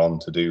might have gone on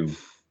to do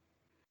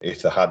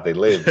if they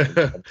lived.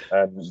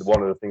 And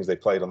one of the things they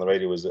played on the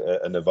radio was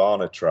a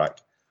Nirvana track,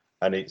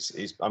 and it's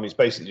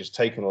basically just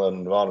taken a lot of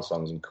Nirvana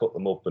songs and cut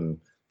them up and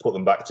put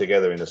them back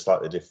together in a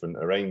slightly different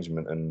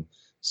arrangement, and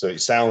so it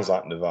sounds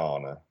like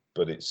Nirvana,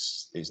 but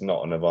it's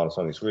not a Nirvana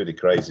song. It's really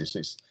crazy.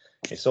 So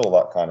it's all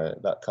that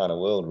kind of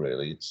world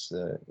really. It's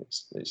a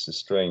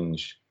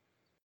strange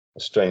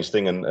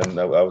thing, and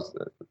I was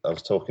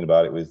talking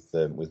about it with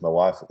my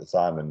wife at the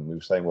time, and we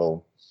were saying,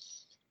 well,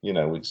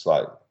 it's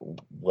like,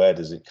 where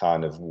does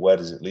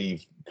it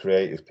leave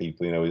creative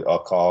people?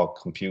 Our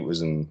computers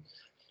and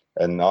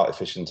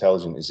artificial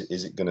intelligence,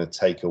 is it going to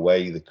take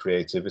away the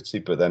creativity?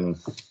 But then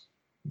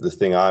the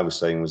thing I was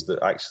saying was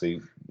that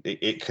actually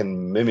it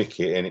can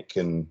mimic it and it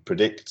can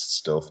predict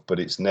stuff,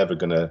 but it's never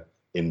going to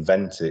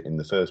invent it in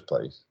the first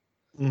place.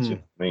 Do you know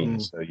what I mean?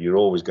 So you're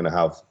always going to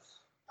have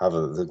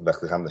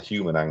the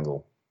human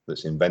angle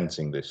that's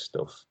inventing this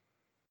stuff,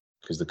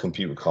 because the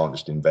computer can't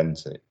just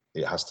invent it.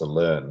 It has to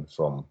learn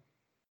from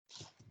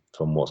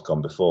what's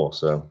gone before.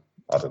 So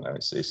I don't know.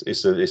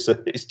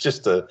 It's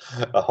just a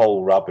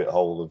whole rabbit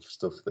hole of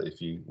stuff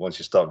that once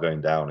you start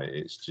going down it,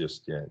 it's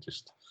just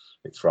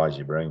it fries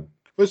your brain.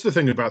 That's the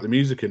thing about the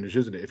music industry,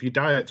 isn't it? If you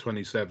die at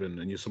 27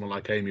 and you're someone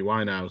like Amy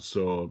Winehouse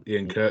or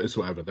Ian Curtis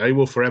or whatever, they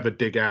will forever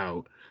dig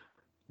out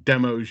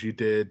demos you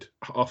did,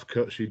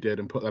 offcuts you did,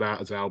 and put that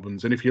out as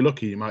albums. And if you're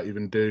lucky, you might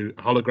even do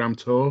a hologram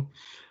tour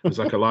as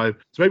like a live.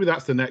 So maybe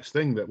that's the next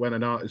thing, that when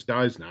an artist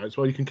dies now, it's,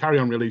 well, you can carry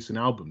on releasing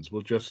albums.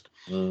 We'll just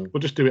do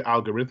it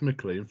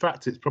algorithmically. In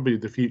fact, it's probably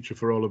the future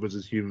for all of us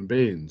as human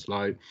beings.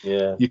 Like,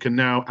 you can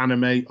now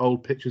animate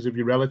old pictures of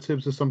your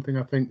relatives or something,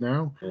 I think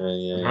now,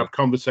 and have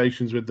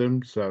conversations with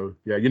them. So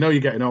yeah, you're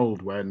getting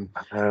old when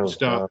you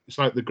start. It's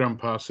like the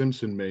Grandpa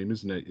Simpson meme,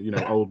 isn't it?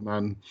 Old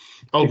man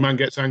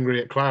gets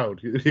angry at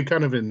cloud. You're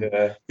kind of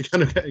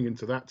getting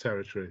into that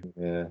territory.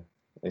 Yeah,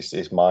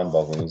 it's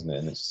mind-boggling, isn't it?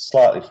 And it's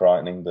slightly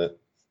frightening, but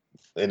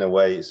in a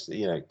way, it's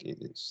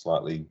it's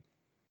slightly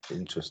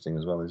interesting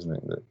as well, isn't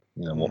it?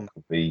 That what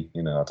could be.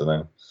 I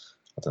don't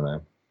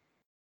know.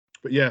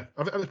 But yeah,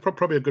 I think that's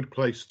probably a good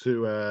place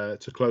to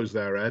close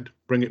there, Ed.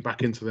 Bring it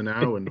back into the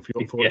now, and if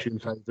your fortune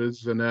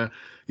favours, and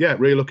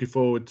really looking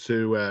forward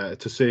to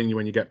seeing you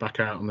when you get back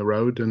out on the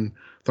road. And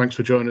thanks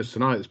for joining us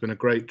tonight. It's been a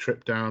great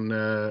trip down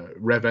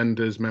Rev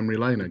Ender's memory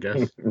lane, I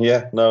guess.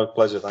 Yeah, no,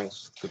 pleasure.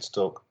 Thanks. Good to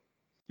talk.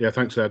 Yeah,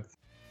 thanks, Ed.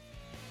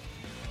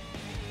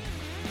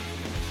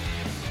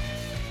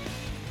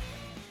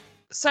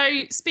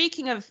 So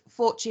speaking of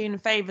fortune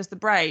favours the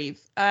brave,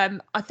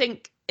 I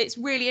think it's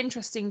really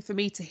interesting for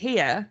me to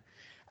hear,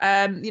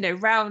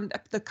 around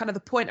the kind of the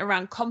point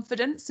around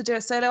confidence to do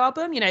a solo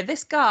album.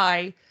 This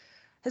guy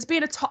has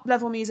been a top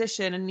level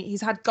musician and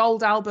he's had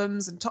gold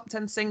albums and top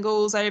 10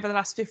 singles over the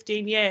last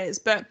 15 years.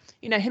 But,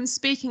 him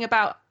speaking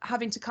about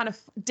having to kind of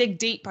dig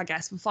deep, I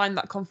guess, and find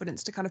that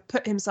confidence to kind of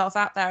put himself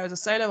out there as a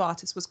solo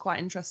artist was quite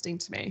interesting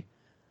to me.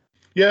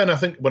 Yeah, and I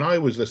think when I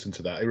was listening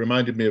to that, it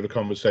reminded me of a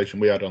conversation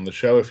we had on the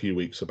show a few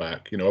weeks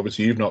back.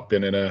 Obviously you've not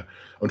been in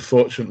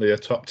unfortunately, a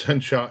top 10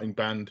 charting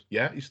band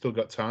yet. You still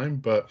got time,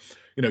 but,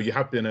 you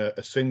have been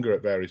a singer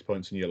at various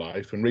points in your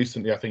life. And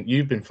recently, I think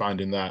you've been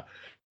finding that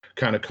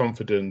kind of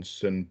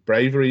confidence and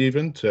bravery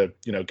even to,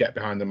 get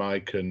behind the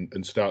mic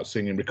and start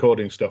singing,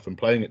 recording stuff and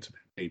playing it to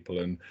people.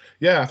 And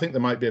yeah, I think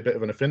there might be a bit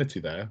of an affinity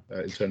there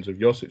in terms of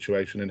your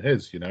situation and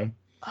his,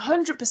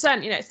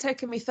 100%. It's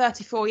taken me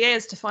 34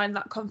 years to find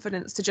that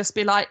confidence to just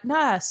be like,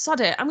 nah,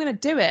 sod it, I'm going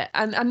to do it,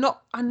 and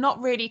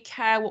not really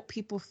care what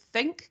people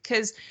think,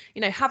 because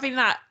having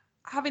that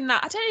I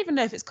don't even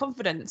know if it's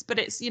confidence, but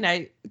it's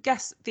I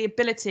guess the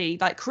ability,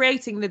 like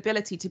creating the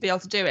ability to be able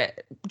to do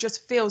it,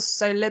 just feels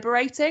so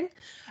liberating.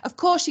 Of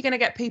course you're going to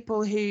get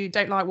people who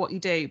don't like what you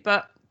do,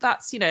 but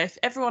that's if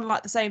everyone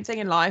liked the same thing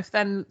in life,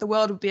 then the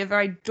world would be a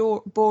very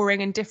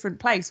boring and different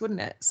place,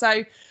 wouldn't it?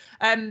 So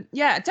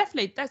yeah,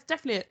 definitely, there's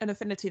definitely an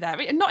affinity there,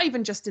 and not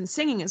even just in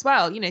singing as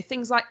well.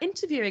 Things like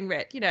interviewing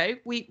Rick.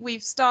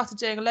 We've started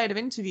doing a load of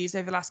interviews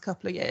over the last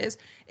couple of years.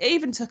 It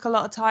even took a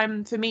lot of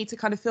time for me to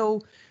kind of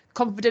feel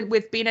confident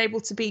with being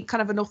able to be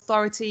kind of an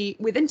authority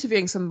with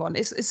interviewing someone.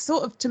 It's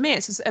sort of, to me,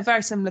 it's a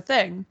very similar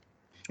thing.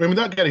 I mean,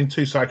 without getting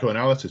too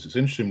psychoanalysis, it's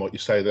interesting what you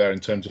say there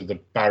in terms of the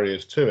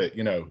barriers to it.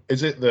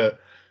 Is it that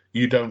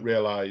you don't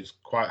realise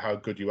quite how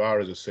good you are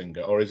as a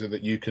singer, or is it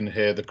that you can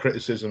hear the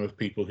criticism of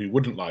people who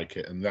wouldn't like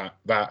it, and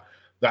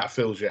that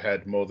fills your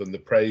head more than the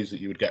praise that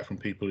you would get from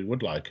people who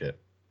would like it?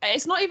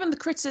 It's not even the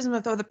criticism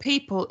of other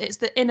people, it's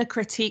the inner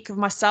critique of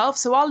myself.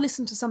 So I'll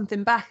listen to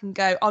something back and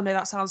go, oh no,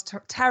 that sounds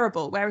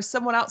terrible. Whereas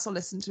someone else will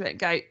listen to it and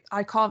go,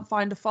 I can't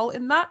find a fault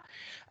in that.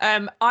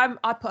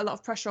 I put a lot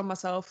of pressure on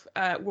myself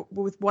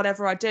with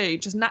whatever I do,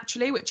 just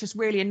naturally, which is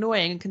really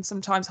annoying and can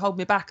sometimes hold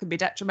me back and be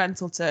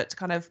detrimental to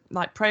kind of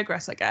like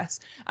progress, I guess.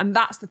 And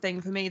that's the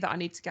thing for me that I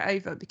need to get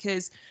over,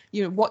 because,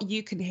 what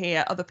you can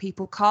hear, other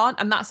people can't.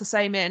 And that's the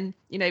same in,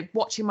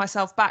 watching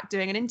myself back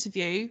doing an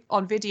interview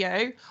on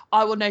video.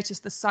 I will notice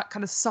the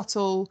kind of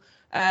subtle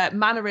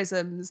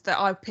mannerisms that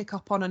I pick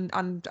up on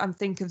and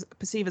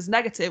perceive as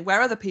negative,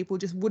 where other people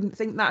just wouldn't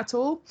think that at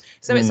all.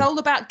 So it's all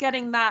about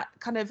getting that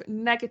kind of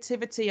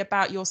negativity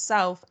about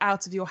yourself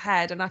out of your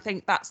head, and I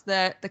think that's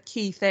the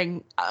key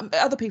thing.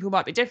 Other people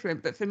might be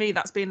different, but for me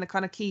that's been the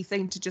kind of key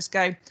thing, to just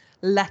go,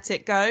 let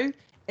it go,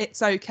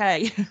 it's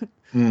okay.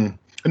 And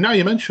now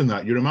you mention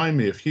that, you remind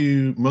me, a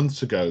few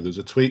months ago there's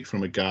a tweet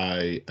from a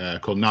guy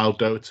called Niall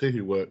Doherty,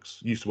 who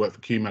used to work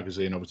for Q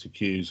Magazine. Obviously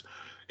Q's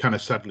kind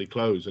of sadly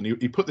closed, and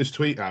he put this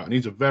tweet out, and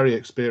he's a very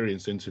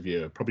experienced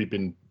interviewer, probably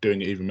been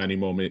doing it even many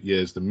more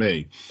years than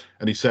me,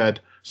 and he said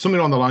something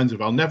on the lines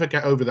of, I'll never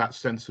get over that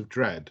sense of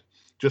dread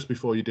just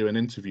before you do an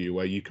interview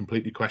where you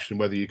completely question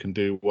whether you can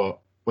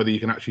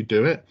actually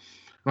do it.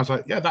 And I was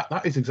like, yeah,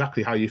 that is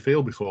exactly how you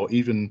feel before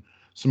even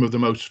some of the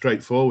most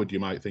straightforward, you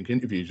might think,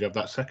 interviews. You have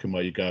that second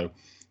where you go,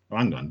 oh,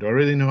 hang on, do I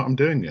really know what I'm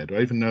doing here? Do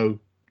I know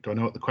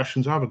what the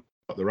questions are? Have I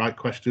got the right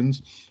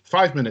questions?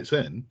 5 minutes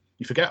in,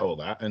 you forget all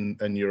that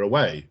and you're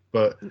away.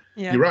 But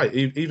yeah, you're right.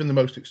 Even the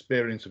most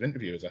experienced of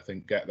interviewers, I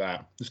think, get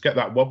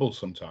that wobble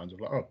sometimes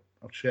of like, oh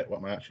shit, what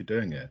am I actually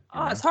doing here?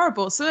 It's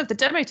horrible. Some of the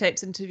demo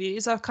tapes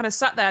interviews, I've kind of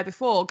sat there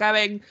before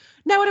going,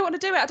 no, I don't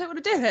want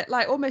to do it.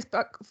 Like almost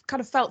kind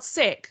of felt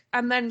sick,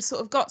 and then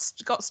sort of got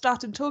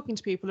started talking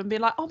to people and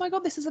being like, oh my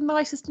God, this is the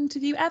nicest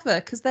interview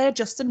ever, because they're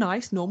just a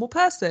nice, normal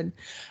person.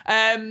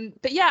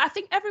 But yeah, I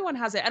think everyone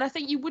has it. And I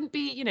think we wouldn't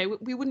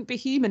be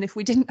human if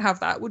we didn't have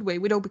that, would we?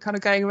 We'd all be kind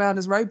of going around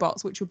as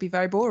robots, which would be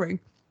very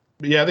boring.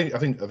 But yeah, I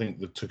think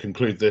that to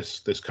conclude this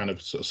kind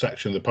of sort of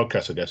section of the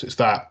podcast, I guess it's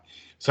that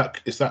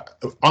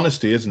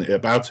honesty, isn't it,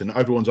 about it? Not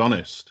everyone's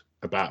honest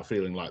about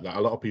feeling like that.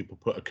 A lot of people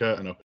put a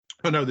curtain up.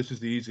 Oh no, this is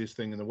the easiest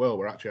thing in the world.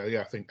 Where actually, yeah,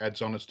 I think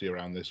Ed's honesty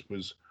around this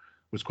was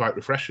quite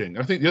refreshing.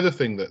 I think the other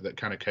thing that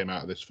kind of came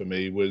out of this for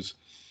me was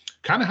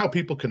kind of how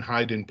people can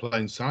hide in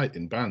plain sight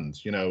in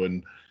bands,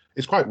 and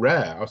it's quite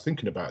rare. I was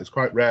thinking about it. It's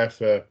quite rare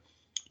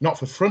not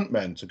for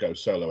frontmen to go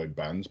solo in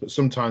bands, but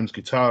sometimes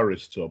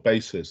guitarists or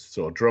bassists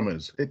or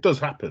drummers. It does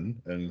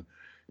happen. And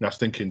I was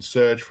thinking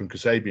Serge from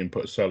Kasabian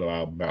put a solo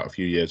album out a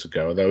few years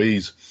ago, although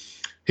he's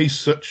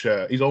almost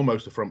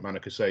the frontman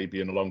of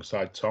Kasabian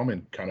alongside Tom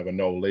in kind of a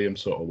Noel Liam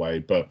sort of way.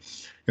 But,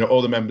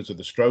 all the members of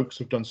the Strokes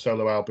have done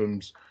solo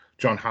albums,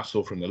 John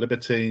Hassell from the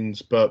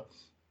Libertines. But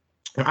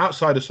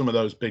outside of some of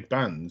those big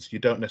bands, you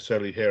don't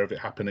necessarily hear of it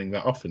happening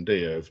that often, do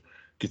you, of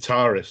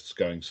guitarists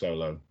going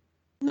solo?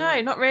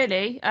 No, not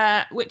really,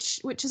 which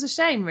is a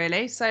shame,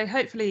 really. So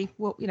hopefully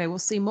we'll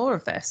see more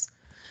of this.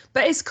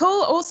 But it's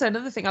cool. Also,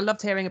 another thing I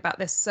loved hearing about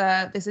this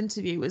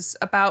interview was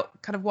about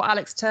kind of what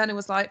Alex Turner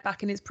was like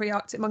back in his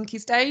pre-Arctic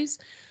Monkeys days.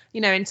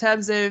 In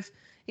terms of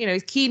you know,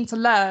 keen to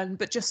learn,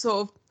 but just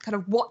sort of kind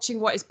of watching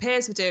what his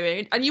peers were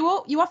doing. And you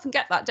often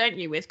get that, don't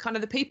you, with kind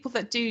of the people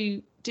that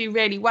do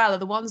really well are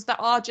the ones that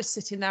are just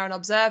sitting there and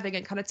observing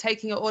and kind of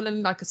taking it all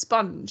in like a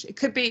sponge. It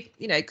could be,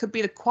 you know, it could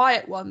be the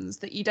quiet ones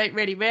that you don't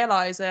really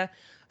realize are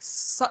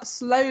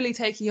slowly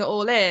taking it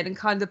all in and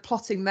kind of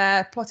plotting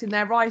their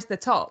rise to the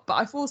top. But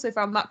I've also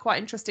found that quite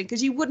interesting,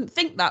 because you wouldn't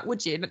think that,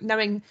 would you,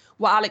 knowing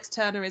what Alex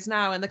Turner is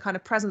now and the kind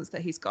of presence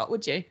that he's got,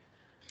 would you?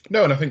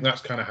 No, and I think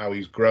that's kind of how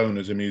he's grown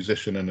as a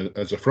musician and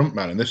as a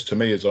frontman. And this to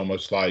me is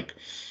almost like,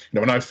 you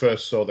know, when I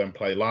first saw them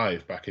play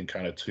live back in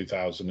kind of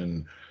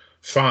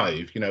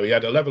 2005, you know, he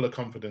had a level of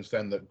confidence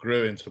then that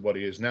grew into what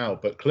he is now.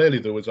 But clearly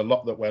there was a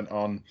lot that went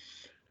on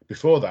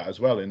before that as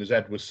well. And as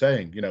Ed was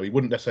saying, you know, he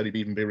wouldn't necessarily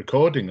even be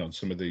recording on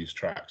some of these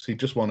tracks. He'd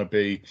just want to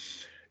be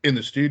in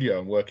the studio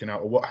and working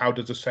out, well, how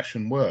does a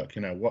session work?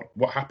 You know,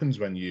 what happens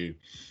when you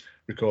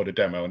record a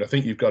demo? And I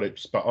think you've got it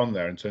spot on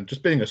there in terms of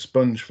just being a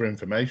sponge for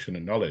information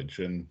and knowledge.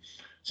 And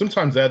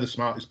sometimes they're the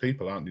smartest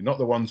people, aren't they? Not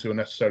the ones who are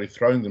necessarily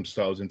throwing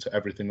themselves into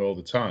everything all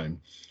the time.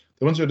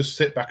 The ones who are just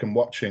sit back and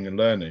watching and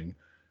learning,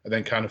 and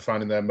then kind of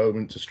finding their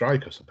moment to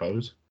strike, I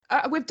suppose.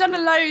 We've done a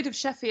load of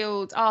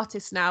Sheffield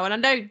artists now, and I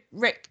know,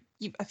 Rick,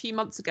 a few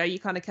months ago you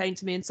kind of came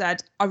to me and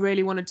said, I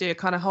really want to do a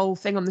kind of whole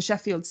thing on the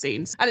Sheffield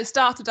scenes. And it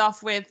started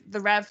off with the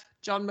Rev,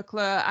 John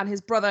McClure, and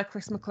his brother,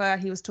 Chris McClure.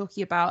 He was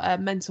talking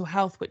about mental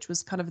health, which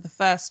was kind of the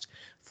first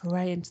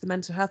foray into the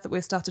mental health that we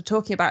started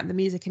talking about in the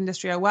music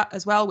industry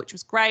as well, which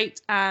was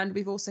great. And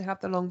we've also had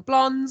the Long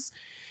Blondes,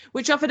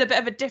 which offered a bit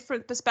of a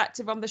different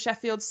perspective on the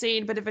Sheffield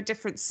scene, a bit of a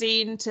different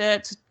scene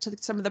to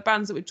some of the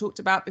bands that we've talked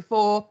about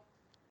before.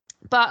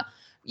 But,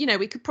 you know,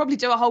 we could probably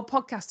do a whole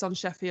podcast on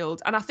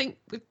Sheffield. And I think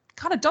we've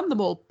kind of done them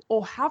all,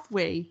 or have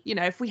we? You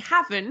know, if we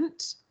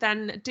haven't,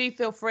 then do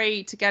feel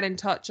free to get in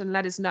touch and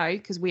let us know,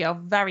 because we are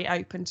very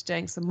open to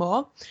doing some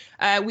more.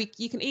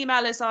 You can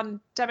email us on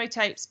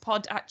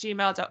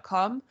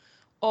demotapespod@gmail.com,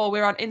 or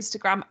we're on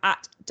Instagram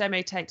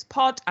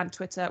 @demotapespod, and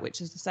Twitter, which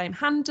is the same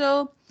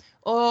handle.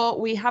 Or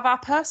we have our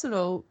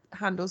personal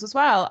handles as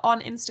well.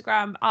 On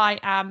Instagram, I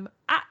am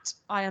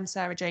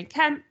Sarah Jane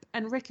Kemp,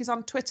 and Rick is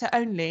on Twitter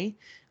only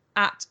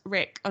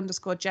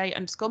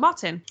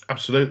 @Rick_J_Martin.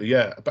 Absolutely,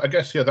 yeah. But I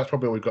guess, yeah, that's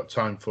probably all we've got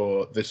time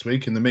for this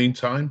week. In the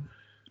meantime,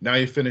 now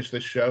you've finished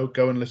this show,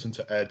 go and listen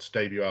to Ed's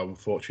debut album,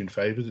 Fortune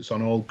Favours. It's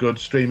on all good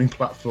streaming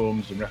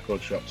platforms and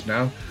record shops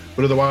now.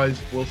 But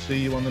otherwise, we'll see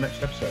you on the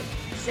next episode.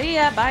 See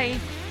ya, bye.